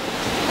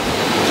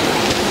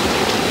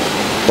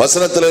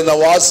 வசனத்தில் என்ன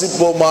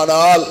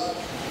வாசிப்போமானால்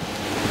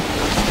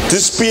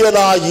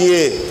திஸ்பியனாகிய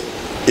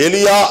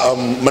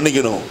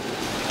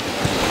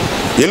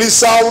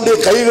எலிசாவுடைய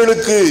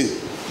கைகளுக்கு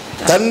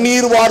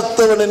தண்ணீர்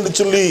வார்த்தவன் என்று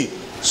சொல்லி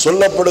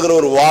சொல்லப்படுகிற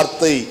ஒரு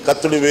வார்த்தை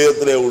கர்த்தருடைய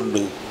வேதத்திலே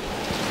உண்டு.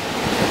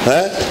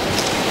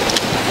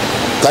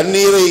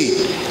 தண்ணீரை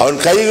அவன்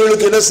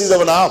கைகளுக்கு என்ன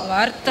செய்தவனா?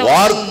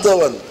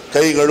 வார்த்தவன்.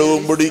 கை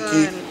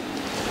கழுவும்படிக்கு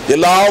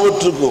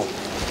எல்லாவற்றுக்கும்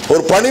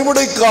ஒரு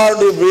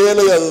பணிமுடைக்காரனுடைய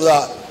வேலை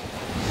அதுதான்.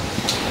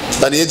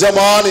 தன்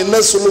எஜமான் என்ன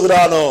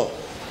சொல்லுகிறானோ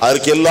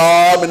அதற்கு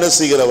எல்லாம் என்ன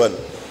செய்கிறவன்,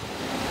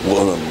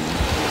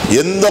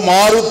 எந்த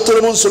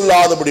மாறுத்தரமும்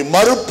சொல்லாதபடி,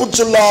 மறுப்பு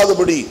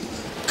சொல்லாதபடி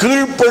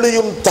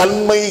கீழ்ப்படியும்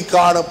தன்மை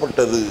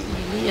காணப்பட்டது.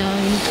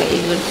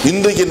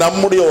 இன்றைக்கு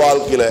நம்முடைய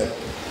வாழ்க்கையில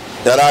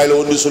யாராயிலும்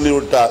ஒன்று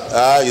சொல்லிவிட்டார்,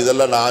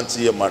 இதெல்லாம் நான்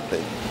செய்ய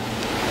மாட்டேன்,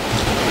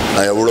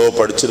 நான் எவ்வளவு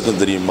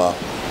படிச்சிருக்கேன் தெரியுமா,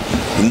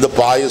 இந்த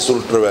பாய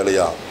சுருட்டுற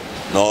வேலையா,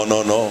 நோ நோ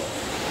நோ,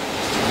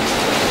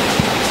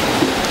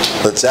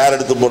 சேர்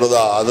எடுத்து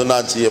போறதா, அது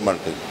நான் செய்ய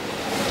மாட்டேன்,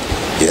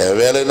 என்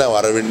வேலைன்னா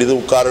வர வேண்டியது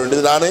உட்கார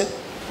வேண்டியது நானே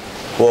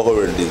போக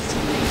வேண்டியது.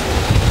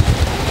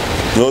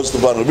 யோசித்து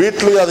பாருங்க.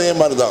 வீட்லயும் அதே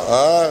மாதிரிதான்.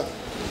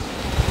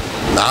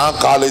 நான்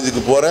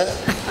காலேஜுக்கு போறேன்,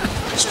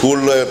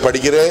 ஸ்கூல்ல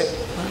படிக்கிறேன்,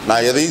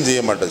 நான் எதையும்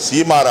செய்ய மாட்டேன்.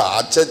 சீமாரா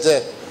அச்சச்ச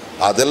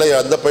அதெல்லாம்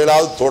எந்த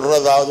பயிலாவது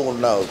தொடர்றதாவது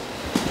ஒன்றாகுது.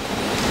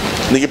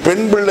 இன்னைக்கு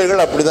பெண்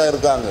பிள்ளைகள் அப்படிதான்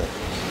இருக்காங்க.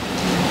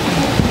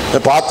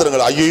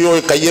 பாத்திரங்கள் ஐயோ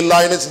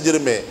கையெல்லாம் என்ன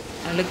செஞ்சிருமே,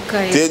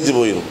 தேஞ்சு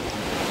போயிடும்.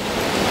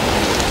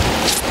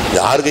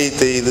 யார் கை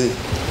தேயுது?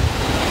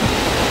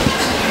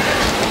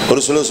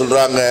 ஒரு சிலர்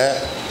சொல்றாங்க,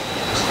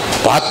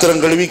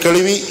 பாத்திரம் கழுவி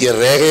கழுவி என்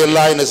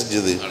ரேகையெல்லாம் என்ன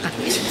செஞ்சது.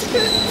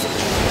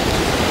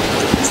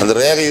 அந்த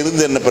ரேகை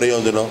இருந்து என்ன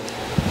பிரயோஜனம்?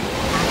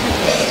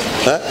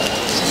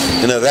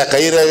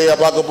 கை ரேகையா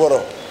பார்க்க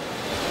போறோம்,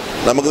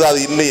 நமக்கு தான்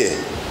அது இல்லையே.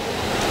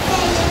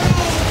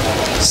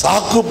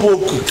 சாக்கு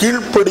போக்கு,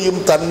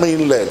 கீழ்ப்படியும் தன்மை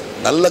இல்லை.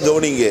 நல்ல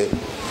கவனிங்க,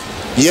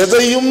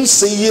 எதையும்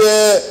செய்ய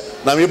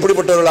நாம்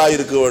எப்படிப்பட்டவர்களாக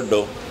இருக்க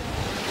வேண்டும்?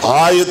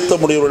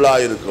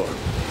 ஆயத்தமுடையவர்களாக இருக்க வேண்டும்.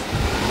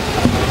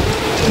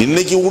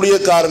 இன்னைக்கு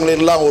ஊழியக்காரங்களை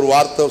எல்லாம் ஒரு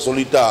வார்த்தை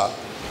சொல்லிட்டா,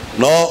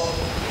 நோ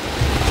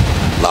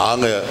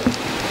நாங்க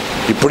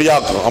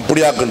இப்படியாக்கும்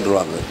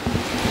அப்படியாக்குன்றாங்க.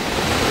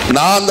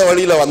 நான் அந்த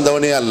வழியில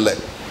வந்தவனே அல்ல.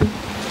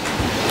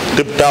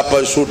 டிப்டாப்பா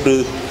ஷூட்டு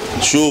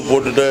ஷூ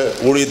போட்டுட்டு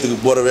ஊழியத்துக்கு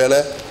போற வேலை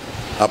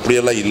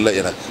அப்படியெல்லாம் இல்லை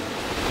எனக்கு.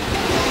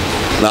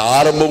 நான்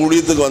ஆரம்ப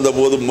ஊழியத்துக்கு வந்த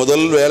போது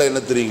முதல் வேலை என்ன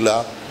தெரியுங்களா?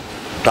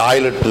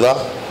 டாய்லெட்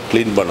தான்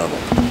கிளீன்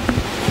பண்ணணும்.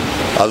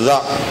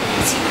 அதுதான்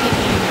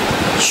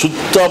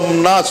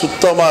சுத்தம்னா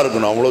சுத்தமா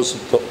இருக்கணும், அவ்வளவு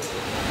சுத்தம்.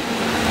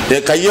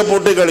 என் கையை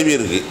போட்டு கழுவி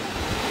இருக்கு,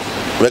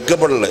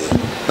 வெட்கப்படலை.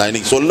 நான்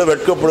இன்னைக்கு சொல்ல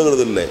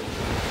வெட்கப்படுகிறது இல்லை.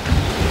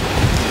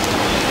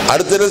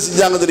 அடுத்த என்ன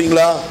செஞ்சாங்க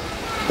தெரியுங்களா?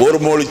 ஒரு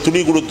மொழி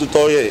துணி கொடுத்து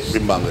தோயை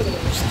அப்படிம்பாங்க.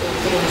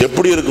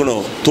 எப்படி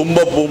இருக்கணும்?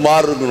 தும்பப்பூ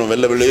மாதிரி இருக்கணும்,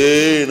 வெள்ளை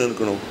வெள்ளேன்னு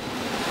இருக்கணும்.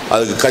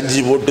 அதுக்கு கஞ்சி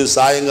போட்டு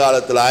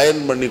சாயங்காலத்தில்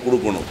அயன் பண்ணி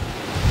கொடுக்கணும்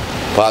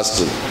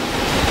பாஸ்டர்.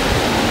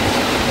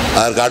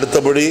 அதற்கு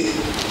அடுத்தபடி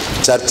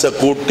சர்ச்சை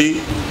கூட்டி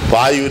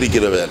பாய்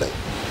விரிக்கிற வேலை.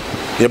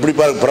 எப்படி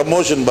பாருங்க,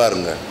 ப்ரமோஷன்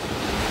பாருங்க,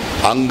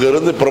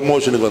 அங்கிருந்து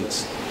ப்ரமோஷனுக்கு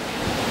வந்துச்சு.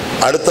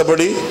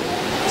 அடுத்தபடி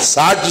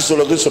சாட்சி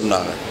சொல்லுக்கு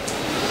சொன்னாங்க,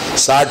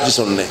 சாட்சி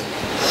சொன்னேன்.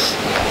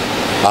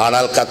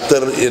 ஆனால்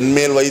கர்த்தர்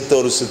என்மேல் வைத்த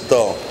ஒரு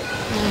சித்தம்,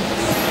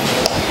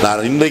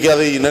 நான் இன்றைக்கு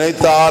அதை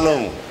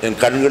நினைத்தாலும்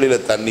என்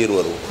கண்களில் தண்ணீர்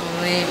வரும்.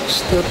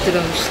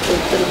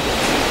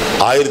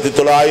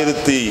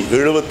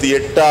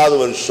 1978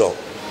 வருஷம்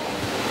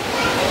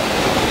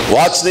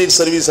வாட்ச் நைட்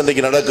சர்வீஸ்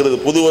அன்றைக்கு நடக்கிறது,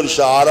 புது வருஷ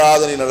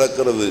ஆராதனை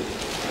நடக்கிறது.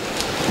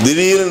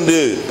 திடீரென்று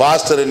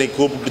பாஸ்டர் என்னை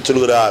கூப்பிட்டு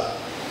சொல்கிறார்,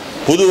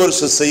 புது வருஷ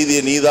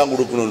செய்தியை நீ தான்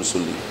கொடுக்கணும்னு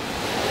சொல்லி.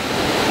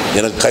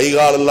 எனக்கு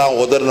கைகாலெல்லாம்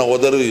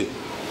உதறு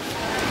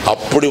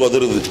அப்படி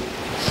உதறுது,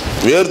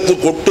 வேர்த்து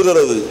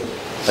கொட்டுகிறது.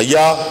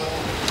 ஐயா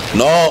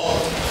நோ,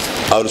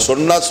 அவர்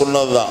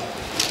சொன்னதுதான்,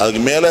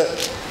 அதுக்கு மேல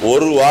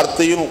ஒரு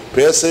வார்த்தையும்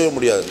பேசவே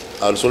முடியாது.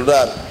 அவர்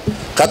சொல்றார்,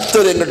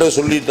 கர்த்தர் என்கிட்ட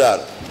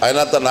சொல்லிட்டார்,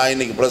 அதனால தான் நான்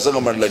இன்னைக்கு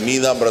பிரசங்கம் பண்ணல, நீ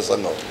தான்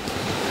பிரசங்கம்.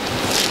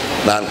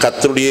 நான்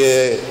கர்த்தருடைய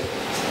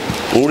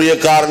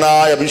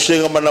ஊழியக்காரனாய்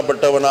அபிஷேகம்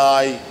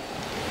பண்ணப்பட்டவனாய்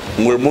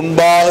உங்கள்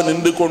முன்பாக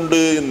நின்று கொண்டு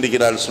இன்றைக்கு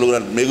நான்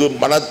சொல்கிறேன், மிகு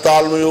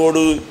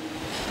மனத்தாழ்மையோடு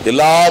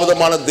எல்லா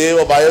விதமான தேவ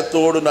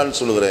பயத்தோடு நான்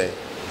சொல்கிறேன்.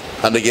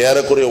 அன்றைக்கு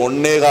ஏறக்குறைய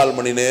 1.25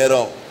 மணி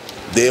நேரம்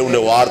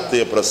தேவனுடைய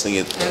வார்த்தையை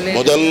பிரசங்கித்தேன்.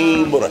 முதல்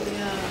முறை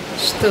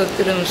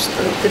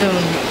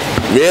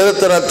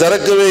வேதத்தை நான்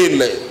திறக்கவே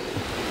இல்லை,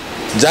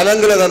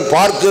 ஜனங்களை நான்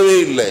பார்க்கவே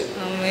இல்லை.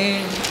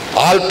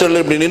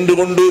 ஆல்டர்ல இப்படி நின்று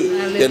கொண்டு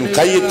என்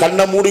கையை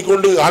கண்ணை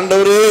மூடிக்கொண்டு,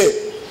 ஆண்டவரே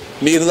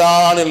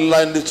நீர்தான்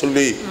எல்லாம் என்று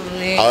சொல்லி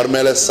அவர்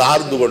மேல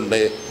சார்ந்து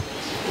கொண்டே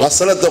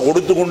வசனத்தை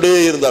கொடுத்து கொண்டே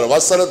இருந்தார்.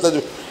 வசனத்தை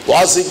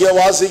வாசிக்க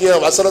வாசிக்க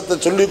வசனத்தை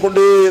சொல்லிக்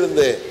கொண்டே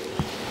இருந்தேன்.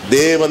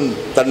 தேவன்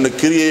தன்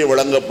கிரியை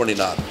வழங்க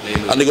பண்ணினார்.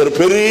 அன்னைக்கு ஒரு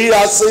பெரிய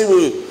அசைவு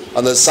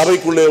அந்த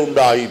சபைக்குள்ளே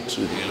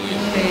உண்டாயிற்று.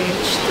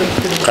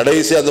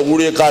 கடைசி அந்த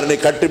ஊழியக்காரனை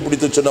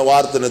கட்டிப்பிடித்து சொன்ன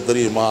வார்த்தை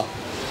தெரியுமா?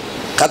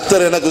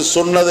 கர்த்தர் எனக்கு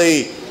சொன்னதை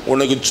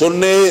உனக்கு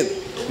சொன்னேன்,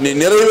 நீ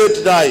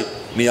நிறைவேற்றினாய்,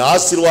 நீ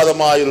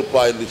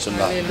ஆசீர்வாதமாயிருப்பாய் என்று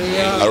சொன்னார்.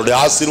 அவருடைய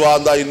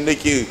ஆசீர்வாதம் தான்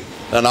இன்னைக்கு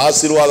நான்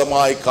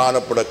ஆசீர்வாதமாய்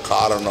காணப்பட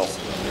காரணம்.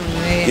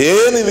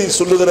 ஏன் இதை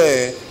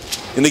சொல்லுகிறேன்?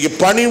 இன்னைக்கு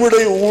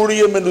பணிவிடை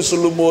ஊழியம் என்று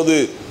சொல்லும் போது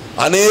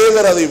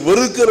அநேகர் அதை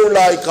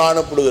வெறுக்கிறவர்களாய்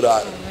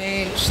காணப்படுகிறார்.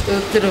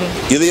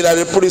 இதை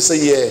நான் எப்படி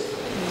செய்ய?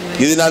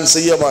 இதை நான்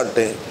செய்ய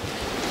மாட்டேன்,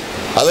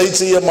 அதை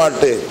செய்ய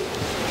மாட்டேன்.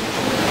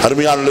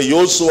 அருமையான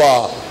யோசுவா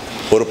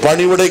ஒரு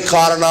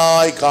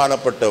பணிவிடைக்காரனாய்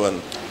காணப்பட்டவன்.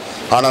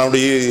 ஆனால்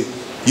அவனுடைய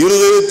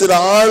இருதயத்தின்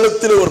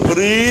ஆழத்தில் ஒரு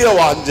பெரிய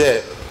வாஞ்ச.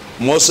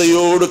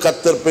 மோசையோடு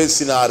கர்த்தர்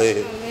பேசினாரே,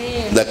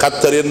 இந்த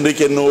கர்த்தர்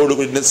என்றைக்கு என்னோடு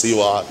என்ன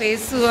செய்வார்?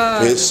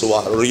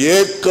 பேசுவார். ஒரு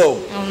ஏக்கம்,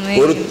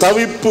 ஒரு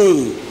தவிப்பு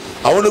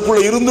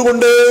அவனுக்குள்ள இருந்து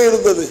கொண்டே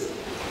இருந்தது.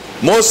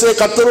 மோசே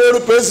கர்த்தரோடு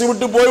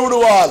பேசிவிட்டு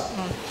போய்விடுவார்,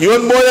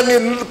 இவன் போய் அங்கே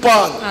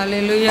நிற்பான்.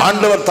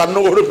 ஆண்டவர்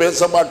தன்னோடு பேச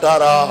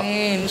மாட்டாரா?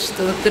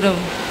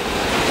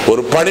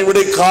 ஒரு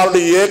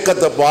பணிவிடைக்காரனுடைய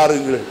ஏக்கத்தை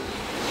பாருங்கள்.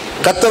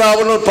 கர்த்தர்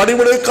அவன் ஒரு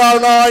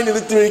பணிவிடைக்காரனாய்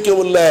நிறுத்தி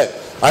வைக்கவில்லை.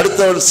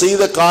 அடுத்தவன்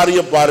செய்த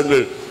காரியம்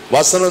பாருங்கள்.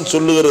 வசனம்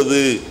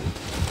சொல்லுகிறது,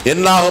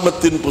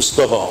 என்னாகமத்தின்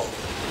புஸ்தகம்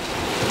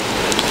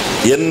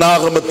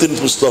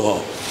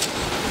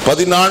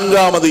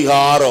 14ஆம்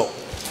அதிகாரம்,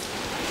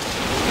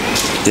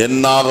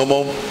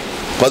 என்னாகமம்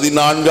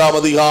 14ஆம்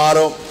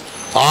அதிகாரம்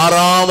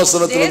 6ஆம்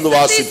வசனத்திலிருந்து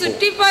வாசிப்போம்.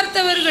 சுற்றி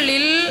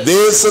பார்த்தவர்களில்,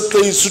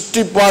 தேசத்தை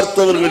சுற்றி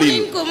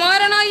பார்த்தவர்களில்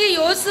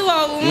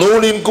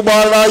நூனின்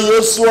குமாரனாகிய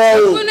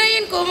யோசுவாவும்,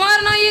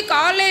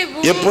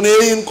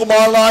 எப்புன்னேயின்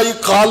குமாரனாகிய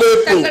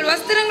காலேபும் தங்கள்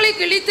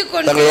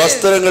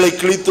வஸ்திரங்களை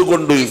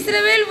கிழித்துக்கொண்டு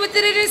இஸ்ரவேல்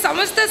புத்திரரின்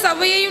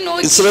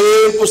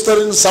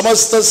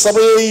சமஸ்த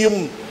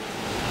சபையையும்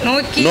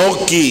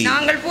நோக்கி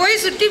நாங்கள்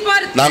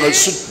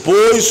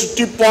போய்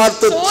சுற்றி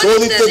பார்த்த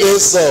சோதித்த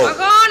தேசம்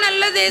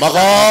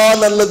மகா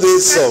நல்ல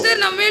தேசம்,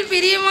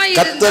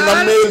 கர்த்தர்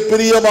நம்மேல்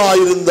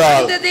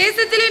பிரியமாயிருந்தால் அந்த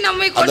தேசத்திலே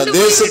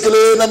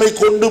நம்மை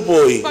கொண்டு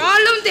போய்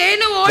பாலும்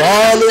தேனும்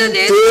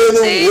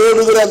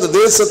ஓடுகிற அந்த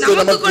தேசத்தை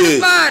நமக்கு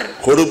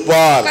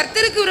கொடுப்பார்.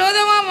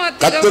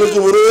 கர்த்தருக்கு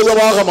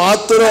விரோதமாக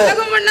மாத்திரம்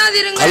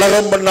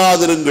கலகம்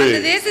பண்ணாதிருங்கள்.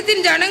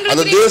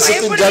 அந்த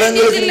தேசத்தின்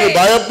ஜனங்களுக்கு நீங்கள்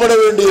பயப்பட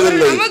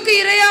வேண்டியதில்லை.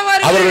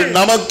 அவர்கள்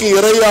நமக்கு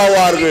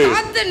இரையாவார்கள்.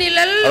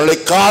 அவர்களை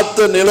காத்த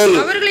நிழல்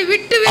அவர்களை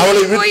விட்டு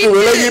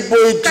விலகி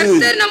போயிற்று.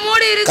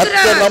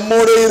 கர்த்தர்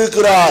நம்மோடு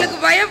இருக்கிறார்,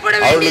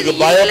 அவர்களுக்கு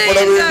பயப்பட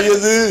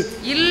வேண்டியது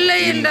இல்லை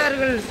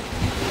என்றார்கள்.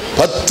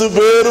 10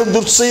 பேரும்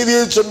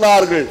துர்செய்தியை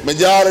சொன்னார்கள்,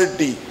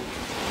 மெஜாரிட்டி.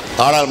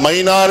 ஆனால்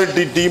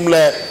மைனாரிட்டி டீம்ல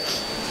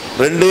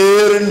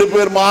 2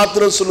 பேர்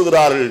மாத்திரம்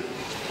சொல்லுகிறார்கள்,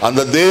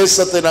 அந்த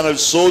தேசத்தை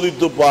நாங்கள்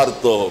சோதித்து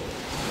பார்த்தோம்,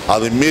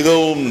 அது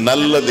மிகவும்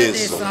நல்ல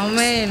தேசம்,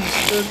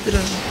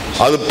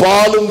 அது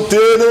பாலும்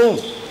தேனும்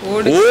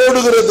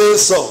ஓடுகிற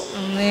தேசம்.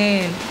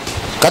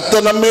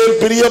 கர்த்தர் நம்மேல்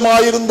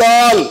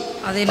பிரியமாயிருந்தால்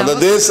அந்த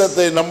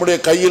தேசத்தை நம்முடைய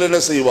கையில் என்ன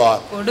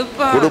செய்வார்?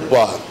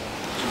 கொடுப்பார்.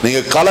 நீங்க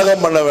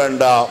கலகம் பண்ண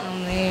வேண்டாம்.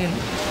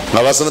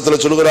 வசனத்துல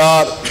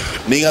சொல்லுகிறார்,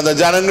 நீங்க அந்த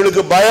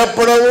ஜனங்களுக்கு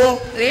பயப்படவும்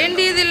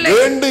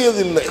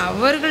வேண்டியதில்லை.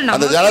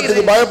 அந்த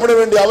ஜனத்துக்கு பயப்பட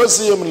வேண்டிய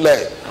அவசியம் இல்லை.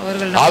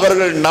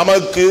 அவர்கள்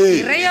நமக்கு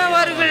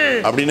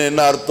அப்படின்னு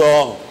என்ன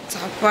அர்த்தம்?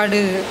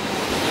 சாப்பாடு.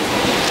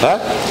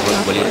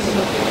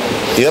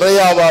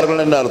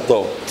 இரையாவார்கள் என்ன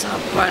அர்த்தம்?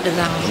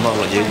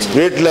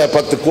 வீட்டுல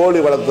 10 கோழி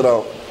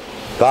வளர்த்துறோம்,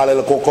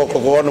 காலையில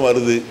கொக்கோன்னு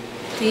வருது,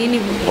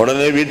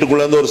 உடனே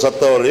வீட்டுக்குள்ள இருந்து ஒரு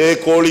சத்தம் வரும், ஏ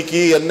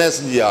கோழிக்கு என்ன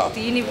செஞ்சியா?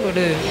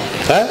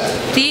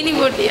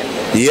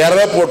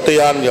 இறை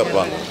போட்டியான்னு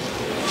கேட்பாங்க.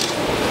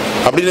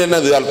 அப்படின்னு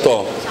என்னது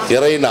அர்த்தம்?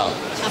 இறைனா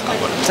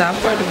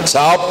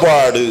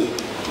சாப்பாடு.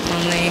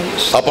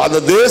 அப்ப அந்த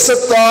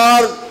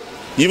தேசத்தார்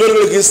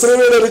இவர்களுக்கு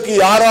இஸ்ரவேலருக்கு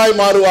யாராய்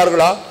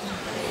மாறுவார்களா?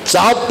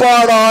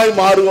 சாப்பாடாய்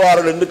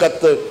மாறுவார்கள் என்று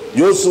கர்த்தர்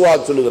யோசுவா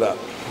சொல்லுகிறார்.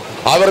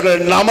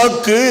 அவர்கள்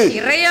நமக்கு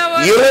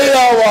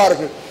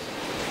இரையாவார்கள்.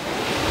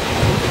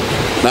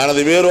 நான்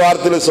அதை வேறு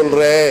வார்த்தையில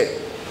சொல்றேன்.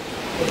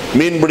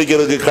 மீன்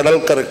பிடிக்கிறதுக்கு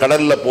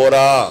கடல்ல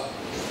போறா,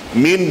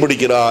 மீன்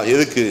பிடிக்கிறான்.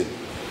 எதுக்கு?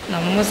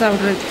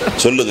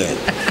 சொல்லுங்க,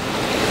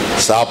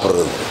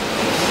 சாப்பிடுறது.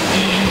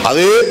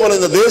 அதே போல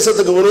இந்த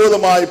தேசத்துக்கு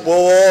விரோதமாய்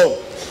போவோம்,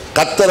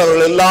 கர்த்தர்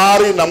அவர்கள்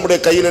எல்லாரையும் நம்முடைய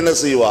கையில் என்ன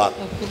செய்வார்?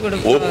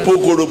 ஒப்பு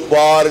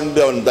கொடுப்பார் என்று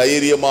அவன்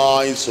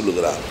தைரியமாய்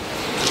சொல்லுகிறார்.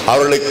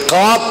 அவர்களை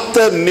காத்த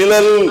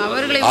நிழல்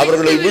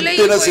அவர்களை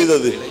விட்டு என்ன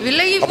செய்தது?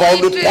 அப்ப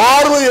அவருடைய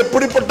பார்வை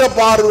எப்படிப்பட்ட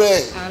பார்வை?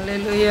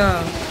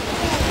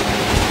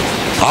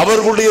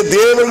 அவர்களுடைய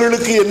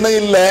தேவர்களுக்கு என்ன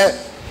இல்லை?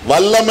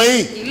 வல்லமை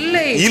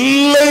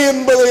இல்லை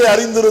என்பதை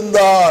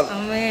அறிந்திருந்தால்,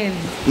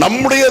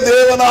 நம்முடைய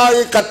தேவனாய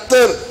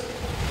கர்த்தர்,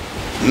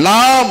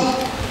 நாம்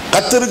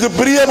கர்த்தருக்கு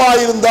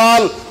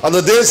பிரியமாயிருந்தால் அந்த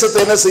தேசத்தை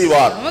என்ன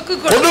செய்வார்?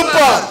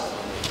 கொடுப்பார்.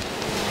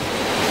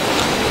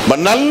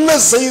 நல்ல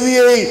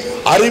செய்தியை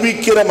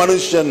அறிவிக்கிற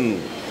மனுஷன்.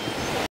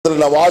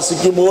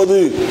 வாசிக்கும் போது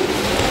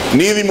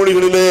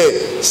நீதிமொழிகளிலே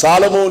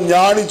சாலமோன்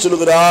ஞானி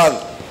சொல்கிறான்,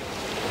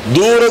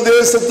 தூர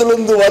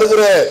தேசத்திலிருந்து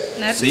வருகிற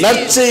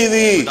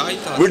நற்செய்தி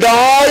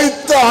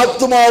விடாய்த்த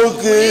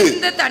ஆத்துமாவுக்கு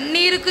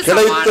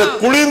கிடைத்த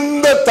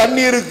குளிர்ந்த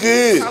தண்ணீருக்கு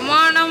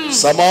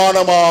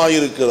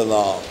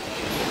சமானமாயிருக்கிறதா.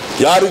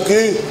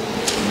 யாருக்கு?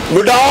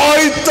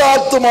 விடாய்த்த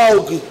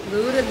ஆத்துமாவுக்கு.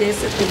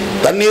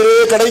 தண்ணீரே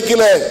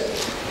கிடைக்கல,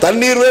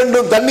 தண்ணீர்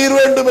வேண்டும் தண்ணீர்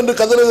வேண்டும் என்று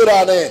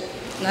கதறுகிறானே.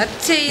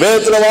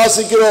 வேதத்துல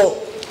வாசிக்கிறோம்,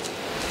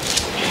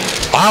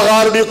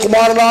 ஆகாருடைய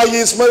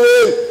குமாரனாகிய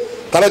இஸ்மவேல்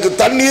தனக்கு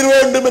தண்ணீர்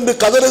வேண்டும் என்று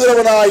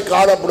கதறுகிறவனாய்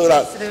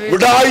காணப்படுகிறார்.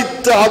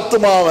 விடாய்த்த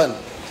ஆத்துமாவன்.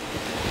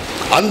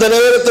 அந்த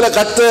நேரத்தில்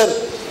கர்த்தர்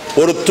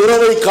ஒரு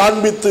துறவை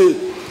காண்பித்து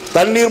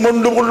தண்ணீர்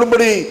மொண்டு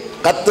கொள்ளும்படி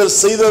கர்த்தர்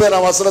செய்ததை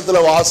நாம்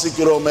வசனத்தில்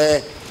வாசிக்கிறோமே.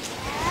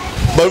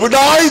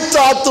 விடாய்த்த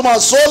ஆத்துமா,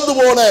 சோர்ந்து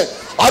போன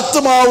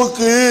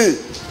ஆத்துமாவுக்கு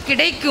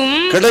கிடைக்கும்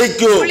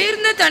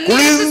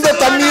குளிர்ந்த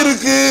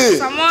தண்ணீருக்கு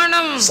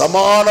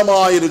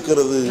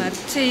சமானமாயிருக்கிறது.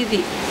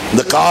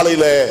 இந்த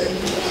காலையில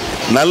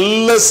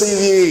நல்ல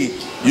செய்தியை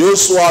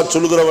யோசுவா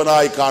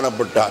சொல்கிறவனாய்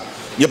காணப்பட்டார்.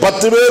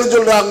 10 பேர்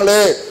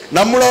சொல்றாங்களே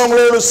நம்மளும்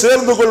அவங்களோடு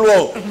சேர்ந்து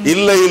கொள்வோம்.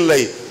 இல்லை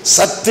இல்லை,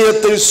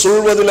 சத்தியத்தை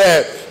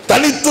சொல்வதில்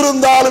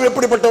தனித்திருந்தாலும்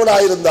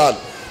எப்படிப்பட்டவனாயிருந்தால்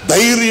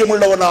தைரியம்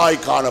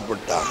உள்ளவனாய்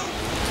காணப்பட்டார்.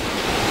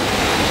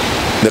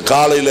 இந்த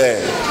காலையில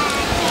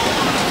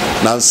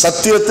நான்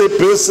சத்தியத்தை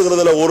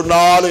பேசுகிறதுல ஒரு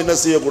நாள் என்ன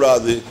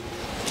செய்யக்கூடாது,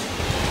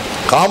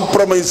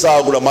 காம்ப்ரமைஸ்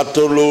ஆகக்கூடாது.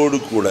 மற்றவர்களோடு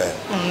கூட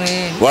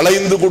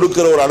வளைந்து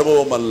கொடுக்கிற ஒரு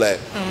அனுபவம் அல்ல,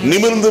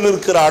 நிமிர்ந்து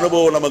நிற்கிற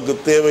அனுபவம் நமக்கு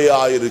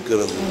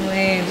தேவையாயிருக்கிறது.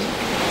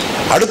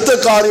 அடுத்த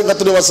காரியம்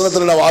கர்த்தருடைய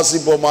வசனத்தில்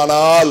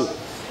வாசிப்போமானால்,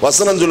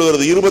 வசனம்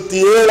சொல்லுகிறது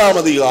 27ஆம்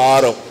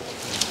அதிகாரம்,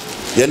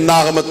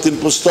 என்னாகமத்தின்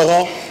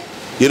புஸ்தகம்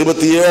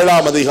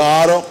 27ஆம்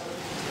அதிகாரம்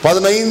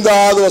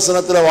 15வது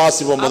வசனத்துல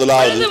வாசிப்போம்.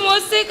 முதலாவது,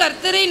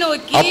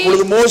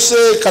 அப்பொழுது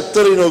மோசே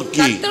கர்த்தரை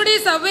நோக்கி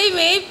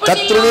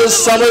கர்த்தருடைய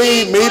சபை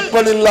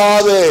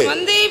மேய்ப்பனில்லாத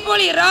மந்தையை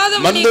போல்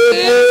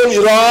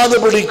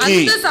இராதபடிக்கு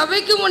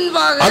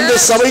அந்த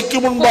சபைக்கு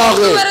முன்பாக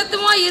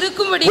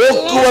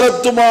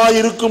போக்குவரத்துமாய்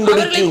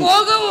இருக்கும்படிக்கு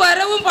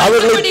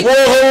அவர்களை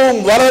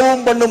போகவும்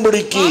வரவும்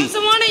பண்ணும்படிக்கு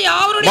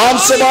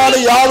மாம்சமான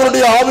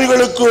யாவருடைய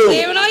ஆவிகளுக்கும்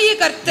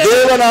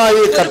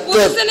தேவனாகிய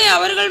கர்த்தர்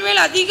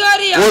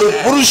ஒரு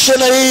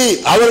புருஷனை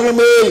அவர்கள்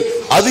மேல்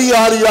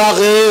அதிகாரியாக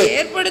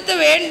ஏற்படுத்த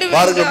வேண்டும்.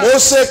 பாருங்க,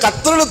 மோசே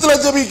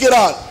கர்த்தரிடத்தில்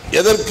ஜெபிக்கிறார்.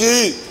 எதற்கு?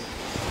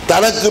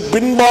 தனக்கு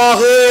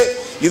பின்பாக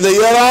இந்த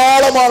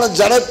ஏராளமான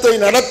ஜனத்தை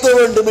நடத்த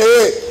வேண்டுமே.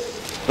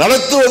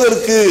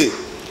 நடத்துவதற்கு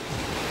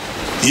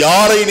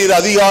யாரை நீர்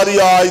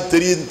அதிகாரியாய்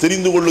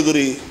தெரிந்து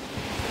கொள்ளுகிறீர்?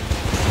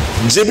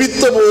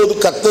 ஜெபித்த போது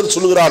கர்த்தர்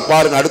சொல்கிறார்.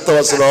 பாருங்க அடுத்த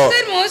வசனம்,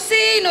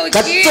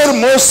 கர்த்தர்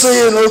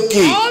மோசேயை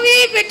நோக்கி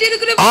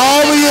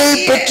ஆவியை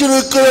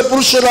பெற்றிருக்கிற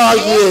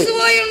புருஷனாகிய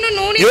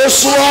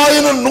யோசுவா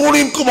என்னும்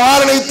நூனின்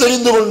குமாரனை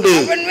தெரிந்து கொண்டு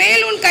அவன்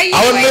மேல் உன்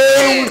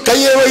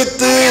கையை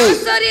வைத்து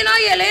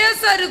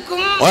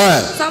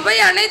சபை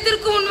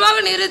அனைத்திற்கும் முன்பாக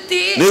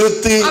நிறுத்தி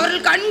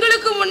அவர்கள்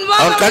கண்களுக்கு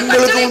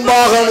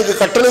முன்பாக அவனுக்கு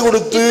கட்டளை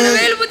கொடுத்து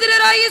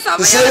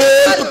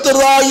இஸ்ரவேல்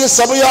புத்திரராகிய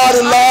சபையார்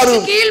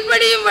எல்லாரும்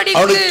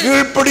அவனுக்கு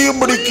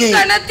கீழ்ப்படியும்படிக்கு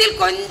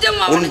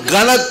உன்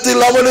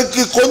கணத்தில்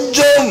அவனுக்கு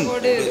கொஞ்சம்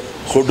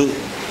கொடு.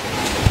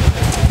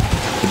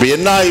 இப்ப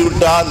என்ன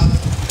ஆகிவிட்டான்?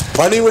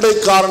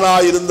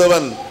 பணிவிடைக்காரனாய்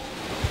இருந்தவன்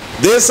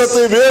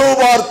தேசத்தை வேவு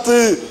பார்த்து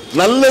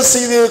நல்ல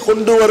செய்தியை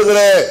கொண்டு வருகிற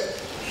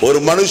ஒரு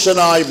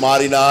மனுஷனாய்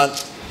மாறினான்.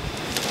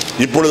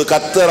 இப்பொழுது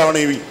கர்த்தர்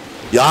அவனை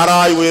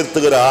யாராய்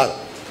உயர்த்துகிறார்?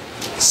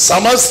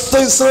 சமஸ்த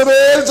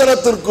இஸ்ரவேல்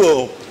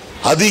ஜனத்திற்கும்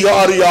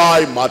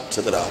அதிகாரியாய்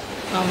மாற்றுகிறார்.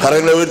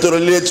 கரங்களை உயர்த்தி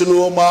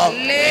சொல்லுவோமா?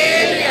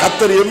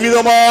 கர்த்தர்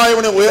எவ்விதமாய்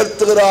அவனை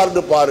உயர்த்துகிறார்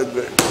என்று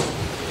பாருங்கள்.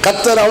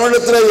 கர்த்தர்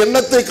அவனிடத்தில்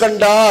எண்ணத்தை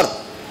கண்டார்.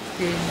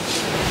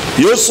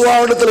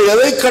 யோசுவாவிடத்தில்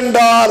எதை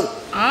கண்டார்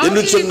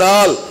என்று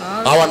சொன்னால்,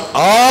 அவன்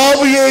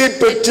ஆவியை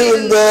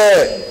பெற்றிருந்த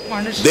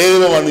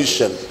தேவ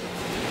மனுஷன்.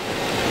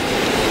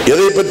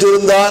 எதை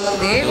பெற்றிருந்தான்?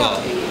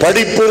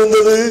 படிப்பு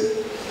இருந்தது,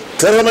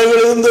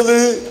 திறமைகள் இருந்தது,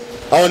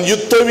 அவன்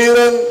யுத்த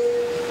வீரன்,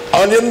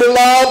 அவன்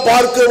என்றெல்லாம்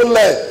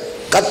பார்க்கவில்லை.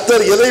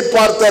 கர்த்தர் எதை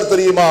பார்த்தார்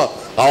தெரியுமா?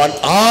 அவன்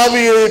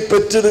ஆவியை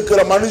பெற்றிருக்கிற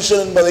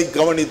மனுஷன் என்பதை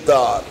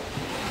கவனித்தார்.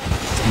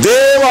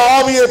 தேவ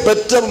ஆவியை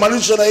பெற்ற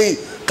மனுஷனை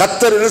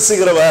கர்த்தர் என்ன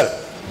செய்கிறவர்?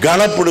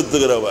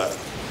 கனப்படுத்துகிறவர்.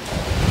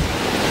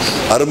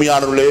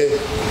 அருமையானவர்களே,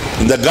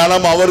 இந்த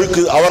கனம்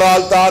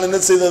அவரால் தான் என்ன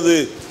செய்தது?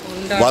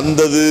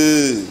 வந்தது.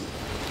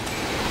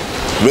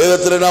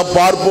 வேதத்தில் நாம்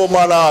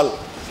பார்ப்போமானால்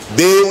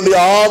தேவனுடைய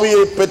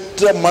ஆவியை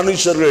பெற்ற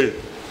மனுஷர்கள்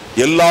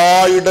எல்லா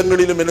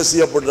இடங்களிலும் என்ன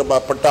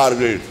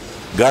செய்யப்பட்டார்கள்?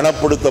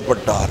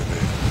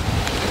 கனப்படுத்தப்பட்டார்கள்.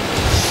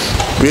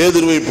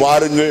 பேதுருவை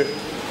பாருங்கள்,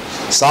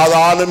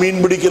 சாதாரண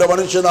மீன் பிடிக்கிற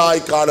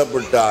மனுஷனாய்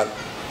காணப்பட்டார்.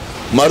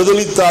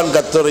 மறுதலித்தான்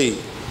கர்த்தரை.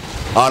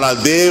 ஆனால்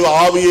தேவ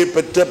ஆவியை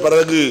பெற்ற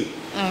பிறகு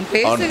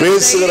அவன்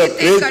பேசுகிற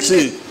பேச்சு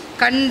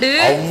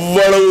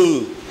அவ்வளவு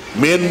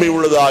மேன்மை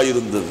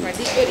உள்ளதாயிருந்தது.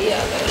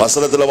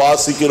 வசனத்துல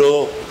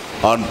வாசிக்கிறோம்,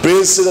 அவன்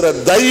பேசுகிற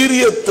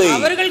தைரியத்தை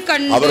அவர்கள்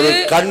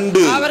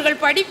கண்டு அவர்கள்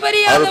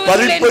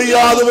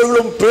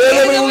படிப்பறியாதவர்களும்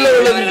பேரவை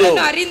உள்ளவர்களும்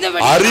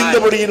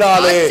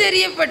அறிந்தபடியினாலே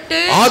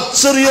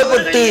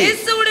ஆச்சரியப்பட்டு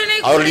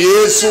அவர்கள்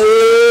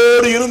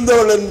இயேசுவோடு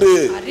இருந்தவள் என்று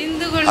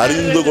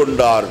அறிந்து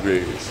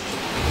கொண்டார்கள்.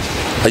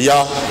 ஐயா,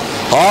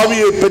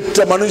 ஆவியை பெற்ற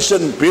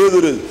மனுஷன்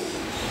பேதுரு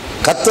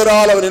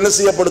கர்த்தரால் அவன் என்ன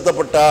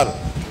செய்யப்படுத்தப்பட்டார்?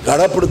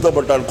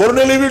 கனப்படுத்தப்பட்டான்.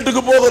 கொர்நேலிய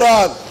வீட்டுக்கு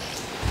போகிறான்.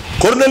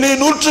 கொர்நேலிய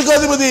 100க்கு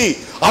அதிபதி.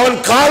 அவன்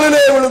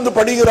காலிலே விழுந்து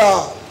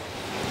பணிகிறான்.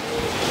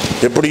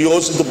 எப்படி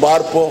யோசித்து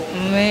பார்ப்போம்.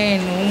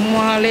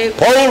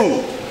 பவுல்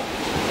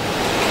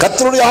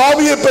கர்த்தருடைய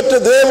ஆவியை பெற்ற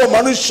தேவ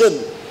மனுஷன்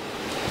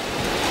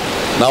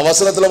நான்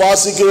வசனத்துல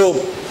வாசிக்கிறோம்,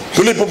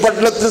 பிலிப்பு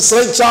பட்டணத்தில்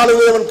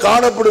சிறைச்சாலையில் அவன்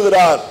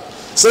காணப்படுகிறார்.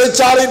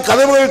 சிறைச்சாலையின்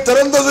கதவுகள்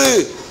திறந்தது.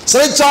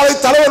 சிறைச்சாலை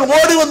தலைவர்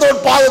ஓடி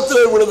வந்தவன்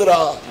பாதத்தில்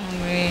விழுகிறார்.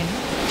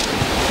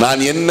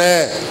 நான் என்ன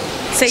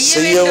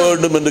செய்ய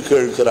வேண்டும் என்று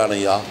கேட்கிறான்.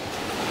 ஐயா,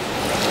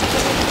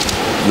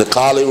 இந்த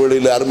காலை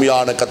வேளையில்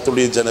அருமையான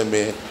கர்த்தருடைய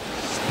ஜனமே,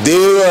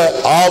 தேவ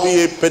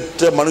ஆவியை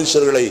பெற்ற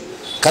மனுஷர்களை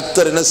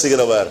கர்த்தர் என்ன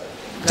செய்கிறவர்?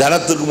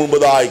 ஜனத்திற்கு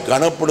முன்பதாய்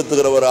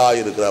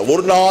கனப்படுத்துகிறவராய் இருக்கிறார்.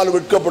 ஒரு நாள்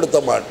வெட்கப்படுத்த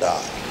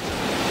மாட்டார்.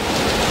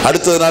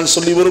 அடுத்தது நான்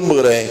சொல்லி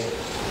விரும்புகிறேன்,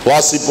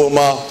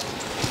 வாசிப்போமா?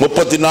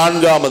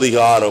 34ஆம்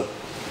அதிகாரம்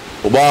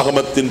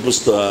உபாகமத்தின்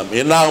புஸ்தகம்,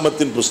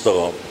 என்னாகமத்தின்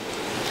புஸ்தகம்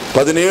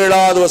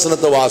 17வது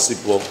வசனத்தை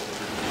வாசிப்போம்.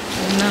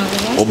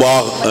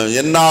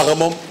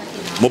 என்னாகமம்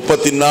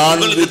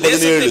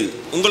 34:17.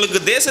 உங்களுக்கு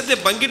தேசத்தை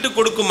பங்கிட்டு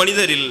கொடுக்கும்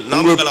மனிதரில்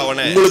நாமங்களாவன.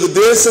 உங்களுக்கு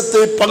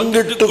தேசத்தை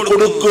பங்கிட்டு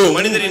கொடுக்கும்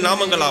மனிதரின்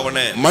நாமங்களாவன.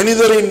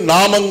 மனிதரின்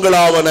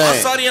நாமங்களாவன.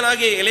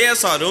 ஆசாரியனாகிய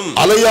எலியாசாரும்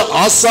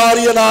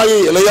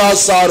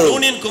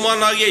நூனின்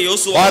குமாரனாகிய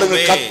யோசுவா.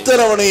 பாருங்கள்,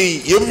 கர்த்தர் அவனை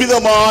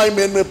எவ்விதமாய்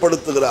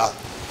மேன்மைப்படுத்துகிறார்.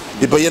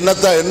 இப்ப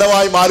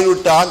என்னவாய்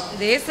மாறிவிட்டான்?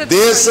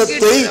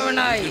 தேசத்தை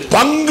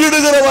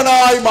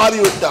பங்கிடுகிறவனாய்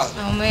மாறிவிட்டான்.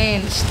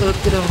 ஆமென்,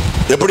 ஸ்தோத்திரம்.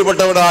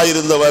 எப்படிப்பட்டவனாய்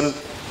இருந்தவன்?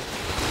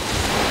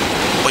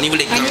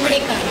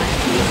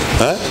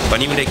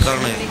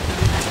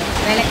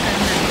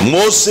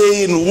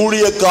 மோசேயின்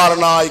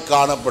ஊழியக்காரனாய்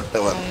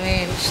காணப்பட்டவன்.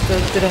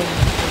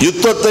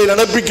 யுத்தத்தை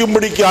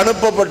நடப்பிக்கும்படிக்கு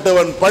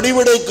அனுப்பப்பட்டவன்,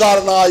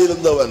 பணிவிடைக்காரனாய்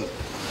இருந்தவன்.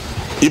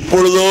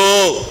 இப்பொழுதோ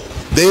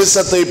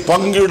தேசத்தை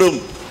பங்கிடும்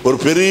ஒரு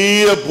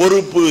பெரிய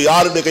பொறுப்பு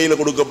யாருடைய கையில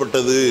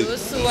கொடுக்கப்பட்டது?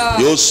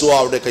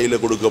 யோசுவாவுடைய கையில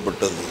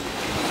கொடுக்கப்பட்டது.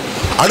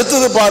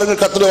 அடுத்தது பாருங்க,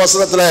 கர்த்தருடைய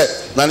வசனத்துல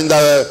நான் இந்த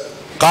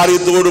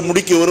காரியத்தோடு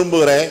முடிக்க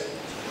விரும்புகிறேன்.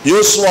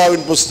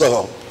 யோசுவாவின்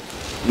புஸ்தகம்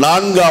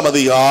 4ஆம்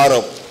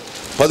அதிகாரம்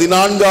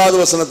 14வது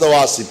வசனத்தை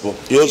வாசிப்போம்.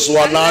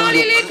 யோசுவா 4.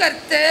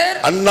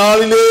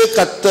 அந்நாளிலே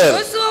கர்த்தர்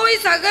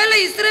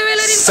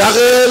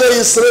சகல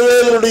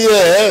இஸ்ரவேலருடைய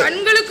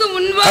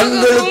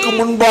கண்களுக்கு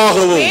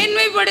முன்பாகவும்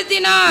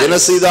என்ன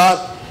செய்தார்?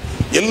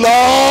 எல்லா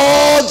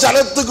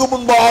ஜனத்துக்கு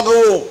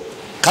முன்பாகவும்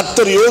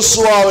கர்த்தர்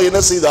யோசுவாவை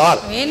என்ன செய்தார்?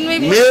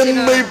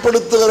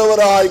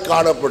 மேன்மைப்படுத்துகிறவராய்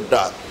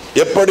காணப்பட்டார்.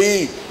 எப்படி?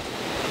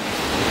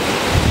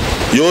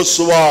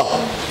 யோசுவா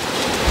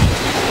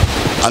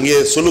அங்கே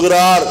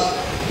சொல்லுகிறார்,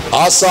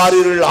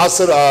 ஆசாரியர்கள்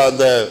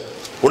அந்த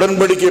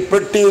உடன்படிக்கை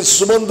பெட்டியை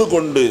சுமந்து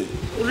கொண்டு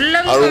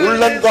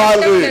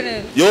உள்ளங்கால்கள்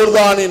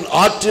யோர்தானின்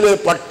ஆற்றிலே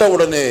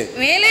பட்டவுடனே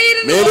மேலே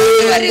இருந்து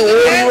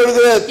ஓடி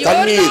வருகிற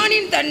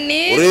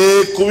தண்ணீர் ஒரே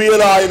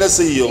குவியலாய் என்ன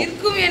செய்யும்?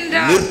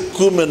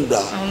 நிற்கும்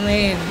என்றார்.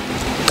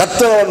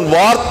 கர்த்தர் அவன்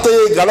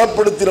வார்த்தையை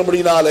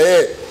கனப்படுத்தினபடினாலே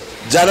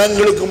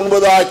ஜனங்களுக்கு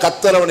முன்பதாய்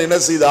கர்த்தர் அவன் என்ன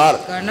செய்தார்?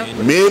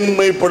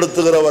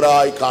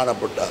 மேன்மைப்படுத்துகிறவராய்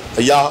காணப்பட்டார்.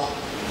 ஐயா,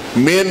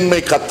 மேன்மை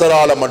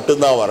கர்த்தரால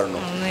மட்டும்தான்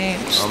வரணும்.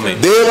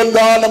 தேவன்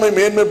தான் நம்மை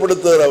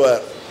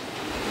மேன்மைப்படுத்துகிறவர்.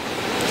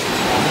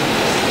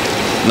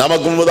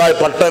 நமக்கு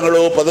முன்பதாய்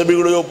பட்டங்களோ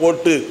பதவிகளோ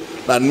போட்டு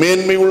நான்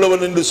மேன்மை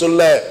உள்ளவன் என்று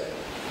சொல்ல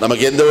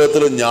நமக்கு எந்த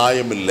விதத்திலும்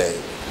நியாயம் இல்லை.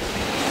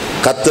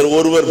 கர்த்தர்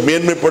ஒருவர்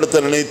மேன்மைப்படுத்த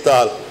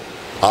நினைத்தால்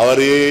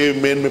அவரே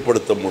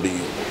மேன்மைப்படுத்த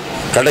முடியும்.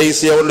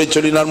 கடைசி அவர்களை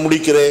சொல்லி நான்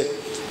முடிக்கிறேன்.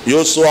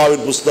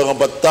 யோசுவாவின்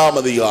புஸ்தகம் 10ஆம்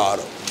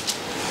அதிகாரம்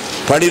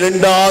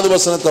 12வது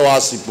வசனத்தை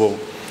வாசிப்போம்.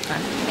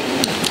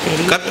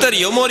 கர்த்தர்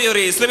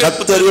எமோரியரை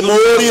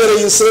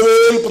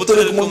இஸ்ரவேல்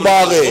புத்திரருக்கு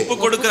முன்பாக ஒப்பு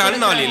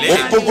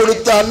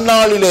கொடுத்த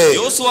அந்நாளிலே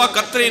யோசுவா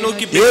கர்த்தரை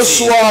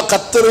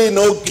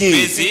நோக்கி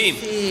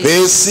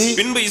பேசி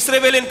பின்பு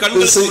இஸ்ரவேலின்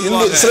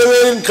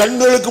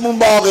கண்களுக்கு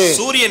முன்பாக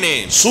சூரியனே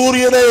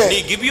நீ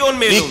கிபியோன்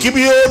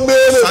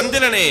மேலும்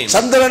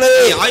சந்திரனே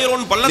நீ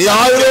ஆயிரோன்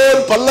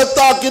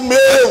பள்ளத்தாக்கின்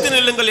மேலும்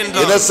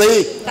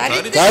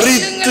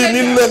தரித்து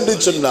நில் என்று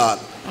சொன்னார்.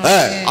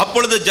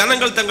 அப்பொழுது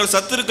ஜனங்கள் தங்கள்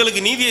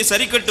சத்துருக்களுக்கு நீதியை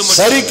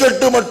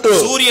சரிக்கட்டு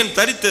மட்டும் சூரியன்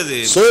தரித்தது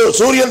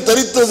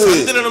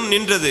சந்திரனும்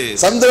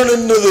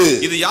நின்றது.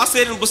 இது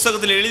யாசேரின்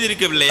புத்தகத்தில்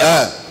எழுதியிருக்கவில்லையா?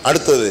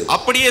 அடுத்தது,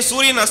 அப்படியே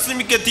சூரியன்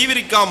அஸ்தமிக்க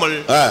தீவிரிக்காமல்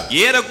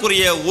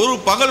ஏறக்குறைய ஒரு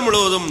பகல்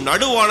முழுவதும்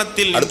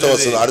நடுவானத்தில்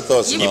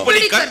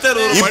இப்படி கர்த்தர்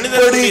ஒரு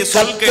மனிதனுடைய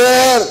சொல்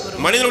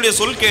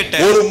கேட்ட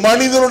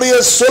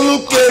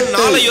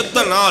நாளை ஒத்த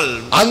நாள்,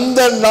 அந்த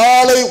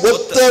நாளை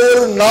ஒத்த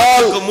ஒரு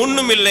நாள்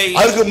முன்னும் இல்லை,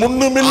 அதுக்கு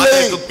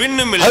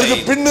பின்னும் இல்லை.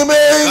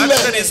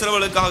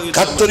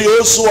 கர்த்தர்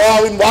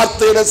யோசுவாவின்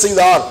வார்த்தையை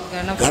செய்தார்,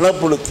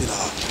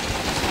 கனப்படுத்தினார்.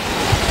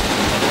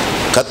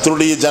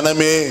 கர்த்தருடைய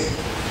ஜனமே,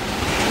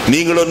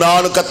 நீங்களும்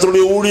நானும்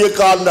கர்த்தருடைய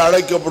ஊழியக்காரன்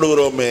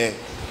அழைக்கப்படுகிறோமே.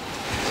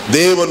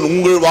 தேவன்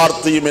உங்கள்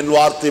வார்த்தையும் என்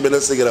வார்த்தையும் என்ன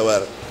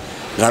செய்கிறவர்?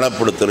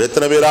 கனப்படுத்துகிறார்.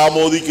 எத்தனை பேர்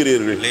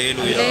ஆமோதிக்கிறீர்கள்?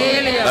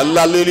 நல்ல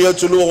அல்லேலூயா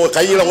சொல்லுவோம்.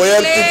 கையில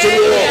உயர்த்தி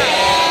சொல்லுவோம்.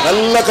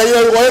 நல்ல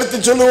கையை உயர்த்தி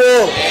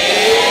சொல்லுவோம்.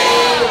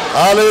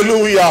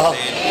 அல்லேலூயா.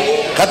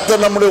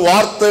 கர்த்தர் நம்முடைய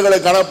வார்த்தைகளை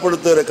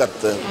கனப்படுத்துகிற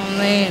கர்த்தர்.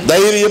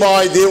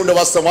 தைரியமாய் தேவனுடைய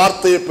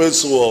வார்த்தையை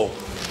பேசுவோம்.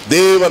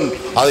 தேவன்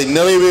அதை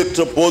நிறைவேற்ற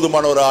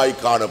போதுமானவராய்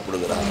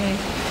காணப்படுகிறார்.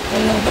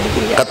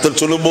 கர்த்தர்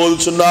சொல்லும் போது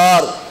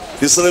சொன்னார்,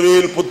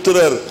 இஸ்ரவேல்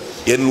புத்திரர்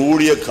என்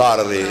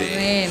ஊழியக்காரரே.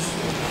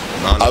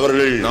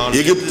 அவர்கள்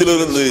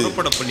எகிப்திலிருந்து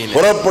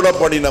புறப்பட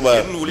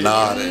பண்ணினவர்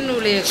நான்,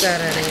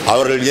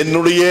 அவர்கள்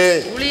என்னுடைய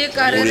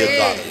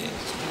ஊழியக்காரர்.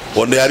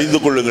 ஒன்றை அறிந்து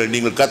கொள்ளுங்கள்,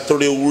 நீங்கள்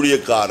கர்த்தருடைய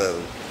ஊழியக்காரர்.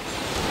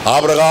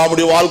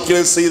 ஆபிரகாமுடைய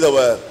வாழ்க்கையிலே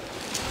செய்தவர்,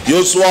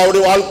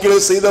 யோசுவாவுடைய வாழ்க்கையிலே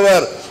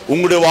செய்தவர்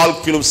உங்களுடைய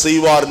வாழ்க்கையிலும்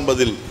செய்வார்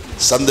என்பதில்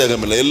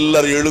சந்தேகமில்லை.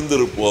 எல்லாரும்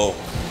எழுந்திருப்போம்,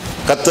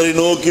 கர்த்தரை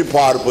நோக்கி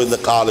பார்ப்போம். இந்த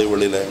காலை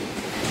வேளையில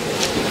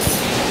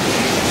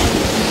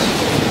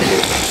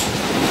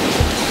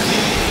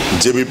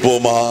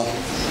ஜெபிப்போமா?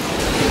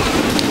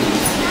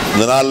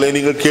 இந்த நாளில்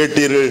நீங்கள்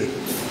கேட்டீர்கள்,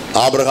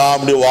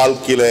 ஆபிரகாமுடைய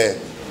வாழ்க்கையில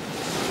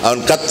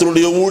அவன்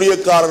கர்த்தருடைய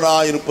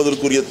ஊழியக்காரனாய்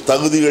இருப்பதற்குரிய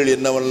தகுதிகள்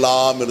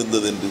என்னவெல்லாம்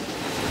இருந்தது என்று.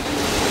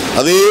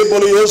 அதே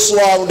போல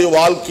யோசுவாவுடைய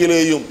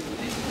வாழ்க்கையிலேயும்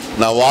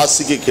நான்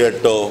வாசிக்க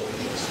கேட்டோம்.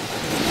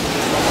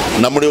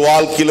 நம்முடைய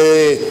வாழ்க்கையிலே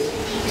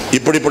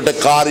இப்படிப்பட்ட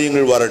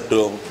காரியங்கள்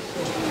வரட்டும்.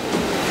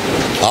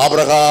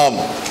 ஆபிரகாம்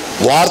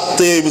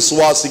வார்த்தையை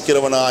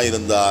விசுவாசிக்கிறவனாய்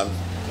இருந்தான்.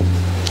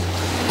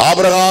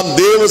 ஆபிரகாம்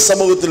தேவ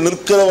சமூகத்தில்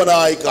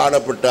நிற்கிறவனாய்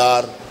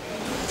காணப்பட்டார்.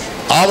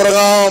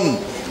 ஆபிரகாம்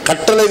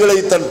கட்டளைகளை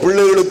தன்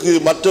பிள்ளைகளுக்கு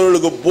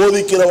மற்றவர்களுக்கு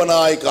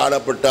போதிக்கிறவனாய்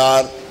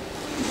காணப்பட்டார்.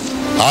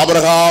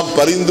 ஆபிரகாம்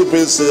பரிந்து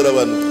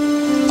பேசுகிறவன்.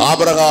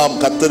 ஆபிரகாம்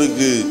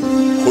கர்த்தருக்கு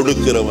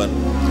கொடுக்கிறவன்.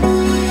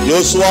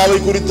 யோசுவாவை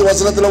குறித்து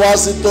வசனத்தில்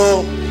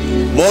வாசித்தோம்.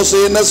 மோசே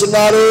என்ன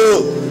சொன்னாரோ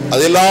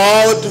அது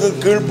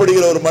எல்லாவற்றுக்கும்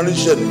கீழ்ப்படுகிற ஒரு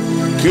மனுஷன்.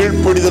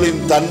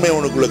 கீழ்ப்படிதலின் தன்மை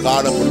அவனுக்குள்ள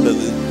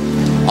காணப்பட்டது.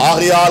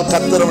 ஆகையால்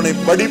கர்த்தர் அவனை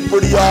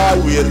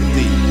படிப்படியாய்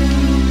உயர்த்தி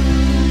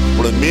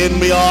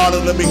மேன்மையான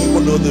நிலைமைக்கு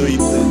கொண்டு வந்து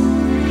வைத்து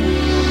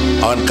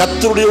அவன்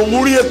கர்த்தருடைய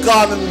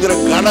ஊழியக்காரன் என்கிற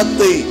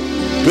கணத்தை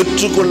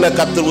பெற்றுக்கொள்ள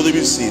கர்த்தர்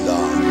உதவி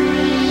செய்தார்.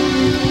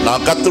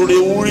 நான் கர்த்தருடைய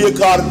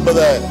ஊழியக்காரன்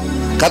என்பதை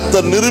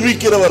கர்த்தர்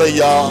நிரூபிக்கிறவர்.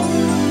 ஐயா,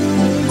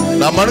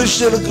 நான்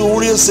மனுஷனுக்கு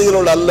ஊழியம்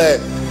செய்கிறவர்கள் அல்ல,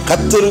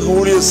 கர்த்தருக்கு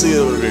ஊழியம்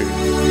செய்கிறவர்கள்.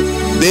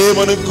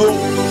 தேவனுக்கும்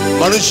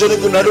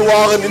மனுஷனுக்கு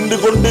நடுவாக நின்று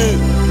கொண்டு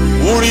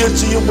ஊழியம்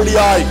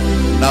செய்யும்படியாய்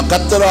நாம்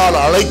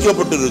கர்த்தரால்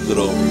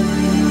அழைக்கப்பட்டிருக்கிறோம்.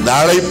 இந்த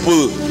அழைப்பு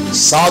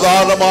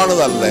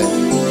சாதாரணமானது அல்ல,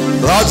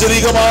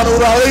 ராஜரீகமான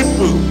ஒரு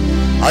அழைப்பு.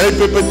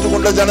 அழைப்பை பெற்றுக்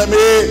கொண்ட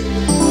ஜனமே,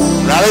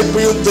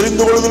 அழைப்பையும்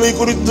தெரிந்து கொள்வதை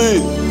குறித்து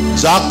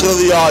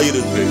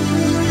ஜாக்கிரதையாயிருங்கள்.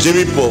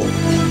 ஜெபிப்போம்.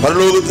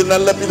 பரலோகத்தின்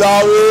நல்ல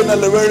பிதாவே,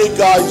 நல்ல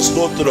வேளைக்காய்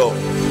ஸ்தோத்திரம்.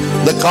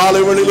 இந்த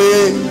காலை வேளையிலே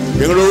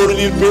எங்களோடு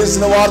நீர்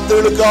பேசின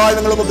வார்த்தைகளுக்காக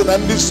நாங்கள் நமக்கு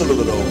நன்றி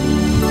சொல்லுகிறோம்.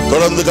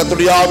 தொடர்ந்து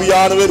கர்த்தருடைய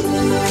ஆவியானவர்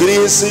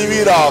கிரியை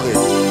செய்வீராக.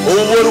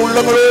 ஒவ்வொரு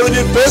உள்ளங்களோடு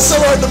நீர் பேச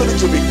வேண்டும் என்று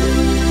ஜெபிக்கிறோம்.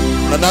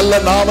 நல்ல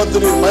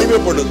நாமத்தில்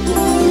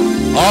மகிமைப்படுத்தும்,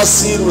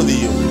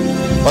 ஆசீர்வதியும்.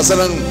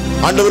 வசனம்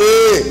ஆண்டவரே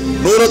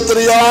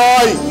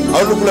நூறத்தனையாய்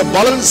அவர்களுக்குள்ள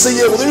பலன்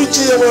செய்ய உதவி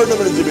செய்ய வேண்டும்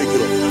என்று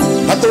ஜெபிக்கிறோம்.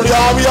 கர்த்தருடைய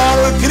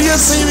ஆவியானவர் கிரியை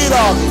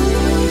செய்வீராக.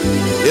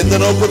 எந்த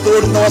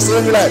நோக்கத்தோடு இந்த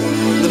வசனங்களை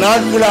இந்த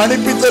நாட்களை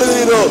அனுப்பி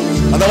தருகிறீரோ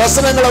அந்த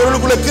வசனங்கள்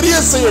அவர்களுக்குள்ள கிரியை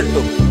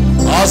செய்யட்டும்.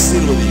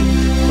 ஆசீர்வதியும்.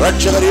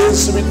 ரட்சகர்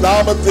இயேசுவின்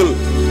நாமத்தில்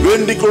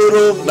வேண்டிக்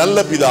கொள்கிறோம்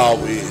நல்ல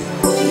பிதாவே.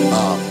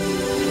 ஆமென்.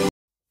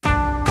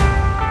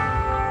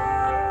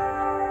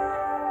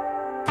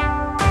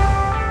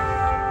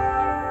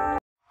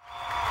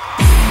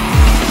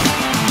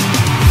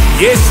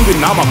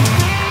 இயேசுவின் நாமம்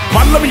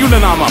வல்லமையுள்ள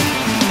நாமம்.